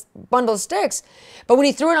of this bundle of sticks. But when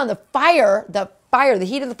he threw it on the fire, the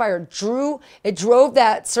heat of the fire drove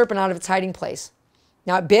that serpent out of its hiding place.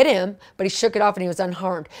 Now it bit him, but he shook it off and he was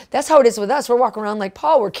unharmed. That's how it is with us. We're walking around like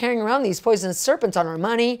Paul. We're carrying around these poisonous serpents on our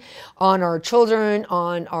money, on our children,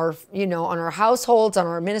 on our, on our households, on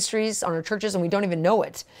our ministries, on our churches, and we don't even know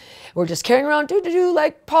it. We're just carrying around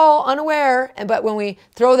like Paul, unaware. But when we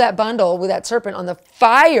throw that bundle with that serpent on the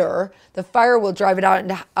fire will drive it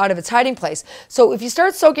out of its hiding place. So if you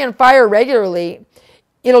start soaking in fire regularly,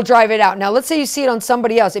 it'll drive it out. Now let's say you see it on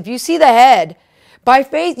somebody else. If you see the head, by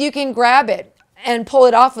faith you can grab it and pull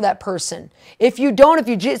it off of that person. If you don't, if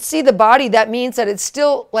you just see the body, that means that it's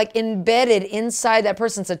still like embedded inside that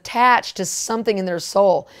person. It's attached to something in their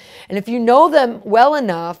soul. And if you know them well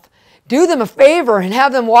enough, do them a favor and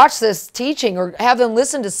have them watch this teaching, or have them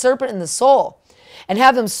listen to Serpent in the Soul, and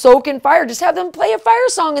have them soak in fire. Just have them play a fire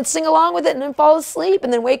song and sing along with it, and then fall asleep,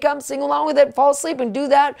 and then wake up, sing along with it, fall asleep, and do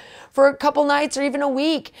that for a couple nights or even a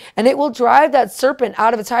week. And it will drive that serpent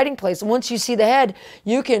out of its hiding place. And once you see the head,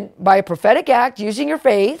 you can, by a prophetic act, using your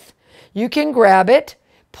faith, you can grab it,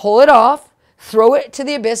 pull it off, throw it to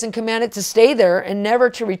the abyss, and command it to stay there and never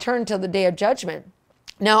to return till the day of judgment.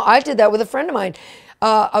 Now, I did that with a friend of mine,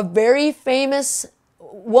 a very famous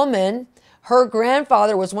woman Her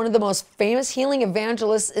grandfather was one of the most famous healing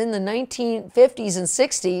evangelists in the 1950s and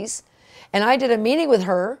 60s. And I did a meeting with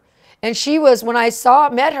her. And she was, when I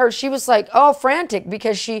met her, she was like, oh, frantic,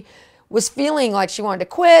 because she was feeling like she wanted to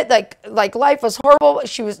quit, like life was horrible.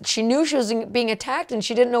 She knew she was being attacked and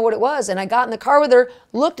she didn't know what it was. And I got in the car with her,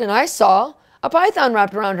 looked, and I saw a python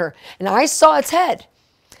wrapped around her. And I saw its head.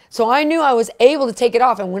 So I knew I was able to take it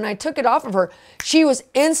off. And when I took it off of her, she was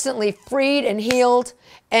instantly freed and healed.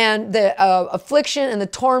 And the affliction and the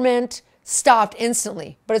torment stopped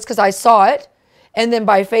instantly. But it's because I saw it. And then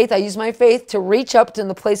by faith, I used my faith to reach up to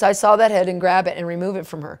the place I saw that head and grab it and remove it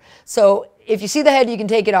from her. So if you see the head, you can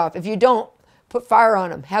take it off. If you don't, put fire on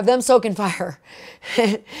them. Have them soak in fire.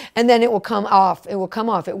 And then it will come off. It will come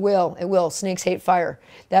off. It will. It will. Snakes hate fire.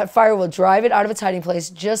 That fire will drive it out of its hiding place,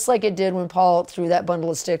 just like it did when Paul threw that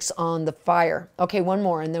bundle of sticks on the fire. Okay, one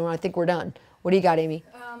more, and then I think we're done. What do you got, Amy?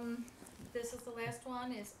 This is the last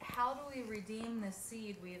one, is how do we redeem the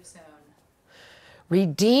seed we have sown?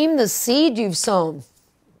 Redeem the seed you've sown.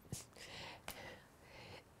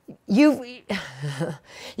 You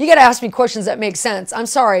got to ask me questions that make sense. I'm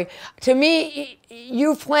sorry. To me,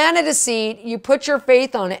 you planted a seed, you put your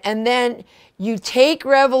faith on it, and then you take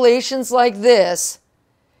revelations like this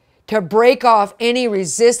to break off any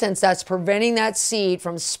resistance that's preventing that seed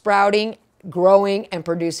from sprouting, growing, and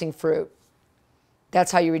producing fruit.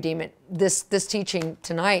 That's how you redeem it. This teaching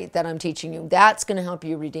tonight that I'm teaching you, that's going to help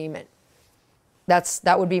you redeem it.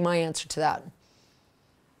 That would be my answer to that.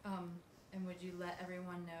 And would you let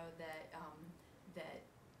everyone know that that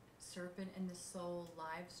Serpent in the Soul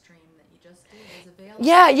live stream that you just did is available?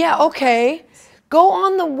 Yeah, okay. Go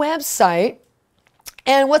on the website,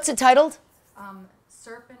 and what's it titled?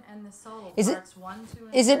 Serpent and the Soul. Is parts 1, 2,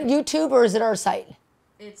 and Is 3. it YouTube or is it our site?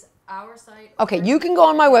 It's our site. Okay, you can go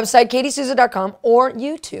on my website, katiesouza.com, or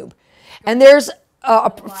YouTube. And there's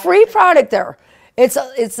a free product there. It's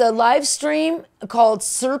a live stream called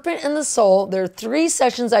Serpent and the Soul. There are 3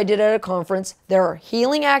 sessions I did at a conference. There are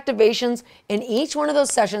healing activations in each one of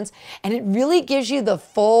those sessions, and it really gives you the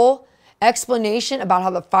full explanation about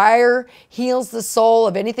how the fire heals the soul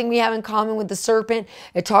of anything we have in common with the serpent.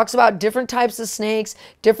 It talks about different types of snakes,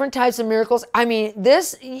 different types of miracles. I mean,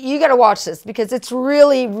 you got to watch this because it's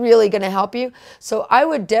really, really going to help you. So I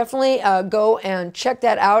would definitely go and check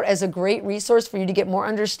that out as a great resource for you to get more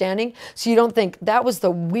understanding, so you don't think that was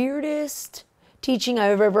the weirdest teaching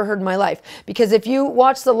I've ever heard in my life. Because if you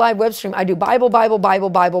watch the live web stream, I do Bible,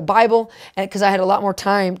 and because I had a lot more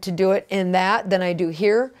time to do it in that than I do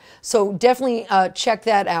here. So definitely check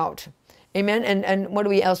that out. Amen. And what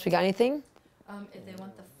else? We got anything? If they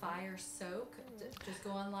want the fire soak, just go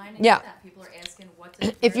online and Yeah. get that. People are asking what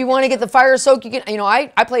to. If you want to get the fire soak, you can.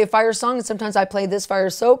 I play a fire song, and sometimes I play this fire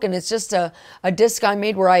soak, and it's just a disc I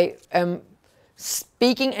made where I am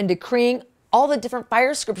speaking and decreeing all the different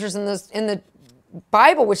fire scriptures in the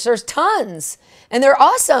Bible, which there's tons, and they're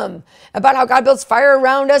awesome, about how God builds fire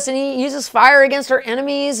around us and he uses fire against our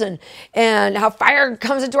enemies, and how fire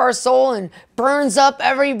comes into our soul and burns up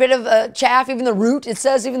every bit of chaff, even the root. It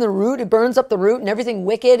says even the root, it burns up the root and everything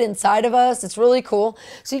wicked inside of us. It's really cool.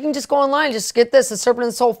 So you can just go online, just get this, the Serpent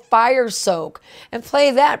and Soul Fire Soak, and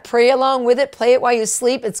play that. Pray along with it. Play it while you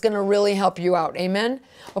sleep. It's going to really help you out. Amen.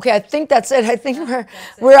 Okay, I think that's it. I think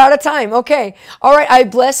we're out of time. Okay. All right. I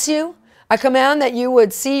bless you. I command that you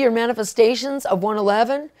would see your manifestations of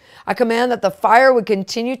 111. I command that the fire would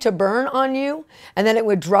continue to burn on you, and that it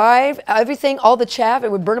would drive everything, all the chaff,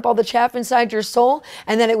 it would burn up all the chaff inside your soul,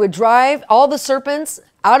 and that it would drive all the serpents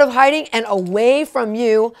out of hiding and away from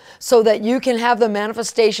you, so that you can have the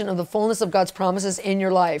manifestation of the fullness of God's promises in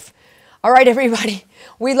your life. All right, everybody,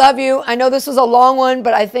 we love you. I know this was a long one,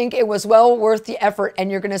 but I think it was well worth the effort, and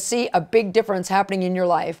you're going to see a big difference happening in your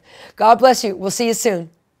life. God bless you. We'll see you soon.